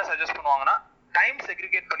அவங்க என்ன சஜஸ்ட் பண்ணுவாங்கன்னா டைம்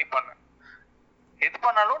செக்ரிகேட் பண்ணி பண்ணு. எது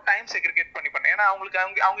பண்ணாலும் டைம் செக்ரிகேட் பண்ணி பண்ணேன். ஏன்னா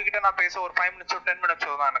அவங்க கிட்ட நான் பேச ஒரு 5 minutes 10 minutes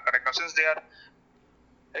தான் எனக்கு கிடைக்கும். சின்ஸ் தே ஆர்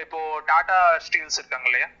இப்போ டாடா ஸ்டீல்ஸ் இருக்காங்க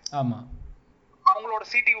இல்லையா, ஆமா, அவங்களோட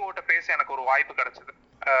சிடிஓட்ட பேச எனக்கு ஒரு வாய்ப்பு கிடைச்சது.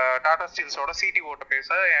 டாடா ஸ்டீல்ஸோட சிடிஓட்ட பேச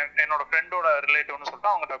என்னோட ஃப்ரெண்டோட ரிலேட்டிவ்னு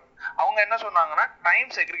சொல்லிட்டு அவங்க என்ன சொன்னாங்கன்னா, டைம்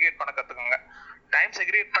செக்ரிகேட் பண்ண கத்துக்கோங்க. டைம்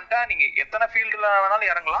செக்ரிகேட் பண்ணிட்டா நீங்க எத்தனை ஃபீல்டுல வேணாலும்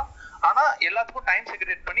இறங்கலாம், ஆனா எல்லாத்துக்கும் டைம்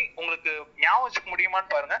செக்ரிகேட் பண்ணி உங்களுக்கு ஞாபகம் வச்சுக்க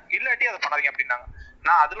முடியுமான்னு பாருங்க, இல்லாட்டி அதை பண்ணாதீங்க அப்படின்னாங்க.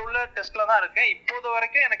 நான் அதுல உள்ள டெஸ்ட்ல தான் இருக்கேன், இப்போது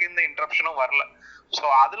வரைக்கும் எனக்கு எந்த இன்டரப்ஷனும் வரல. ஸோ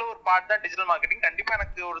அதுல ஒரு பார்ட் தான் டிஜிட்டல் மார்க்கெட்டிங். கண்டிப்பா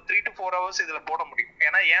எனக்கு ஒரு 3 to 4 hours இதுல போட முடியும்.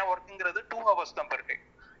 ஏன்னா என் ஒர்க்குங்கிறது 2 hours தான் பெர் டே.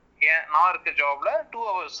 ஏன் நான் இருக்க ஜாப்ல 2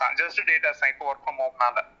 hours தான், just data science work from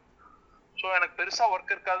ஹோம்னால. So எனக்கு பெருசா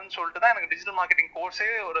ஒர்க் இருக்காதுன்னு சொல்லிட்டு தான் எனக்கு டிஜிட்டல் மார்க்கெட்டிங் கோர்ஸே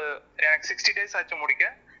எனக்கு 60 days ஆச்சு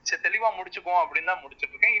முடிக்க. சரி தெளிவா முடிச்சுக்குவோம் அப்படின்னு தான்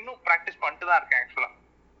முடிச்சுட்டு இருக்கேன். இன்னும் ப்ராக்டிஸ் பண்ணிட்டு தான் இருக்கேன் ஆக்சுவலா.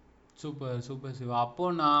 Super super Siva.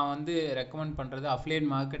 அப்போது நான் வந்து ரெக்கமெண்ட் பண்ணுறது அஃபிலியேட்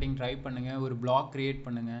மார்க்கெட்டிங் ட்ரை பண்ணுங்கள், ஒரு பிளாக் க்ரியேட்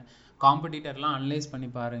பண்ணுங்கள், காம்படிட்டர்லாம் அனலைஸ் பண்ணி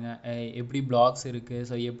பாருங்கள் எப்படி பிளாக்ஸ் இருக்குது,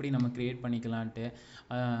 ஸோ எப்படி நம்ம க்ரியேட் பண்ணிக்கலான்ட்டு.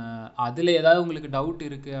 அதில் ஏதாவது உங்களுக்கு டவுட்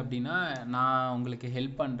இருக்குது அப்படின்னா நான் உங்களுக்கு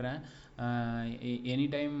ஹெல்ப் பண்ணுறேன். எனி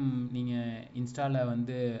டைம் நீங்கள் இன்ஸ்டாவில்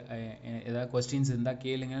வந்து ஏதாவது கொஸ்டின்ஸ் இருந்தால்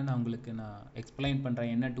கேளுங்க, நான் உங்களுக்கு எக்ஸ்பிளைன்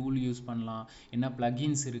பண்ணுறேன் என்ன டூல் யூஸ் பண்ணலாம், என்ன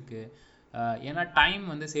ப்ளகின்ஸ் இருக்குது. ஏன்னா டைம்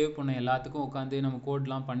வந்து சேவ் பண்ண, எல்லாத்துக்கும் உட்காந்து நம்ம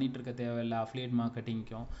கோட்லாம் பண்ணிகிட்டு இருக்க தேவையில்லை. அஃபிலியேட்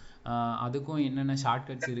மார்க்கெட்டிங்க்கும் அதுக்கும் என்னென்ன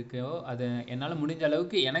ஷார்ட்கட்ஸ் இருக்கோ அதை என்னால் முடிஞ்ச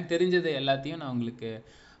அளவுக்கு எனக்கு தெரிஞ்சது எல்லாத்தையும் நான் உங்களுக்கு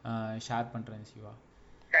ஷேர் பண்ணுறேன் சிவா.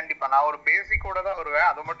 கண்டிப்பா நான் ஒரு பேசிக்கோட தான் வருவேன்,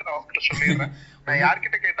 அதை மட்டும் நான் உங்ககிட்ட சொல்லிடுறேன். நான்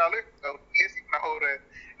யார்கிட்ட கேட்டாலும் பேசிக்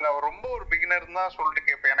நான் ரொம்ப ஒரு பிகினர் தான் சொல்லிட்டு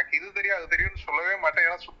கேட்பேன். எனக்கு இது தெரியும் அது தெரியும்னு சொல்லவே மாட்டேன்.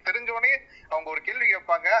 ஏன்னா தெரிஞ்சவனே அவங்க ஒரு கேள்வி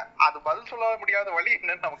கேட்பாங்க, அது பதில் சொல்ல முடியாத வழி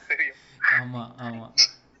என்னன்னு நமக்கு தெரியும். ஆமா ஆமா.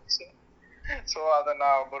 சோ அத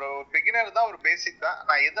நான் ஒரு பிகினர் தான், ஒரு பேசிக் தான்.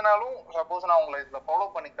 நான் எதுனாலும் சப்போஸ் நான் உங்களை இதுல ஃபாலோ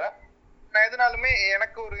பண்ணிக்கிறேன், நான் எதுனாலுமே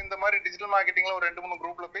எனக்கு ஒரு இந்த மாதிரி டிஜிட்டல் மார்க்கெட்டிங்ல ஒரு 2-3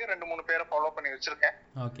 குரூப்ல போய் 2-3 பேரை ஃபாலோ பண்ணி வச்சிருக்கேன்.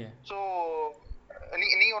 ஓகே. சோ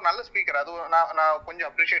நீ ஒரு நல்ல ஸ்பீக்கர், அது நான் கொஞ்சம்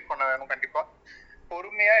அப்ரிஷியேட் பண்ண வேணும். கண்டிப்பா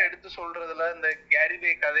பொறுமையா எடுத்து சொல்றதுல இந்த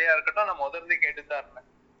கேரிவே கதையா இருக்கட்டும், நான் முதல்ல கேட்டுதான் இருந்தேன்.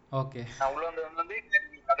 ஓகே. நான் உள்ள வந்து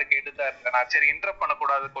கதை கேட்டுதான் இருந்தேன். நான் சரி இன்டரப்ட்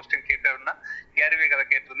பண்ணக்கூடாது, கொஸ்டின் கேட்டேன்னா கேரிவே கதை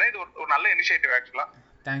கேட்டிருந்தேன். இது ஒரு நல்ல இனிஷியேட்டிவ் ஆக்சுவலா.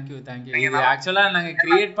 Thank you thank you. இது ஆக்சுவலாக நாங்கள்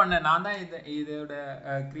க்ரியேட் பண்ணேன், நான் தான் இதோட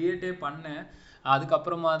க்ரியேட்டே பண்ணேன்.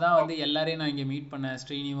 அதுக்கப்புறமா தான் வந்து எல்லாரையும் நான் இங்கே மீட் பண்ணேன்.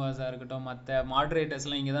 ஸ்ரீனிவாஸாக இருக்கட்டும், மற்ற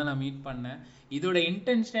மாடரேட்டர்ஸ்லாம் இங்கே தான் நான் மீட் பண்ணேன். இதோட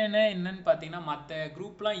இன்டென்ஷனே என்னன்னு பார்த்தீங்கன்னா, மற்ற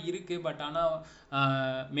குரூப்லாம் இருக்குது, பட் ஆனால்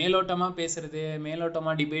மேலோட்டமாக பேசுறது,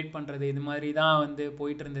 மேலோட்டமாக டிபேட் பண்ணுறது, இது மாதிரி தான் வந்து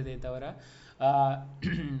போயிட்டு இருந்ததே தவிர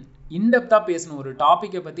இன்டெப்த்தாக பேசணும், ஒரு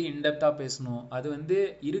டாப்பிக்கை பற்றி இன்டெப்த்தாக பேசணும். அது வந்து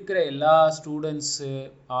இருக்கிற எல்லா ஸ்டூடெண்ட்ஸு,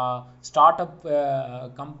 ஸ்டார்ட் அப்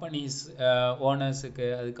கம்பெனிஸ் ஓனர்ஸுக்கு,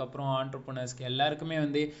 அதுக்கப்புறம் ஆண்டர்ப்ரனர்ஸ்க்கு எல்லாருக்குமே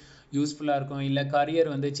வந்து யூஸ்ஃபுல்லாக இருக்கும். இல்லை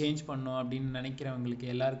கரியர் வந்து சேஞ்ச் பண்ணணும் அப்படின்னு நினைக்கிறவங்களுக்கு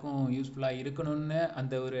எல்லாருக்கும் யூஸ்ஃபுல்லாக இருக்கணும்னு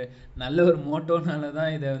அந்த ஒரு நல்ல ஒரு மோட்டோனால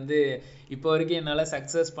தான் இதை வந்து இப்போ வரைக்கும் என்னால்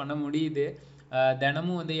சக்ஸஸ் பண்ண முடியுது.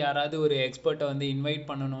 தினமும் வந்து யாராவது ஒரு எக்ஸ்பர்ட்டை வந்து இன்வைட்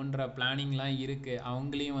பண்ணணுன்ற பிளானிங்லாம் இருக்குது.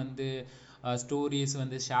 அவங்களையும் வந்து ஸ்டோரிஸ்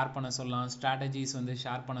வந்து ஷேர் பண்ண சொல்லலாம், ஸ்ட்ராட்டஜிஸ் வந்து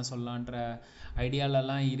ஷேர் பண்ண சொல்லலான்ற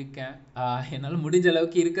ஐடியாலெல்லாம் இருக்கேன். என்னால் முடிஞ்ச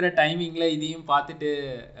அளவுக்கு இருக்கிற டைமிங்கில் இதையும் பார்த்துட்டு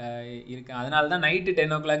இருக்கேன். அதனால தான் நைட்டு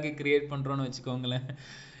 10 o'clock க்ரியேட் பண்ணுறோன்னு வச்சுக்கோங்களேன்.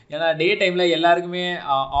 ஏன்னா டே டைமில் எல்லாருக்குமே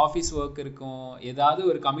ஆஃபீஸ் ஒர்க் இருக்கும், ஏதாவது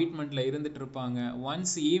ஒரு கமிட்மெண்ட்டில் இருந்துகிட்டு இருப்பாங்க.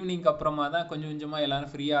 ஒன்ஸ் ஈவினிங் அப்புறமா தான் கொஞ்சம் கொஞ்சமாக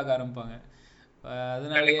எல்லோரும் ஃப்ரீயாக ஆரம்பிப்பாங்க.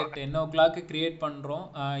 அதனாலேயே 10 o'clock க்ரியேட் பண்ணுறோம்.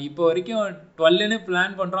 இப்போ வரைக்கும் 12ன்னு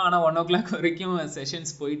பிளான் பண்ணுறோம், ஆனால் 1 o'clock வரைக்கும்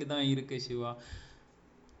செஷன்ஸ் போயிட்டு தான் இருக்கு சிவா.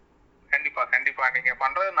 கண்டிப்பா கண்டிப்பா நீங்க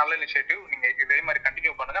பண்றது நல்ல இனிஷியேட்டிவ். நீங்க இதே மாதிரி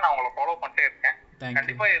கண்டினியூ பண்ணுங்க, நான் உங்களை ஃபாலோ பண்ணிட்டே இருக்கேன்.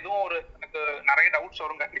 கண்டிப்பா எதுவும் ஒரு எனக்கு நிறைய டவுட்ஸ்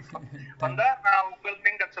வரும், கண்டிப்பா வந்தா நான்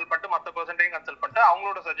உங்கள்கிட்டையும் கன்சல்ட் பண்ணிட்டு மற்ற பர்சன்டையும் கன்சல்ட் பண்ணிட்டு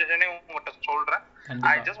அவங்களோட சஜஷனையும் உங்கள்கிட்ட சொல்றேன்.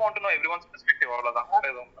 I just want to know எவ்ரிஒன்ஸ் perspective, அவ்வளவுதான்.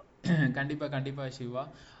 கண்டிப்பா கண்டிப்பா சிவா.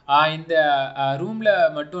 இந்த ரூம்ல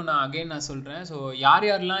மட்டும் நான் அகைன் நான் சொல்றேன். ஸோ யார்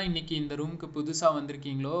யாரெல்லாம் இன்னைக்கு இந்த ரூமுக்கு புதுசாக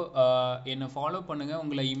வந்திருக்கீங்களோ என்னை ஃபாலோ பண்ணுங்க.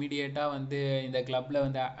 உங்களை இமீடியட்டாக வந்து இந்த கிளப்ல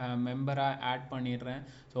வந்து மெம்பராக ஆட் பண்ணிடுறேன்.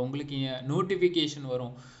 ஸோ உங்களுக்கு நோட்டிஃபிகேஷன்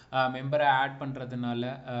வரும் மெம்பரை ஆட் பண்ணுறதுனால.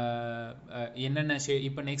 என்னென்ன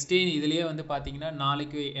இப்போ நெக்ஸ்ட் டே இதுலேயே வந்து பார்த்தீங்கன்னா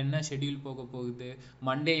நாளைக்கு என்ன ஷெட்யூல் போக போகுது,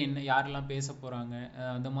 மண்டே என்ன யாரெல்லாம் பேச போகிறாங்க,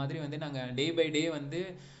 அந்த மாதிரி வந்து நாங்கள் டே பை டே வந்து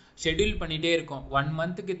ஷெட்யூல் பண்ணிகிட்டே இருக்கோம். 1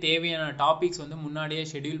 monthக்கு தேவையான டாபிக்ஸ் வந்து முன்னாடியே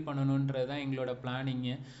ஷெட்யூல் பண்ணணுன்றது தான் எங்களோட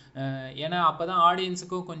பிளானிங்கு. ஏன்னா அப்போ தான்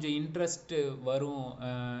ஆடியன்ஸுக்கும் கொஞ்சம் இன்ட்ரெஸ்ட் வரும்,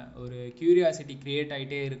 ஒரு க்யூரியாசிட்டி க்ரியேட்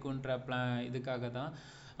ஆகிட்டே இருக்குன்ற இதுக்காக தான்.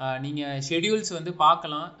 நீங்கள் ஷெட்யூல்ஸ் வந்து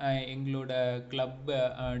பார்க்கலாம் எங்களோட கிளப்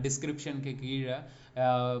டிஸ்கிரிப்ஷனுக்கு கீழே.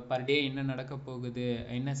 பர் டே என்ன நடக்க போகுது,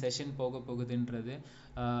 என்ன செஷன் போக போகுதுன்றது.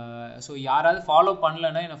 ஸோ யாராவது ஃபாலோ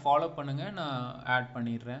பண்ணலைன்னா என்னை ஃபாலோ பண்ணுங்கள், நான் ஆட்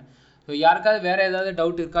பண்ணிடுறேன். ஸோ யாருக்காவது வேறு ஏதாவது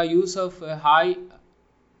டவுட் இருக்கா? Yusuf hi.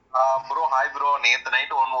 Bro hi bro, நேத்து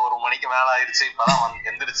நைட் 1 மணிக்கு மேல ஆயிடுச்சு, இப்பதான்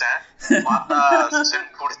எந்திரிச்சேன். பார்த்தா செஷன்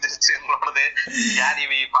முடிஞ்சிருச்சு உங்களோடது. கேரி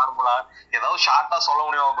வி ஃபார்முலா ஏதாவது ஷார்ட்டா சொல்ல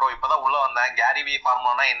முடியுமா ப்ரோ? இப்பதான் உள்ள வந்தேன். கேரி வி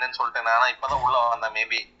ஃபார்முலானா என்னன்னு சொல்லிட்டேன், ஆனா இப்பதான் உள்ள வந்தேன்.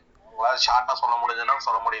 மேபி ஷார்ட்டா சொல்ல முடியுதுன்னா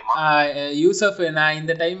சொல்ல முடியுமா? யூசப், நான்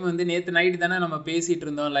இந்த டைம் வந்து நேற்று நைட்டு தானே நம்ம பேசிட்டு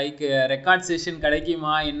இருந்தோம், லைக் ரெக்கார்ட் செஷன்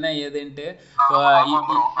கிடைக்குமா என்ன ஏதுன்ட்டு.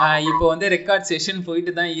 இப்போ வந்து ரெக்கார்ட் செஷன்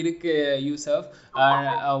போயிட்டு தான் இருக்கு யூசப்.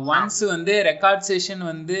 ஒன்ஸ் வந்து ரெக்கார்ட் செஷன்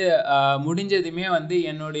வந்து முடிஞ்சதுமே வந்து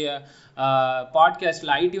என்னுடைய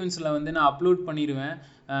பாட்காஸ்டில் ஐடியூன்ஸில் வந்து நான் அப்லோட் பண்ணிடுவேன்.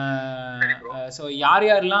 ஸோ யார்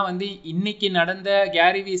யாரெல்லாம் வந்து இன்னைக்கு நடந்த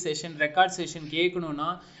carry we session record session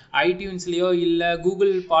கேட்கணுன்னா ஐடியூன்ஸ்லேயோ இல்லை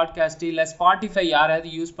கூகுள் பாட்காஸ்ட் இல்லை ஸ்பாட்டிஃபை யாராவது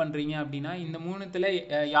யூஸ் பண்ணுறீங்க அப்படின்னா இந்த மூணுத்தில்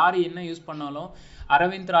யார் என்ன யூஸ் பண்ணாலும்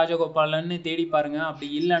அரவிந்த் ராஜகோபாலன்னு தேடி பாருங்க. அப்படி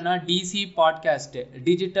இல்லைன்னா DC podcast,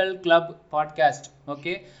 digital club podcast.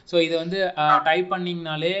 Okay, so இதை வந்து டைப்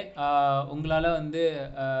பண்ணிங்கனாலே உங்களால் வந்து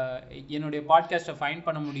என்னுடைய பாட்காஸ்ட்டை ஃபைண்ட்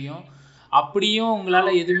பண்ண முடியும். அப்படியும்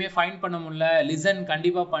உங்களால் எதுவுமே ஃபைண்ட் பண்ண முடியல, லிசன்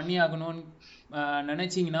கண்டிப்பாக பண்ணி ஆகணும்னு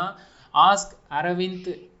நினச்சிங்கன்னா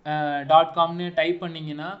askaravinth.comனு டைப்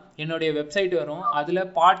பண்ணிங்கன்னா என்னுடைய வெப்சைட் வரும். அதில்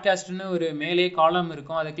பாட்காஸ்ட்னு ஒரு மேலே காலம்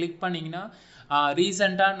இருக்கும், அதை கிளிக் பண்ணிங்கன்னா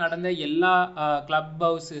ரீசெண்டாக நடந்த எல்லா கிளப்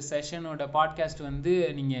ஹவுஸ் செஷனோட பாட்காஸ்ட் வந்து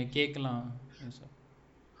நீங்கள் கேட்கலாம்.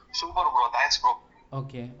 Super bro, thanks bro.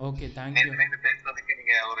 Okay okay, thank you. பேசுறதுக்கு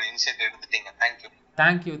நீங்கள் ஒரு இனிஷியேட்டிவ் எடுத்துட்டீங்க.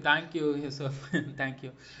 Thank you Yusuf,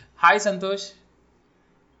 thank you. Hi Santhosh.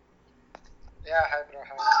 Hi bro.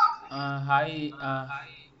 Hi.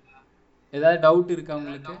 ஏதாவது டவுட் இருக்கா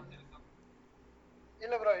உங்களுக்கு?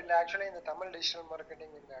 இல்ல ப்ரோ, இல்ல ஆக்சுவலி இந்த தமிழ் டிஜிட்டல்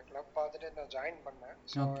மார்க்கெட்டிங் இந்த கிளப் பார்த்துட்டு நான் ஜாயின் பண்ணேன்.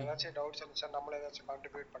 ஸோ ஏதாச்சும் டவுட்ஸ் இருந்துச்சா நம்மள ஏதாச்சும்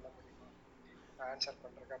கான்ட்ரிபியூட் பண்ண முடியுமா ஆன்சர்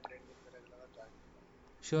பண்ணுறதுக்கு அப்படின்றதுல தான் ஜாயின்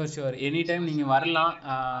பண்ணேன். ஷூர் எனி டைம் நீங்கள் வரலாம்.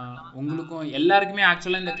 உங்களுக்கும் எல்லாருக்குமே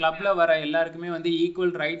ஆக்சுவலாக இந்த கிளப்பில் வர எல்லாருக்குமே வந்து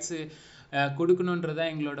ஈக்குவல் ரைட்ஸு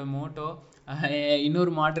கொடுக்கணுன்றதான் எங்களோட மோட்டோ.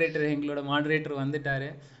 இன்னொரு எங்களோட மாட்ரேட்டர் வந்துட்டார்.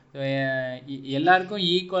 எல்லாருக்கும்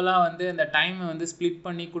ஈக்குவலாக வந்து அந்த டைமை வந்து ஸ்ப்ளிட்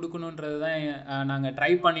பண்ணி கொடுக்கணுன்றது தான் நாங்கள் ட்ரை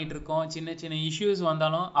பண்ணிகிட்ருக்கோம். சின்ன சின்ன இஷ்யூஸ்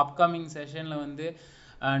வந்தாலும் அப்கமிங் செஷனில் வந்து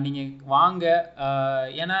நீங்கள் வாங்க.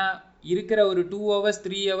 ஏன்னா இருக்கிற ஒரு 2 hours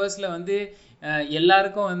 3 hours வந்து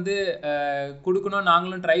எல்லாருக்கும் வந்து கொடுக்கணும்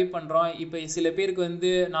நாங்களும் ட்ரை பண்ணுறோம். இப்போ சில பேருக்கு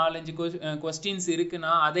வந்து 4-5 கொஸ்டின்ஸ்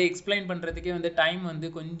இருக்குன்னா அதை எக்ஸ்பிளைன் பண்ணுறதுக்கே வந்து டைம் வந்து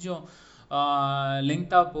கொஞ்சம்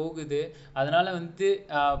லெங்க்தாக போகுது. அதனால் வந்து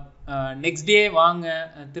நெக்ஸ்ட் டே வாங்க,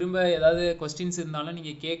 திரும்ப ஏதாவது கொஸ்டின்ஸ் இருந்தாலும்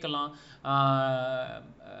நீங்கள் கேட்கலாம்.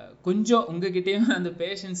 கொஞ்சம் உங்ககிட்டயும் அந்த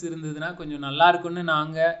பேஷன்ஸ் இருந்ததுன்னா கொஞ்சம் நல்லா இருக்கும்னு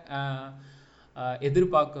நாங்கள்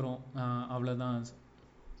எதிர்பார்க்குறோம். அவ்வளோதான்.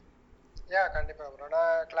 கண்டிப்பாக ப்ரோ,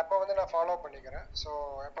 நான் கிளப்பை வந்து நான் ஃபாலோ பண்ணிக்கிறேன். ஸோ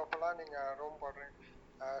எப்பப்பெல்லாம் நீங்கள் ரூம் போடுறேன்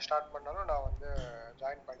ஸ்டார்ட் பண்ணாலும் நான் வந்து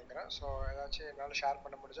ஜாயின் பண்ணிக்கிறேன். ஸோ ஏதாச்சும் என்னால் ஷேர்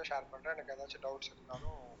பண்ண முடிஞ்சா ஷேர் பண்ணுறேன். எனக்கு ஏதாச்சும் டவுட்ஸ்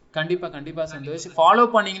இருந்தாலும் கண்டிப்பாக சந்தோஷ். ஃபாலோ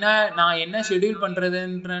பண்ணிங்கன்னா நான் என்ன ஷெடியூல்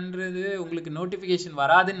பண்ணுறதுன்றது உங்களுக்கு நோட்டிஃபிகேஷன்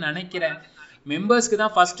வராதுன்னு நினைக்கிறேன். மெம்பர்ஸ்க்கு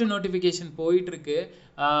தான் ஃபஸ்ட்டு நோட்டிஃபிகேஷன் போயிட்டுருக்கு.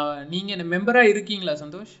 நீங்கள் இந்த மெம்பராக இருக்கீங்களா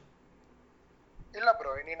சந்தோஷ்? இல்லை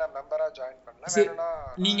ப்ரோ, இனி நான் மெம்பராக ஜாயின் பண்ணல.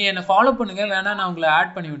 நீங்கள் என்னை ஃபாலோ பண்ணுங்கள், வேணா நான் உங்களை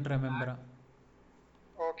ஆட் பண்ணி விட்டுறேன் மெம்பராக.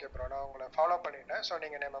 ஓகே ப்ரோ, நான் உங்களை ஃபாலோ பண்ணிட்டேன். ஸோ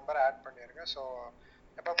நீங்கள் என் மெம்பரை ஆட் பண்ணிடுங்க. ஸோ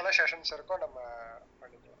எப்பப்பெல்லாம் செஷன்ஸ் இருக்கோ நம்ம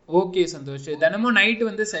பண்ணிக்கலாம். ஓகே சந்தோஷ். தினமும் நைட்டு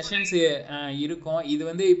வந்து செஷன்ஸ் இருக்கும். இது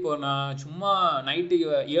வந்து இப்போ நான் சும்மா நைட்டு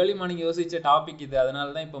ஏர்லி மார்னிங் யோசித்த டாபிக் இது, அதனால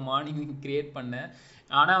தான் இப்போ மார்னிங் கிரியேட் பண்ணேன்.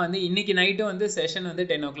 ஆனால் வந்து இன்னைக்கு நைட்டும் வந்து செஷன் வந்து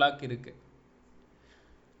 10 o'clock இருக்கு.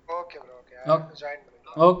 ஓகே ப்ரோ, ஜாயின்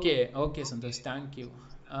பண்ணிக்கலாம். Okay Santhosh, thank you.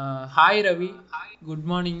 Hi Ravi, good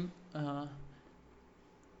morning.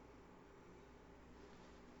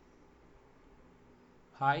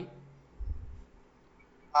 Hi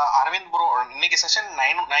Aravind bro, இன்னைக்கு செஷன்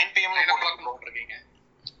 9 PM போட்டுருக்கீங்க.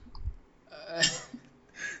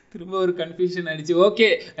 திரும்ப ஒரு கன்ஃபியூஷன் ஆயிடுச்சு. ஓகே,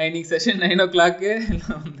 இன்னைக்கு செஷன் 9 o'clock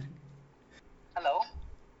எல்லாம் வந்து. ஹலோ.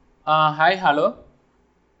 ஹாய். ஹலோ,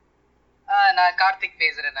 நான் கார்த்திக்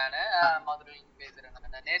பேசுறேன். நான் மதுரையில பேசுறேன்.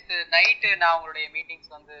 நான் நேற்று நைட்டு நான் உங்களுடைய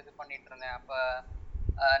மீட்டிங்ஸ் வந்து இது பண்ணிட்டு இருந்தேன். அப்போ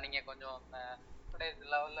நீங்க கொஞ்சம்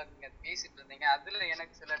லெவல்ல நீங்க பேசிட்டு இருந்தீங்க. அதுல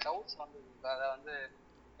எனக்கு சில டவுட்ஸ் வந்து அதை வந்து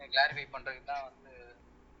கிளாரிஃபை பண்றதுக்கு தான் வந்து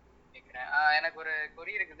கேட்குறேன். எனக்கு ஒரு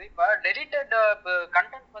கொரி இருக்குது. இப்போ டெலிட்டட்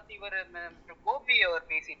கண்டென்ட் பத்தி இவர் கோபி அவர்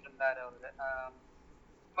பேசிட்டு இருந்தாரு. அவரு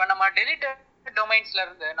இப்போ நம்ம டெலிட்டட் டொமைன்ஸ்ல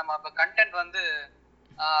இருந்து நம்ம இப்போ கண்டென்ட் வந்து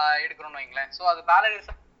எடுக்கணும்னு வைங்களேன். ஸோ அது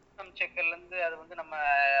பேலரிசம் செக்கர்ல இருந்து அது வந்து நம்ம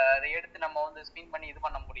அதை எடுத்து நம்ம வந்து ஸ்பின் பண்ணி இது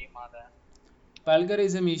பண்ண முடியுமா? அதை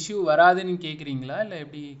பல்கரிசம் இஷ்யூ வராதுன்னு கேக்குறீங்களா இல்ல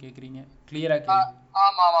எப்படி கேக்குறீங்க? கிளியரா கேளுங்க.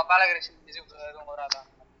 ஆமா பல்கரிசம் இஷ்யூ வராதா?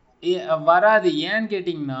 வராது. ஏன்னு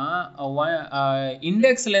கேட்டிங்கன்னா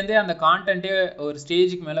இண்டெக்ஸ்லேருந்தே அந்த கான்டென்ட்டே ஒரு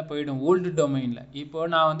ஸ்டேஜுக்கு மேலே போயிடும் ஓல்டு டொமைனில். இப்போ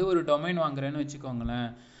நான் வந்து ஒரு டொமைன் வாங்குறேன்னு வச்சுக்கோங்களேன்.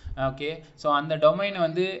 ஓகே. ஸோ அந்த டொமைனை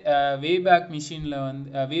வந்து வேபேக் மிஷினில்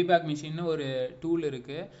வந்து வேபேக் மிஷின்னு ஒரு டூல்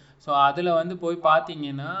இருக்குது. ஸோ அதில் வந்து போய்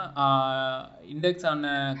பார்த்தீங்கன்னா இண்டெக்ஸ்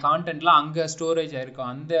ஆன கான்டென்ட்லாம் அங்கே ஸ்டோரேஜ்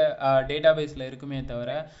ஆகிருக்கும், அந்த டேட்டாபேஸில் இருக்குமே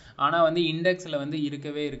தவிர. ஆனால் வந்து இண்டெக்ஸில் வந்து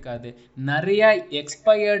இருக்கவே இருக்காது. நிறையா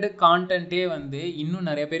எக்ஸ்பயர்டு கான்டென்ட்டே வந்து இன்னும்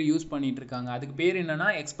நிறைய பேர் யூஸ் பண்ணிகிட்டு இருக்காங்க. அதுக்கு பேர் என்னென்னா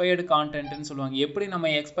எக்ஸ்பயர்டு கான்டென்ட்னு சொல்லுவாங்க. எப்படி நம்ம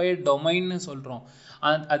எக்ஸ்பயர்டு டொமைன்னு சொல்கிறோம்,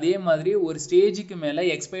 அதே மாதிரி ஒரு ஸ்டேஜுக்கு மேலே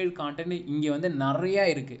எக்ஸ்பயர்டு கான்டென்ட் இங்கே வந்து நிறையா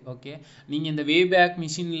இருக்குது. ஓகே, நீங்கள் இந்த வேபேக்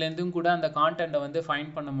மிஷின்லேருந்தும் கூட அந்த கான்டென்ட்டை வந்து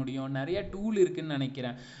ஃபைண்ட் பண்ண முடியும். நிறைய டூல் இருக்குதுன்னு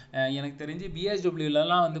நினைக்கிறேன். எனக்கு தெரிஞ்சு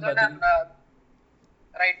பிஎஸ்டபிள்யூலலாம் வந்து பார்த்தீங்கன்னா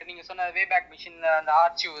ரைட், நீங்க சொன்ன வேபேக் மிஷின் அந்த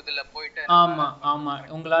ஆர்ச்சிவ் இதுல போயிட்டு ஆமா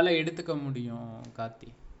உங்களால எடுத்துக்க முடியும் கார்த்தி.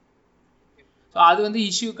 ஸோ அது வந்து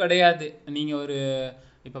இஷ்யூ கிடையாது. நீங்க ஒரு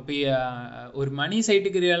இப்போ ஒரு மணி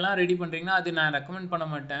சைட்டுக்கு எல்லாம் ரெடி பண்றீங்கன்னா அது நான் ரெக்கமெண்ட் பண்ண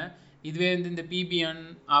மாட்டேன். இதுவே வந்து இந்த பிபிஎன்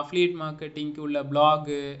அஃபிலியேட் மார்க்கெட்டிங்க்கு உள்ள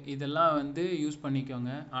பிளாகு இதெல்லாம் வந்து யூஸ்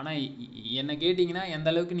பண்ணிக்கோங்க. ஆனால் என்ன கேட்டிங்கன்னா எந்த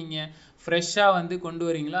அளவுக்கு நீங்கள் ஃப்ரெஷ்ஷாக வந்து கொண்டு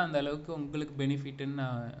வரீங்களோ அந்த அளவுக்கு உங்களுக்கு பெனிஃபிட்டுன்னு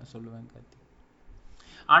நான் சொல்லுவேன் கார்த்தி.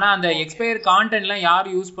 ஆனால் அந்த எக்ஸ்பயர் கான்டென்ட்லாம் யார்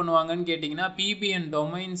யூஸ் பண்ணுவாங்கன்னு கேட்டிங்கன்னா பிபிஎன்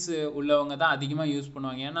டொமைன்ஸ் உள்ளவங்க தான் அதிகமாக யூஸ்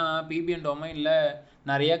பண்ணுவாங்க. ஏன்னா பிபிஎன் டொமைனில்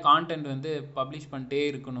நிறைய கான்டென்ட் வந்து பப்ளிஷ் பண்ணிட்டே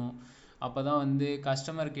இருக்கணும். அப்போ தான் வந்து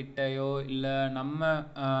கஸ்டமர் கிட்டேயோ இல்லை நம்ம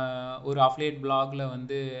ஒரு அஃபிலியேட் பிளாகில்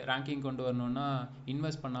வந்து ரேங்கிங் கொண்டு வரணுன்னா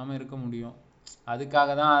இன்வெஸ்ட் பண்ணாமல் இருக்க முடியும்.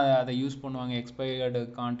 அதுக்காக தான் அதை யூஸ் பண்ணுவாங்க எக்ஸ்பயர்டு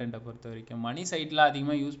கான்டென்ட்டை பொறுத்த வரைக்கும். மணி சைட்டில்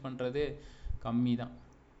அதிகமாக யூஸ் பண்ணுறது கம்மி தான்.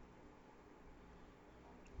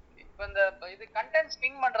 இந்த இது கண்டென்ட்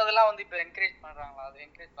ஸ்பின் பண்றதெல்லாம் வந்து இப்போ என்கரேஜ் பண்றாங்களா?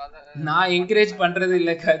 அது நான் என்கரேஜ் பண்றது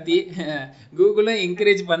இல்ல கார்த்தி, கூகுளும்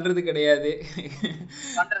என்கரேஜ் பண்றது கிடையாது.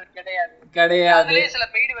 அதுலயே சில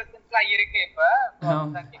பெய்டு வெர்ஷன்ஸ்லாம் இருக்கு. இப்ப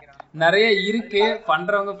நிறைய இருக்கு,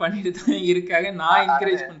 பண்றவங்க பண்ணிட்டு தான் இருக்காங்க. நான்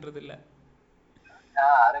என்கரேஜ் பண்றது இல்ல.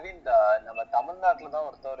 அரவிந்த், நம்ம தமிழ்நாட்டுல தான்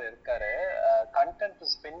ஒருத்தவர் இருக்காரு, கண்டென்ட்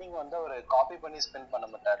ஸ்பென்னிங் வந்து அவர் காப்பி பண்ணி ஸ்பெண்ட் பண்ண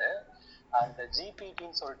மாட்டாரு. அந்த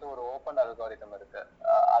ஜிபிடின்னு சொல்லிட்டு ஒரு ஓப்பன் அல்காரிதம் இருக்கு,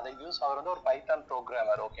 அதை அவர் வந்து ஒரு பைத்தான்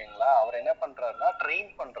ப்ரோக்ராமர். ஓகேங்களா, அவர் என்ன பண்றாருன்னா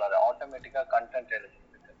ட்ரெயின் பண்றாரு ஆட்டோமேட்டிக்கா கண்டென்ட்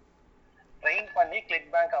எழுதுறதுக்கு. ட்ரெயின் பண்ணி கிளிக்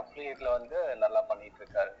பேங்க் அப்ளிகேட்ல வந்து நல்லா பண்ணிட்டு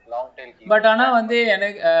இருக்காரு லாங் டெயில். பட் ஆனா வந்து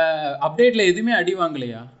எனக்கு அப்டேட்ல எதுவுமே அடி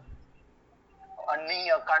வாங்கலையா?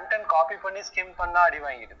 நீங்க கண்டென்ட் காப்பி பண்ணி ஸ்கிம் பண்ணா அடி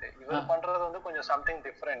வாங்கிடுது. இவர் பண்றது வந்து கொஞ்சம் சம்திங்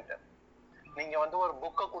டிஃபரெண்ட். நீங்க வந்து ஒரு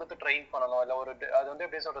புக்கை கொடுத்து ட்ரெயின் பண்ணணும், இல்ல ஒரு அது வந்து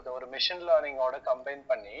எப்படி சொல்றது, ஒரு மிஷின் லேர்னிங்கோட கம்பைன்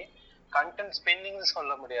பண்ணி கண்டென்ட் ஸ்பின்னிங்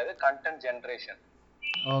சொல்ல முடியாது, கண்டென்ட் ஜெனரேஷன்.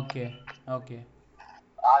 ஓகே ஓகே,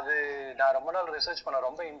 அது நான் ரொம்ப நாள் ரிசர்ச் பண்ண,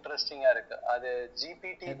 ரொம்ப இன்ட்ரெஸ்டிங்கா இருக்கு. அது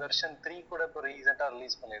ஜிபிடி வெர்ஷன் 3 கூட இப்போ ரீசெண்டா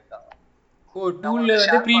ரிலீஸ் பண்ணிருக்காங்க. ஓ, டூல்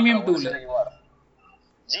வந்து பிரீமியம் டூல்.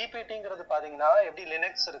 ஜிபிடிங்கிறது பாத்தீங்கன்னா எப்படி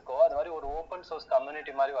லினக்ஸ் இருக்கோ அது மாதிரி ஒரு ஓப்பன் சோர்ஸ்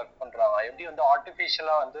கம்யூனிட்டி மாதிரி ஒர்க் பண்றாங்க. எப்படி வந்து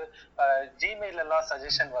ஆர்டிபிஷியலா வந்து ஜிமெயில் எல்லாம்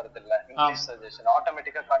சஜஷன் வருது இல்ல, இங்கிலீஷ் சஜஷன்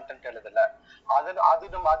ஆட்டோமேட்டிக்கா கண்டென்ட் எழுதுல,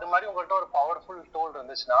 அது மாதிரி உங்கள்ட்ட ஒரு பவர்ஃபுல் டூல்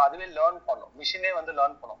இருந்துச்சுன்னா அதுவே லேர்ன் பண்ணும், மிஷினே வந்து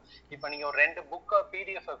லேர்ன் பண்ணும். இப்ப நீங்க ஒரு 2 புக்கை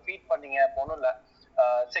பிடிஎஃப் ஃபீட் பண்ணீங்க போனும் இல்ல,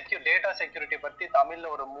 டேட்டா செக்யூரிட்டி பத்தி தமிழ்ல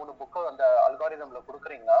ஒரு 3 புக்கை அந்த அல்காரிதம்ல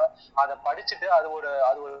கொடுக்குறீங்கன்னா அதை படிச்சுட்டு அது ஒரு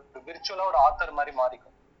விர்ச்சுவலா ஒரு ஆத்தர் மாதிரி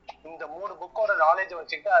மாறிக்கும். இந்த 3 புக்கோட நாலேஜ்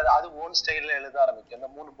வச்சுக்கிட்டு அது ஓன் ஸ்டைல்ல எழுத ஆரம்பிக்கும். இந்த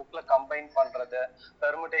 3 புக்ல கம்பைன் பண்றது,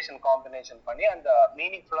 பெர்முடேஷன் காம்பினேஷன் பண்ணி அந்த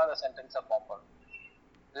மீனிங்ஃபுல்லா அந்த சென்டென்ஸை ஃபார்ம் பண்ணும்.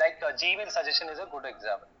 Like Gmail suggestion is a good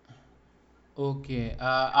example. Okay,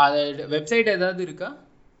 அது வெப்சைட் ஏதாவது இருக்கா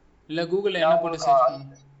இல்ல கூகுள்ல என்ன போட்டு சர்ச்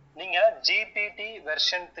பண்ணனும்? நீங்க GPT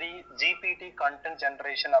version 3 GPT content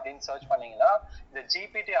generation அப்படின்னு சர்ச் பண்ணீங்கன்னா இந்த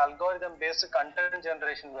GPT algorithm paste content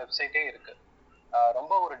generation வெப்சைட்டே இருக்கு.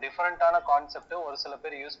 ரொம்ப ஒரு டிஃபரெண்டான கான்செப்ட், ஒரு சில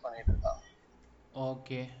பேர் யூஸ் பண்ணிட்டு இருக்காங்க.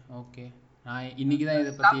 ஓகே ஓகே, நான் இன்னைக்கு தான் இத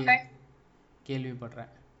பத்தி கேள்விப்படுறேன்.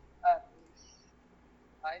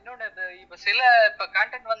 இன்னொன்று இப்போ இப்போ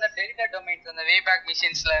கண்டென்ட் வந்து டெலிட்டா டொமைன்ஸ் அந்த வேபேக்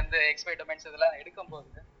மிஷின்ஸ்ல இருந்து எக்ஸ்பைர் டொமைன்ஸ் இதெல்லாம்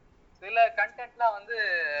எடுக்கும்போது சில கண்டென்ட்லாம் வந்து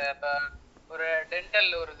இப்போ ஒரு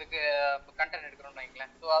டென்டல் ஒரு இதுக்கு கண்டென்ட் எடுக்கிறோம்னு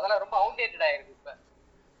வைங்களேன். ஸோ அதெல்லாம் ரொம்ப அவுடேட்டட் ஆயிருக்கு இப்போ.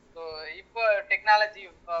 ஸோ இப்போ டெக்னாலஜி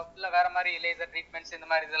ஃபுல்லாக வேற மாதிரி லேசர் ட்ரீட்மெண்ட்ஸ் இந்த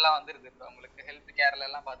மாதிரி இதெல்லாம் வந்துருது. இப்போ உங்களுக்கு ஹெல்த் கேர்ல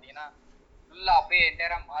எல்லாம் பார்த்தீங்கன்னா ஃபுல்லாக அப்படியே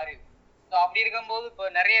என்டையராக மாறிடுது. ஸோ அப்படி இருக்கும்போது இப்போ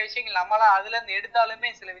நிறைய விஷயங்கள் நம்மளாம் அதுலேருந்து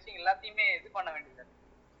எடுத்தாலுமே சில விஷயங்கள் எல்லாத்தையுமே இது பண்ண வேண்டியது,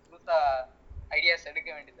 புதுசாக ஐடியாஸ் எடுக்க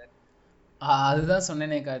வேண்டியது. அதுதான்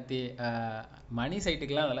சொன்னேனே கார்த்தி, மணி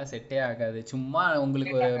சைட்டுக்கெலாம் அதெல்லாம் செட்டே ஆகாது. சும்மா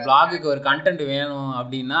உங்களுக்கு ஒரு பிளாகுக்கு ஒரு கண்டென்ட் வேணும்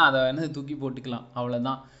அப்படின்னா அதை வந்து தூக்கி போட்டுக்கலாம்,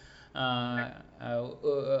 அவ்வளோதான்.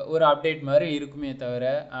 ஒரு அப்டேட் மாதிரி இருக்குமே தவிர,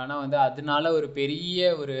 ஆனால் வந்து அதனால ஒரு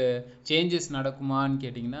பெரிய ஒரு சேஞ்சஸ் நடக்குமான்னு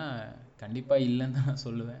கேட்டிங்கன்னா கண்டிப்பாக இல்லைன்னு தான் நான்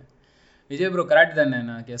சொல்லுவேன். விஜய் ப்ரோ கரெக்ட் தானே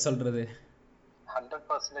நான் சொல்கிறது?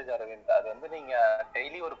 100% அரவிந்த். அது வந்து நீங்க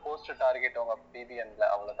டெய்லி ஒரு போஸ்ட் டார்கெட் உங்க பிபிஎன்ல,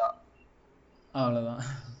 அவ்வளவுதான்.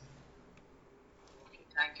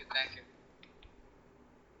 Thank you.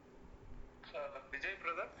 Vijay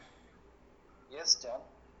brother. S John.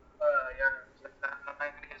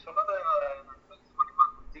 நீங்க சொன்னது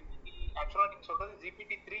ஜிபிடி, ஆக்சுவலா நீங்க சொல்றது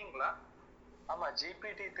ஜிபிடி 3ங்களா? ஆமா,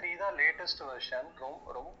 ஜிபிடி 3 தான் லேட்டஸ்ட் வெர்ஷன்.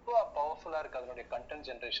 ரொம்ப பவர்ஃபுல்லா இருக்கு அதனுடைய கண்டென்ட்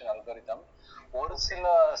ஜெனரேஷன் அல்காரிதம். ஒரு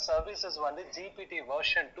சில சர்வீசஸ் வந்து ஜிபிடி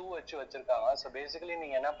வெர்ஷன் 2 வச்சிருக்காங்க. ஸோ பேசிக்கலி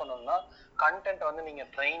நீங்க என்ன பண்ணணும்னா கண்டென்ட் வந்து நீங்க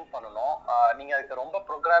ட்ரெயின் பண்ணணும். நீங்க அதுக்கு ரொம்ப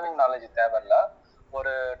ப்ரோக்ராமிங் நாலேஜ் தேவையில்ல.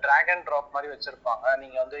 ஒரு டிராக் அண்ட் ட்ராப் மாதிரி வச்சிருப்பாங்க.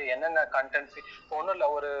 நீங்க வந்து என்னென்ன கண்டென்ட் ஒன்றும் இல்லை,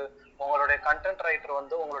 ஒரு உங்களுடைய கண்டென்ட் ரைட்டர்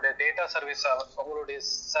வந்து உங்களுடைய டேட்டா சர்வீஸ், உங்களுடைய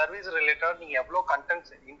சர்வீஸ் ரிலேட்டட் நீங்க எவ்வளவு கண்டென்ட்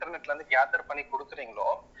இன்டர்நெட்ல இருந்து கேதர் பண்ணி கொடுக்குறீங்களோ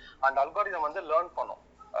அந்த அல்காரிதம் வந்து லேர்ன் பண்ணும்.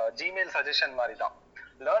 ஜிமெயில் சஜஷன் மாதிரி தான்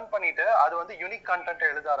லேர்ன் பண்ணிட்டு அது வந்து யூனிக் கண்டென்ட்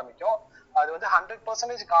எழுத ஆரம்பிக்கும். அது வந்து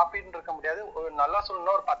 100% காப்பின்னு இருக்க முடியாது. நல்லா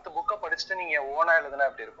சொல்லணும்னா ஒரு 10 புக்கை படிச்சுட்டு நீங்க ஓனா எழுதுனா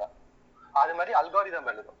எப்படி இருக்கும், அது மாதிரி அல்காரிதம்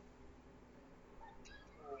எழுதும்.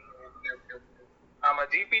 ஆமா,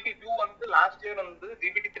 ஜிபிடி 2 வந்து லாஸ்ட் இயர் வந்து,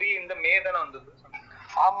 ஜிபிடி 3 இந்த மே தானே வந்தது.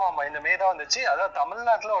 ஆமா ஆமா, இந்த மே தான் வந்துச்சு. அதாவது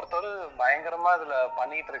தமிழ்நாட்டுல ஒருத்தர் பயங்கரமா இதுல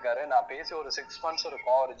பண்ணிட்டு இருக்காரு. நான் பேசி ஒரு 6 months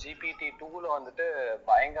இருக்கும். அவர் ஜிபிடி 2ல வந்துட்டு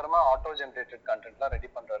பயங்கரமா ஆட்டோ ஜென்ரேட்டட் கண்டென்ட்லாம்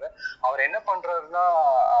ரெடி பண்றாரு. அவர் என்ன பண்றாருன்னா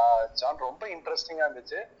ஜான், ரொம்ப இன்ட்ரெஸ்டிங்கா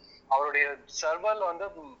இருந்துச்சு. அவருடைய சர்வர்ல வந்து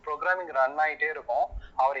ப்ரோக்ராமிங் ரன் ஆகிட்டே இருக்கும்.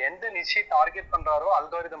 அவர் எந்த நிச்சயம் டார்கெட் பண்றாரோ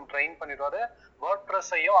அல்காரிதம் ட்ரெயின் பண்ணிடுவாரு. வேர்ட்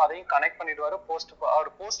ப்ரெஸ்ஸையும் அதையும் கனெக்ட் பண்ணிடுவாரு.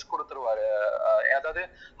 அவர் போஸ்ட் கொடுத்துருவாரு. அதாவது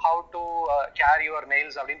how to carry your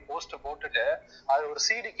mails அப்படின்னு போஸ்ட் போட்டுட்டு அது ஒரு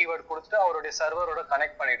சிடி கீவேர்ட் கொடுத்துட்டு அவருடைய சர்வரோட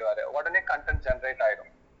கனெக்ட் பண்ணிடுவாரு. உடனே கண்டென்ட் ஜென்ரேட்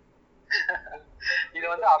ஆயிடும். இது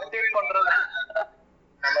வந்து அப்டேட் பண்றது.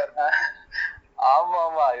 ஆமா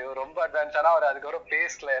ஆமா, இவர் ரொம்ப அட்வான்ஸ். ஆனா அவர் அதுக்கப்புறம்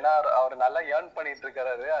பேசல, ஏன்னா அவர் நல்லா ஏர்ன் பண்ணிட்டு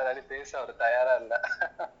இருக்காரு. அதனால பேச அவர் தயாரா இல்ல.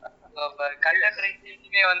 கண்டென்ட்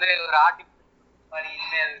ரைட்டிங்மே வந்து ஒரு ஆர்டிபிஷியல் மாதிரி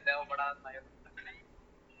இனிமே அது தேவைப்படாத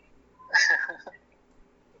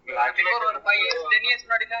ஒரு 5 years 10 years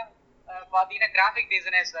முன்னாடிலாம் பாத்தீங்கன்னா கிராஃபிக்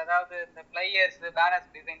டிசைனர்ஸ், அதாவது இந்த பிளையர்ஸ்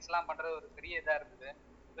பேனர்ஸ் டிசைன்ஸ் எல்லாம் பண்றது ஒரு பெரிய இதா இருக்குது.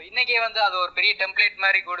 இன்னைக்கே வந்து அது ஒரு பெரிய டெம்ப்ளேட்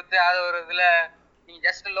மாதிரி கொடுத்து அது ஒரு இதுல நீங்க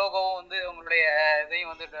ஜஸ்ட் லோகோவும் வந்து உங்களுடைய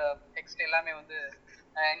இதையும் வந்து டெக்ஸ்ட் எல்லாமே வந்து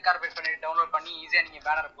இன்கார்பரேட் பண்ணி டவுன்லோட் பண்ணி ஈஸியா நீங்க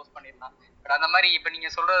பேனரை போஸ்ட் பண்ணிடலாம். பட் அந்த மாதிரி இப்ப நீங்க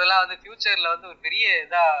சொல்றதெல்லாம் வந்து ஃபியூச்சர்ல வந்து ஒரு பெரிய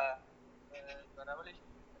இதா ரெவல்யூஷன்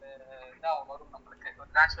இதா வரும். நம்மளுக்கு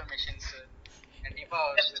ஒரு டிரான்ஸ்ஃபர்மேஷன்ஸ் கண்டிப்பா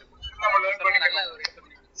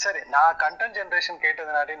சரி, நான் கண்டென்ட் ஜெனரேஷன்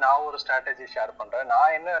கேட்டதுனாடி நான் ஒரு ஸ்ட்ராட்டஜி ஷேர் பண்றேன்.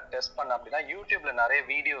 நான் என்ன டெஸ்ட் பண்ணேன் அப்படின்னா, யூடியூப்ல நிறைய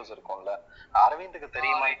வீடியோஸ் இருக்கும்ல, அரவிந்துக்கு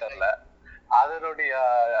தெரியுமான்னு தெரியல. அதனுடைய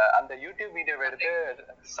அந்த யூடியூப் வீடியோவை எடுத்து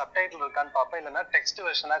சப்டைட்டில் இருக்கான்னு பார்ப்பேன், இல்லைன்னா டெக்ஸ்ட்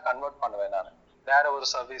வெர்ஷனா கன்வெர்ட் பண்ணுவேன் நான் வேற ஒரு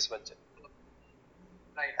சர்வீஸ் வச்சு.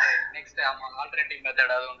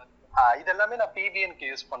 இதெல்லாமே நான் பிபிஎன்க்கு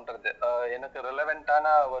யூஸ் பண்றது. எனக்கு ரிலவெண்டான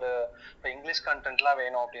ஒரு இப்போ இங்கிலீஷ் கண்டென்ட்லாம்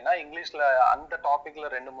வேணும் அப்படின்னா இங்கிலீஷ்ல அந்த டாபிக்ல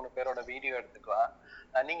 2-3 பேரோட வீடியோ எடுத்துக்கலாம்.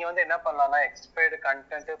 நீங்க வந்து என்ன பண்ணலாம்னா expired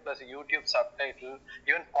content plus YouTube subtitle,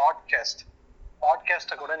 even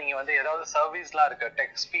பாட்காஸ்ட்டை கூட நீங்க வந்து ஏதாவது சர்வீஸ்லாம் இருக்கு,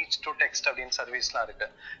 டெக்ஸ்ட் ஸ்பீச் டு டெக்ஸ்ட் அப்படின்னு சர்வீஸ்லாம் இருக்கு.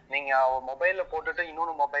 நீங்க மொபைல்ல போட்டுட்டு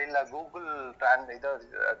இன்னொன்று மொபைல்ல கூகுள் இதை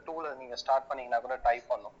டூல நீங்க ஸ்டார்ட் பண்ணீங்கன்னா கூட டைப்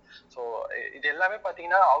பண்ணும். ஸோ இது எல்லாமே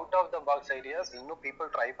பாத்தீங்கன்னா out of the box ideas இன்னும் பீப்புள்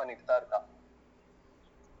ட்ரை பண்ணிட்டு தான் இருக்காங்க.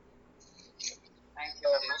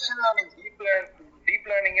 டீப்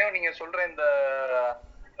லேர்னிங்கும் நீங்க சொல்ற இந்த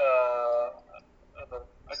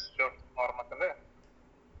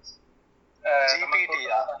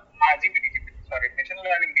மெஷின்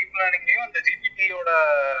லேர்னிங், டீப் லேர்னிங்லயும் அந்த ஜிபிடியோட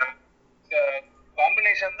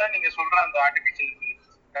காம்பினேஷன் தான் நீங்க சொல்ற அந்த ஆர்டிஃபிஷியல்.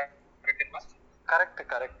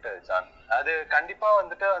 Correct John. அது கண்டிப்பா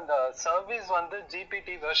வந்துட்டு அந்த சர்வீஸ் வந்து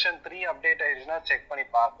ஜிபிடி வெர்ஷன் 3 அப்டேட் ஆயிடுச்சுன்னா செக் பண்ணி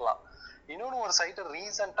பார்க்கலாம். இன்னொரு ஒரு சைட்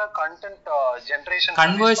ரீசன்ட்டா கண்டென்ட் ஜெனரேஷன்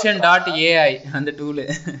conversion.ai அந்த டூல்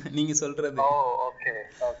நீங்க சொல்றது. ஓகே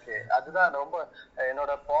அதுதான் ரொம்ப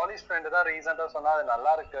என்னோட பாலிஷ் ஃப்ரெண்ட் தான் ரீசன்ட்டா சொன்னா அது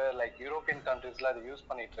நல்லா இருக்கு, லைக் யூரோப்பியன் கண்ட்ரீஸ்ல அது யூஸ்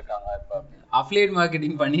பண்ணிட்டு இருக்காங்க. இப்ப அஃபிலியேட்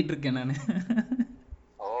மார்க்கெட்டிங் பண்ணிட்டு இருக்கேன் நான்.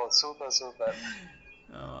 சூப்பர்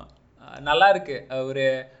நல்லா இருக்கு. ஒரு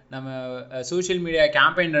நம்ம சோஷியல் மீடியா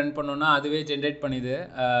கேம்பெயின் ரன் பண்ணோம்னா அதுவே ஜென்ரேட் பண்ணிது.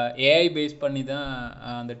 ஏஐ பேஸ் பண்ணி தான்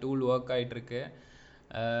அந்த டூல் ஒர்க் ஆகிட்டு இருக்கு.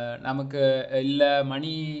 நமக்கு இல்லை மணி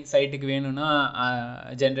சைட்டுக்கு வேணும்னா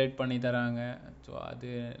ஜென்ரேட் பண்ணி தராங்க. ஸோ அது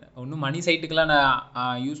ஒன்றும் மணி சைட்டுக்கெலாம்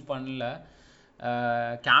நான் யூஸ் பண்ணல,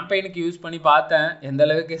 கேம்பெயினுக்கு யூஸ் பண்ணி பார்த்தேன் எந்த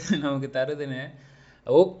அளவுக்கு நமக்கு தருதுன்னு.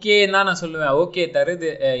 ஓகேன்னு தான் நான் சொல்லுவேன். ஓகே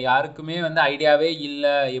தருது. யாருக்குமே வந்து ஐடியாவே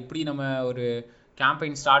இல்லை எப்படி நம்ம ஒரு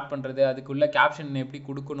கேம்பெயின் ஸ்டார்ட் பண்ணுறது, அதுக்குள்ளே கேப்ஷன் எப்படி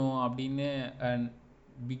கொடுக்கணும் அப்படின்னு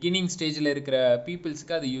பிகினிங் ஸ்டேஜில் இருக்கிற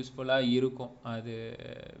பீப்புள்ஸுக்கு அது யூஸ்ஃபுல்லாக இருக்கும். அது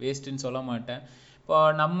வேஸ்ட்டுன்னு சொல்ல மாட்டேன். இப்போ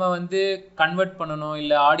நம்ம வந்து கன்வெர்ட் பண்ணணும்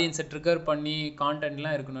இல்லை ஆடியன்ஸை ட்ரிகர் பண்ணி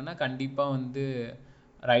கான்டென்ட்லாம் இருக்கணும்னா கண்டிப்பாக வந்து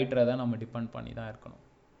ரைட்டரை தான் நம்ம டிபெண்ட் பண்ணி தான் இருக்கணும்.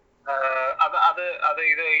 அது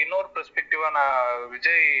இது இன்னொரு பெர்ஸ்பெக்டிவா நான்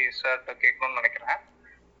விஜய் சார்கிட்ட கேட்கணும்னு நினைக்கிறேன்.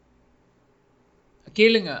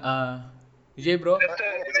 கேளுங்க விஜய் ப்ரோ.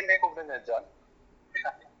 கூப்பிடுங்க ஜான்.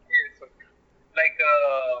 லைக்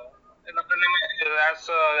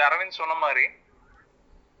அரவிந்த் சொன்ன மாதிரி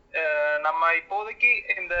நம்ம இப்போதைக்கு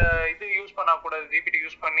இந்த இது யூஸ் பண்ணா கூட ஜிபிடி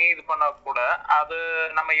யூஸ் பண்ணி இது பண்ணா கூட அது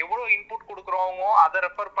நம்ம எவ்வளவு இன்புட் கொடுக்குறோமோ அதை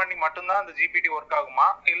ரெஃபர் பண்ணி மட்டும்தான் அந்த ஜிபிடி ஒர்க் ஆகுமா,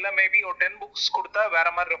 இல்ல மேபி ஒரு 10 books கொடுத்தா வேற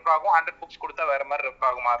மாதிரி ரெஃபர் ஆகும், 100 books கொடுத்தா வேற மாதிரி ரெஃபர்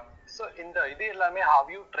ஆகுமா? ஸோ இந்த இது எல்லாமே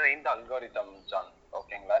how you train the algorithm John.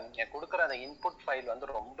 ஓகேங்களா, நீங்க கொடுக்குற அந்த இன்புட் ஃபைல் வந்து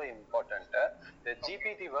ரொம்ப இம்பார்ட்டன்ட். இந்த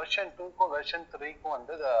ஜிபிடி வெர்ஷன் 2க்கும் வெர்ஷன் 3க்கும்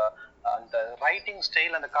வந்து அந்த ரைட்டிங்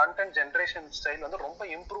ஸ்டைல், அந்த கண்டென்ட் ஜென்ரேஷன் ஸ்டைல் வந்து ரொம்ப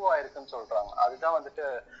இம்ப்ரூவ் ஆயிருக்குன்னு சொல்றாங்க. அதுதான் வந்துட்டு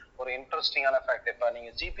ஒரு இன்ட்ரெஸ்டிங்கான ஃபேக்ட். இப்போ நீங்க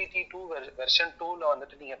ஜிபிடி 2 வெர்ஷன் 2ல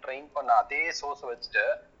வந்துட்டு நீங்க ட்ரெயின் பண்ண அதே சோர்ஸ் வச்சுட்டு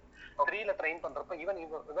 3ல ட்ரெயின் பண்றப்ப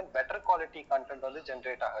ஈவன் பெட்டர் குவாலிட்டி கண்டென்ட் வந்து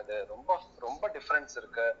ஜென்ரேட் ஆகுது. ரொம்ப ரொம்ப டிஃபரன்ஸ்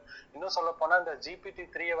இருக்கு. இன்னும் சொல்ல போனா இந்த ஜிபிடி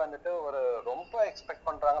 3 வந்துட்டு ஒரு ரொம்ப எக்ஸ்பெக்ட்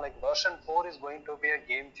பண்றாங்க, like version 4 is going to be a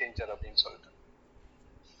game changer அப்படின்னு சொல்லிட்டு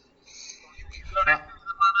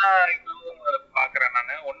பாக்குறேன்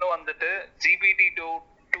நானு. ஒண்ணு வந்துட்டு ஜிபிடி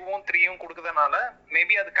 2வும் 3யும் கொடுக்கறதுனால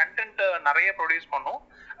மேபி அது கண்டென்ட் நிறைய ப்ரொடியூஸ் பண்ணும்.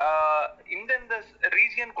 இந்த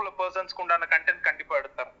ரீஜியனுக்குள்ள பர்சன்ஸ்க்கு உண்டான கண்டென்ட் கண்டிப்பா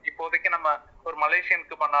எடுத்தார். இப்போதைக்கு நம்ம ஒரு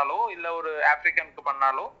மலேசியனுக்கு பண்ணாலோ இல்ல ஒரு ஆப்பிரிக்கனுக்கு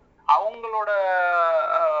பண்ணாலோ அவங்களோட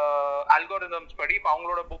அல்கோரிதம்ஸ் படி, இப்போ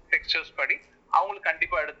அவங்களோட புக் டெக்ஸ்டர்ஸ் படி அவங்களுக்கு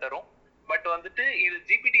கண்டிப்பா எடுத்துரும். பட் வந்துட்டு இது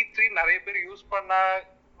ஜிபிடி 3 நிறைய பேர் யூஸ்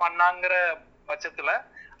பண்ணாங்கிற பட்சத்துல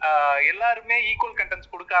எல்லாருமே ஈக்குவல்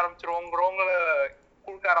கண்டென்ட்ஸ் கொடுக்க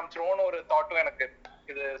ஆரம்பிச்சிருவோம்னு ஒரு தாட்டும் எனக்கு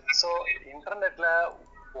இது. ஸோ இன்டர்நெட்ல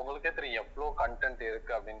உங்களுக்கே தெரியும் எவ்வளோ கண்டென்ட்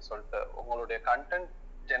இருக்கு அப்படின்னு சொல்லிட்டு. உங்களுடைய content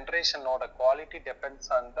ஜென்ரேஷனோட quality depends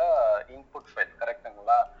on the input file,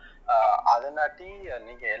 கரெக்டுங்களா? அதனாட்டி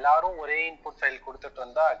நீங்க எல்லாரும் ஒரே இன்புட் ஃபைல் கொடுத்துட்டு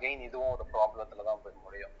இருந்தா அகைன் இதுவும் ஒரு ப்ராப்ளத்துல தான் போய்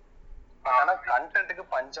முடியும். ஆனா கண்டென்ட்டுக்கு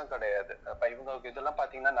பஞ்சம் கிடையாது. இப்ப இவங்களுக்கு இதெல்லாம்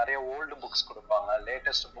பாத்தீங்கன்னா நிறைய ஓல்டு புக்ஸ் கொடுப்பாங்க,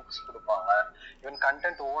 லேட்டஸ்ட் புக்ஸ் கொடுப்பாங்க, ஈவன்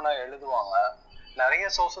கண்டென்ட் ஓனா எழுதுவாங்க, நிறைய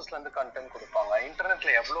சோர்சஸ்ல இருந்து கண்டென்ட் கொடுப்பாங்க.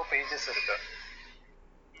 இன்டர்நெட்ல எவ்வளவு பேஜஸ் இருக்கு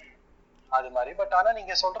அது மாதிரி. பட் ஆனா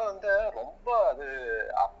நீங்க சொல்றது வந்து ரொம்ப அது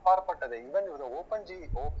அப்பாற்பட்டது. ஈவன்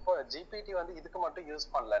ஜிபிடி வந்து இதுக்கு மட்டும் யூஸ்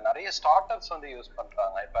பண்ணல, நிறைய ஸ்டார்ட் அப்ஸ் வந்து யூஸ்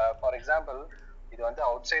பண்றாங்க. இப்ப ஃபார் எக்ஸாம்பிள் இது வந்து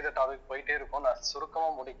அவுட் சைட் த டாபிக் போயிட்டே இருக்கும், நான் சுருக்கமா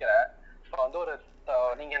முடிக்கிறேன். அப்புறம் வந்து ஒரு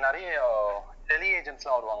நீங்க நிறைய டெலி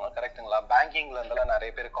ஏஜென்ட்ஸ்லாம் வருவாங்க, கரெக்டுங்களா? பேங்கிங்ல இருந்தெல்லாம்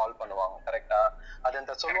நிறைய பேர் கால் பண்ணுவாங்க, கரெக்டா? அது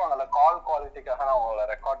இந்த சொல்லுவாங்கல்ல, கால் குவாலிட்டிக்காக நான் உங்களை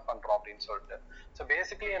ரெக்கார்ட் பண்றோம் அப்படின்னு சொல்லிட்டு. ஸோ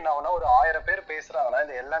பேசிக்கலி என்ன ஆகுனா, ஒரு 1000 பேர் பேசுறாங்கன்னா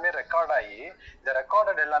இது எல்லாமே ரெக்கார்ட் ஆகி இந்த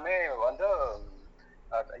ரெக்கார்டட் எல்லாமே வந்து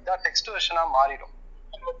இதா டெக்ஸ்ட் வெர்ஷனா மாறிடும்.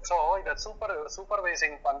 ஸோ இதை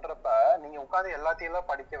சூப்பர்வைசிங் பண்றப்ப நீங்க உட்காந்து எல்லாத்தையும்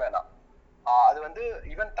எல்லாம் படிக்க வேணாம். அது வந்து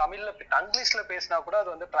ஈவன் இங்கிலீஷ்ல பேசினா கூட அது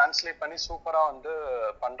வந்து டிரான்ஸ்லேட் பண்ணி சூப்பரா வந்து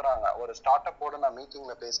பண்றாங்க. ஒரு ஸ்டார்ட் அப்போட நான்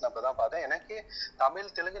மீட்டிங்ல பேசினப்பதான் பார்த்தேன், எனக்கு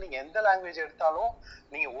தமிழ் தெலுங்கு நீங்க எந்த லாங்குவேஜ் எடுத்தாலும்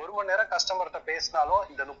நீங்க 1 மணி நேரம் கஸ்டமர்கிட்ட பேசினாலும்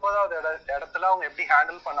இந்த 30வது இடத்துல அவங்க எப்படி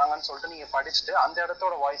ஹேண்டில் பண்ணாங்கன்னு சொல்லிட்டு நீங்க படிச்சுட்டு அந்த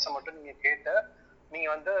இடத்தோட வாய்ஸை மட்டும் நீங்க கேட்டு நீங்க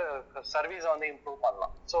வந்து சர்வீஸை வந்து இம்ப்ரூவ்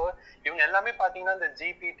பண்ணலாம். ஸோ இவங்க எல்லாமே பாத்தீங்கன்னா இந்த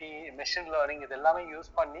ஜிபிடி, மெஷின் லேர்னிங் இது எல்லாமே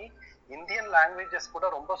யூஸ் பண்ணி இந்தியன் லாங்குவேஜஸ் கூட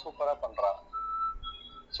ரொம்ப சூப்பரா பண்றாங்க.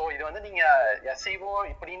 ஸோ இது வந்து நீங்க எஸ்இஓ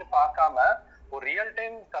இப்படின்னு பார்க்காம ஒரு ரியல்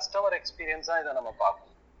டைம் கஸ்டமர் எக்ஸ்பீரியன்ஸா இதை நம்ம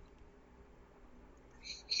பார்க்கணும்.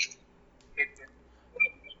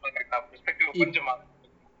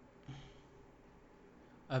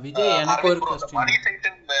 விஜய், எனக்கு ஒரு क्वेश्चन. மணி சைட்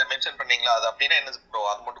மென்ஷன் பண்ணீங்களா, அது அப்படினா என்ன ப்ரோ?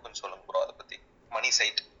 அது மட்டும் கொஞ்சம் சொல்லுங்க ப்ரோ அத பத்தி.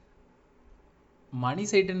 மணி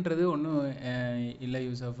சைட்டுன்றது ஒன்றும் இல்லை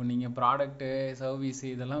யூசப். நீங்கள் ப்ராடக்ட்டு, சர்வீஸு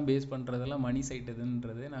இதெல்லாம் பேஸ் பண்ணுறதெல்லாம் மணி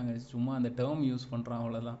சைட்டுதுன்றது நாங்கள் சும்மா அந்த டேர்ம் யூஸ் பண்ணுறோம்,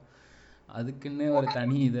 அவ்வளோதான். அதுக்குன்னு ஒரு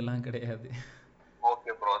தனி இதெல்லாம் கிடையாது.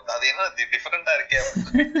 ஓகே ப்ரோ, அது என்ன டிஃபரண்டா இருக்கே?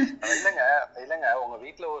 இல்லங்க உங்க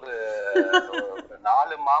வீட்ல ஒரு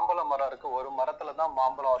 4 மாம்பழ மரம் இருக்கு, ஒரு மரத்துல தான்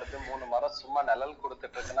மாம்பழம் வருது, 3 மரம் சும்மா நிழல்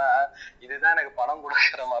கொடுத்துட்டு இருக்குன்னா இதுதான் எனக்கு பணம்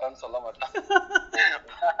கொடுக்கிற மரம்னு சொல்ல மாட்டான்.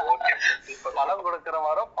 பணம் கொடுக்கிற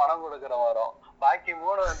மரம், பணம் கொடுக்கிற மரம், பாக்கி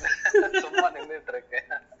 3 வந்து சும்மா நின்றுட்டு இருக்கு.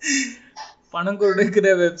 பணம்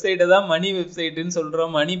கொடுக்கிற வெப்சைட்டை தான் மணி வெப்சைட்டுன்னு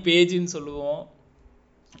சொல்றோம், மணி பேஜ்ன்னு சொல்லுவோம்.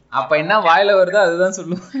 அப்ப என்ன வாயில வருதோ அதுதான்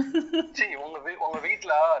சொல்லுவோம். சரி, உங்க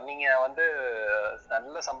வீட்ல நீங்க வந்து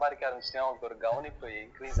நல்லா சம்பாதிக்க ஆரம்பிச்சீங்கன்னா உங்களுக்கு ஒரு கவனிப்பு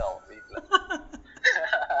இன்க்ரீஸ் ஆகும் வீட்ல.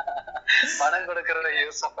 பணம் கொடுக்கறத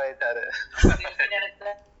யூசப் ஆயிட்டாரு.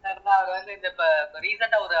 அவர் வந்து இந்த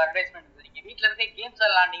ரீசெண்டா ஒரு அட்வர்டைஸ்மெண்ட், நீங்க வீட்ல இருந்தே கேம்ஸ்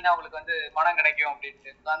விளையாண்டீங்கன்னா உங்களுக்கு வந்து பணம் கிடைக்கும்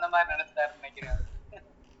அப்படின்ட்டு அந்த மாதிரி நினைச்சாருன்னு நினைக்கிறேன்.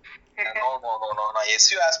 நான்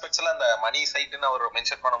எஸ்யூ ஆஸ்பெக்ட்ஸ்ல அந்த மணி சைட்னு அவர்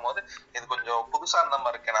மென்ஷன் பண்ணும்போது இது கொஞ்சம் புதுசா இருந்த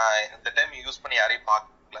மாதிரி இருக்கு. நான் இந்த டைம் யூஸ் பண்ணி யாரையும்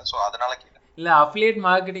பார்க்கல, சோ அதனால கேட்டேன். இல்லை, அஃபிலியேட்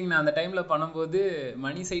மார்க்கெட்டிங் நான் அந்த டைமில் பண்ணும்போது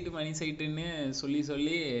மணி சைட்டுன்னு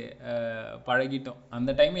சொல்லி பழகிட்டோம்.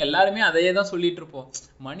 அந்த டைம் எல்லாருமே அதையே தான் சொல்லிட்டு இருப்போம்,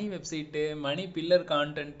 மணி வெப்சைட்டு, மணி பில்லர்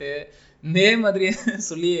கான்டென்ட்டு, நேம் மாதிரியே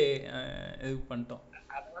சொல்லி இது பண்ணிட்டோம்.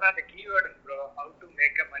 அதோட அந்த keyword bro, have to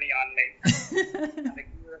make a money online, அந்த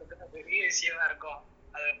கீவேர்டு பெரிய விஷயமா இருக்கும்.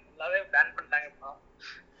 அது ஃபுல்லாவே பேன் பண்ணிட்டாங்க ப்ரோ.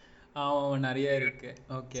 ஆமாம், நிறைய இருக்கு.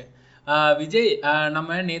 ஓகே விஜய்,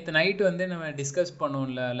 நம்ம நேற்று நைட்டு வந்து நம்ம டிஸ்கஸ்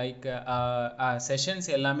பண்ணோம்ல, லைக் செஷன்ஸ்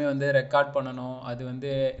எல்லாமே வந்து ரெக்கார்ட் பண்ணணும், அது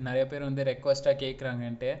வந்து நிறைய பேர் வந்து ரெக்வஸ்ட்டாக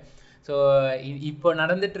கேட்குறாங்கன்ட்டு. ஸோ இப்போ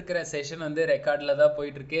நடந்துட்டு இருக்கிற செஷன் வந்து ரெக்கார்டில் தான்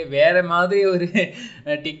போயிட்டுருக்கு. வேறு மாதிரி ஒரு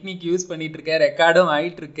டெக்னிக் யூஸ் பண்ணிகிட்ருக்கேன், ரெக்கார்டும்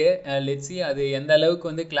ஆகிட்டுருக்கு. லெட்ஸி அது எந்த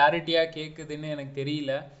அளவுக்கு வந்து கிளாரிட்டியாக கேட்குதுன்னு எனக்கு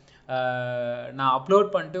தெரியல. நான்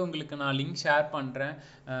அப்லோட் பண்ணிட்டு உங்களுக்கு நான் லிங்க் ஷேர் பண்ணுறேன்.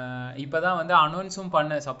 இப்போ தான் வந்து அனௌன்ஸும்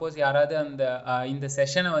பண்ணேன், சப்போஸ் யாராவது இந்த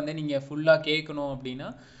செஷனை வந்து நீங்கள் ஃபுல்லாக கேட்கணும் அப்படின்னா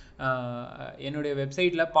என்னுடைய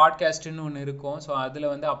வெப்சைட்டில் பாட்காஸ்ட்டுன்னு ஒன்று இருக்கும். ஸோ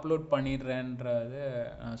அதில் வந்து அப்லோட் பண்ணிடுறேன்றது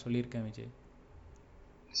நான் சொல்லியிருக்கேன் Vijay.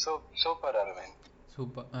 Super Aravind,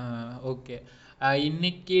 super. Okay,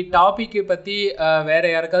 இன்னைக்கு டாபிக்கை பற்றி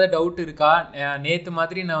வேறு யாருக்காவது டவுட் இருக்கா? நேற்று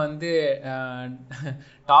மாதிரி நான் வந்து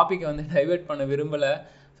டாப்பிக்கை வந்து டைவெர்ட் பண்ண விரும்பலை.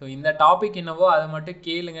 ஸோ இந்த டாபிக் என்னவோ அதை மட்டும்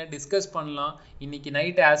கேளுங்க, டிஸ்கஸ் பண்ணலாம். இன்னைக்கு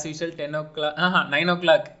நைட் ஆஸ் யூஷுவல் 9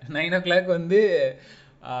 o'clock வந்து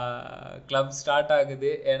கிளப் ஸ்டார்ட்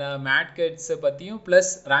ஆகுது. ஏன்னா மேட்கட்ஸை பற்றியும்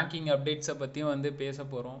ப்ளஸ் ரேங்கிங் அப்டேட்ஸை பற்றியும் வந்து பேச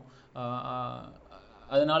போகிறோம்.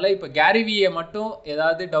 அதனால இப்போ கேரிவியை மட்டும்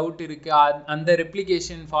ஏதாவது டவுட் இருக்குது, அந்த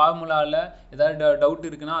ரெப்ளிகேஷன் ஃபார்முலாவில் ஏதாவது டவுட்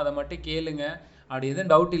இருக்குன்னா அதை மட்டும் கேளுங்க. அப்படி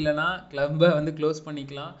எதுவும் டவுட் இல்லைன்னா கிளப்பை வந்து க்ளோஸ்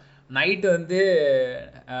பண்ணிக்கலாம். நைட்டு வந்து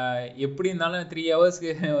எப்படி இருந்தாலும் 3 hours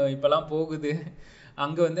இப்போலாம் போகுது,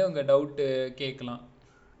 அங்கே வந்து உங்கள் டவுட்டு கேட்கலாம்.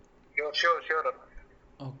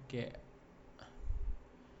 ஓகே,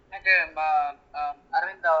 எனக்கு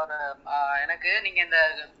அரவிந்த் எனக்கு நீங்கள் இந்த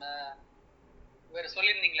இவர்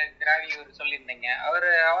சொல்லியிருந்தீங்களே, கிராவி இவர் சொல்லியிருந்தீங்க,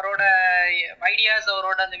 அவரோட ஐடியாஸ்,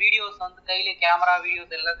 அவரோட அந்த வீடியோஸ் வந்து கையில கேமரா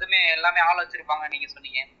வீடியோஸ் எல்லாமே ஆள் வச்சிருப்பாங்க நீங்க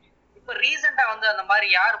சொன்னீங்க. இப்போ ரீசெண்டா வந்து அந்த மாதிரி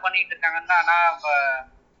யார் பண்ணிட்டு இருக்காங்கன்னா, நான்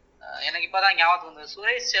எனக்கு இப்பதான் ஞாபகம் வந்து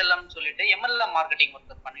சுரேஷ் செல்லம் சொல்லிட்டு MLM மார்க்கெட்டிங்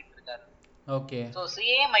ஒருத்தர் பண்ணிட்டு இருக்காரு. ஓகே, ஸோ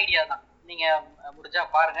சேம் ஐடியா தான், நீங்க முடிஞ்சா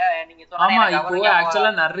பாருங்க. நீங்க ஆமா, இப்போ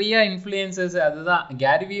ஆக்சுவலா நிறைய இன்ஃப்ளூயன்சர்ஸ் அதுதான்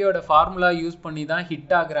கேரிவியோட ஃபார்முலா யூஸ் பண்ணி தான்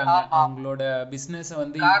ஹிட் ஆகுறாங்க. அவங்களோட பிசினஸ்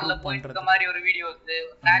வந்து இம்ப்ரூவ் பண்றது. இந்த மாதிரி ஒரு வீடியோஸ்,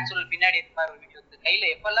 நேச்சுரல் பின்னாடி இந்த மாதிரி ஒரு வீடியோஸ் கையில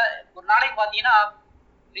எப்பெல்லாம் ஒரு நாளைக்கு பாத்தீங்கன்னா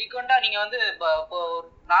ஃப்ரீக்வெண்டா நீங்க வந்து ஒரு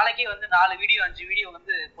நாளைக்கே வந்து 4 வீடியோ 5 வீடியோ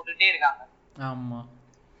வந்து போட்டுட்டே இருக்காங்க. ஆமா,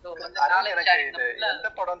 எந்த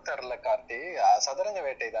படம் தெரியல கார்த்தி, சதுரங்க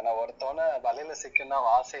வேட்டை தானே, ஒருத்தவன வலையில சிக்கினா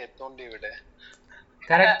ஆசையை தூண்டி விடு.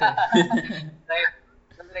 கரெக்ட்,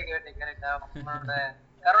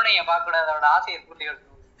 கருணையை பார்க்க கூடாது, அதோட ஆசையை தூண்டி விடு.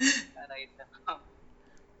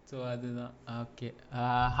 ஸோ அதுதான். Okay,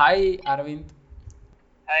 hi Aravind.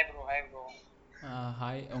 Hi bro. Hi bro.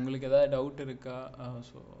 Hi, உங்களுக்கு ஏதாவது டவுட் இருக்கா?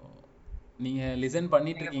 ஸோ நீங்கள் லிசன்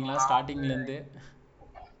பண்ணிட்டு இருக்கீங்களா ஸ்டார்டிங்லேருந்து?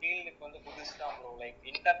 ஃபீல்டுக்கு வந்து புதுசு தான் ப்ரோ, லைக்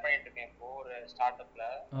இன்டர் பண்ணிட்டு இருக்கேன் இப்போ ஒரு ஸ்டார்ட் அப்ல.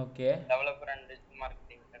 Okay, developer and digital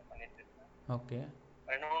marketing inter பண்ணிட்டு இருக்கேன். ஓகே,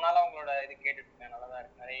 2-3 நாளா உங்களோட இது கேட்டுட்டு இருக்கேன், நல்லா தான்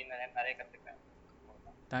இருக்கு, நிறைய கற்றுக்கேன்.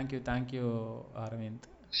 Thank you Aravind.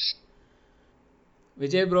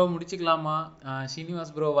 Vijay bro முடிச்சுக்கலாமா?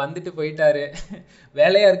 Srinivas bro வந்துட்டு போயிட்டாரு,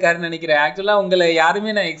 வேலையா இருக்காருன்னு நினைக்கிறேன். ஆக்சுவலாக உங்களை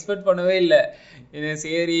யாருமே நான் எக்ஸ்பெக்ட் பண்ணவே இல்லை.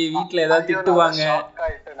 சரி, வீட்டில் ஏதாவது திட்டுவாங்க.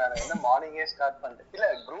 மார்னிங்கே ஸ்டார்ட் பண்ணிட்டு இல்ல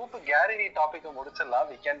குரூப் கேரி டாபிக் முடிச்சிடலாம்.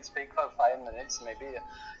 we can speak for 5 minutes maybe.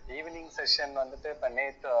 Evening session வந்துட்டு இப்போ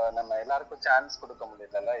நேற்று நம்ம எல்லாருக்கும் சான்ஸ் கொடுக்க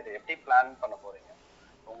முடியல. இதை எப்படி பிளான் பண்ண போறீங்க?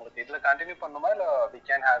 உங்களுக்கு இதுல கண்டினியூ பண்ணுமா இல்ல we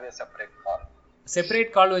can have a separate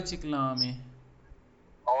call வச்சுக்கலாமே?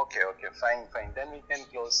 Okay, fine, then we can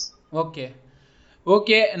close.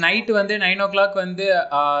 Okay, night வந்து 9 o'clock வந்து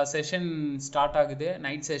செஷன் ஸ்டார்ட் ஆகுது.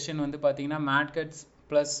 நைட் செஷன் வந்து பார்த்தீங்கன்னா மேட்கட்ஸ்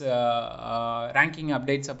ப்ளஸ் ரேங்கிங்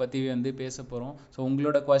அப்டேட்ஸை பற்றி வந்து பேச போகிறோம். ஸோ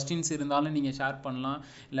உங்களோட கொஸ்டின்ஸ் இருந்தாலும் நீங்கள் ஷேர் பண்ணலாம்,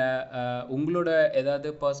 இல்லை உங்களோட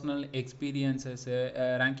ஏதாவது பர்சனல் எக்ஸ்பீரியன்ஸஸ்ஸு,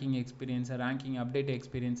 ரேங்கிங் அப்டேட்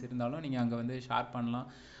எக்ஸ்பீரியன்ஸ் இருந்தாலும் நீங்கள் அங்கே வந்து ஷேர் பண்ணலாம்.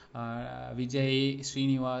 விஜய்,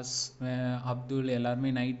 ஸ்ரீனிவாஸ், அப்துல் எல்லாருமே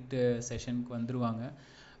நைட்டு செஷனுக்கு வந்துடுவாங்க.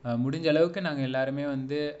 முடிஞ்ச அளவுக்கு நாங்கள் எல்லாருமே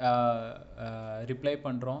வந்து ரிப்ளை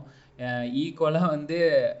பண்ணுறோம். ஈக்குவலாக வந்து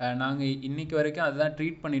நாங்கள் இன்றைக்கி வரைக்கும் அதுதான்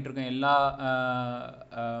ட்ரீட் பண்ணிகிட்ருக்கோம் எல்லா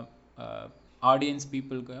ஆடியன்ஸ்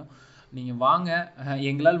பீப்புளுக்கும். நீங்கள் வாங்க,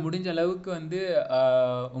 எங்களால் முடிஞ்ச அளவுக்கு வந்து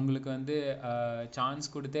உங்களுக்கு வந்து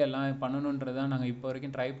சான்ஸ் கொடுத்து எல்லாம் பண்ணணுன்றதான் நாங்கள் இப்போ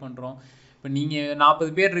வரைக்கும் ட்ரை பண்ணுறோம். இப்போ நீங்கள்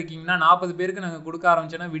 40 பேர் இருக்கீங்கன்னா 40 பேருக்கு நாங்கள் கொடுக்க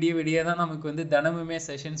ஆரம்பிச்சோன்னா விடிய தான் நமக்கு வந்து தினமுமே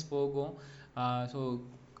செஷன்ஸ் போகும். ஸோ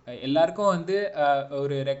எல்லாருக்கும் வந்து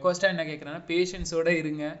ஒரு ரெக்வஸ்ட்டாக என்ன கேட்குறேன்னா, பேஷன்ஸோடு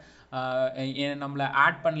இருங்க. நம்மளை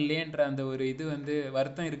ஆட் பண்ணலேன்ற அந்த ஒரு இது வந்து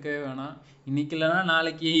வருத்தம் இருக்கவே வேணாம். இன்றைக்கி இல்லைனா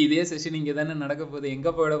நாளைக்கு இதே செஷன் இங்கே தானே நடக்க போகுது,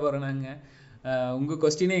 எங்கே போயிட போகிறோம் நாங்கள்? உங்கள்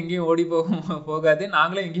கொஸ்டினே எங்கேயும் ஓடி போகாது,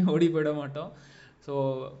 நாங்களும் எங்கேயும் ஓடி போயிட மாட்டோம். ஸோ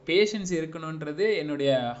பேஷன்ஸ் இருக்கணுன்றது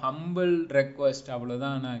என்னுடைய ஹம்பிள் ரெக்வஸ்ட்,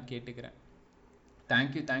 அவ்வளோதான் நான் கேட்டுக்கிறேன்.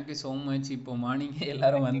 Thank you so much. இப்போ மார்னிங்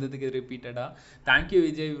எல்லாரும் வந்ததுக்கு ரிப்பீட்டடாக தேங்க்யூ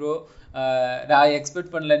விஜய் ப்ரோ. நான்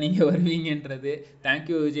எக்ஸ்பெக்ட் பண்ணல நீங்கள் வருவீங்கன்றது.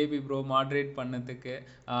 தேங்க்யூ விஜய்பி ப்ரோ மாட்ரேட் பண்ணதுக்கு.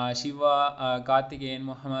 சிவா, கார்த்திகேயன்,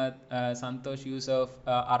 முகமது, சந்தோஷ், யூசப்,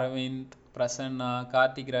 அரவிந்த், பிரசன்னா,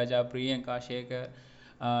 கார்த்திக் ராஜா, பிரியங்கா, சேகர்,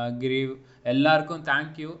 கிரீவ், எல்லாருக்கும்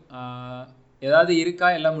தேங்க்யூ. ஏதாவது இருக்கா?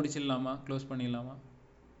 எல்லாம் முடிச்சிடலாமா? க்ளோஸ் பண்ணிடலாமா?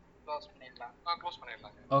 க்ளோஸ் பண்ணிடலாம்.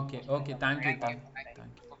 Okay thank you. Okay,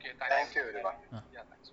 thank you. Thank you very much.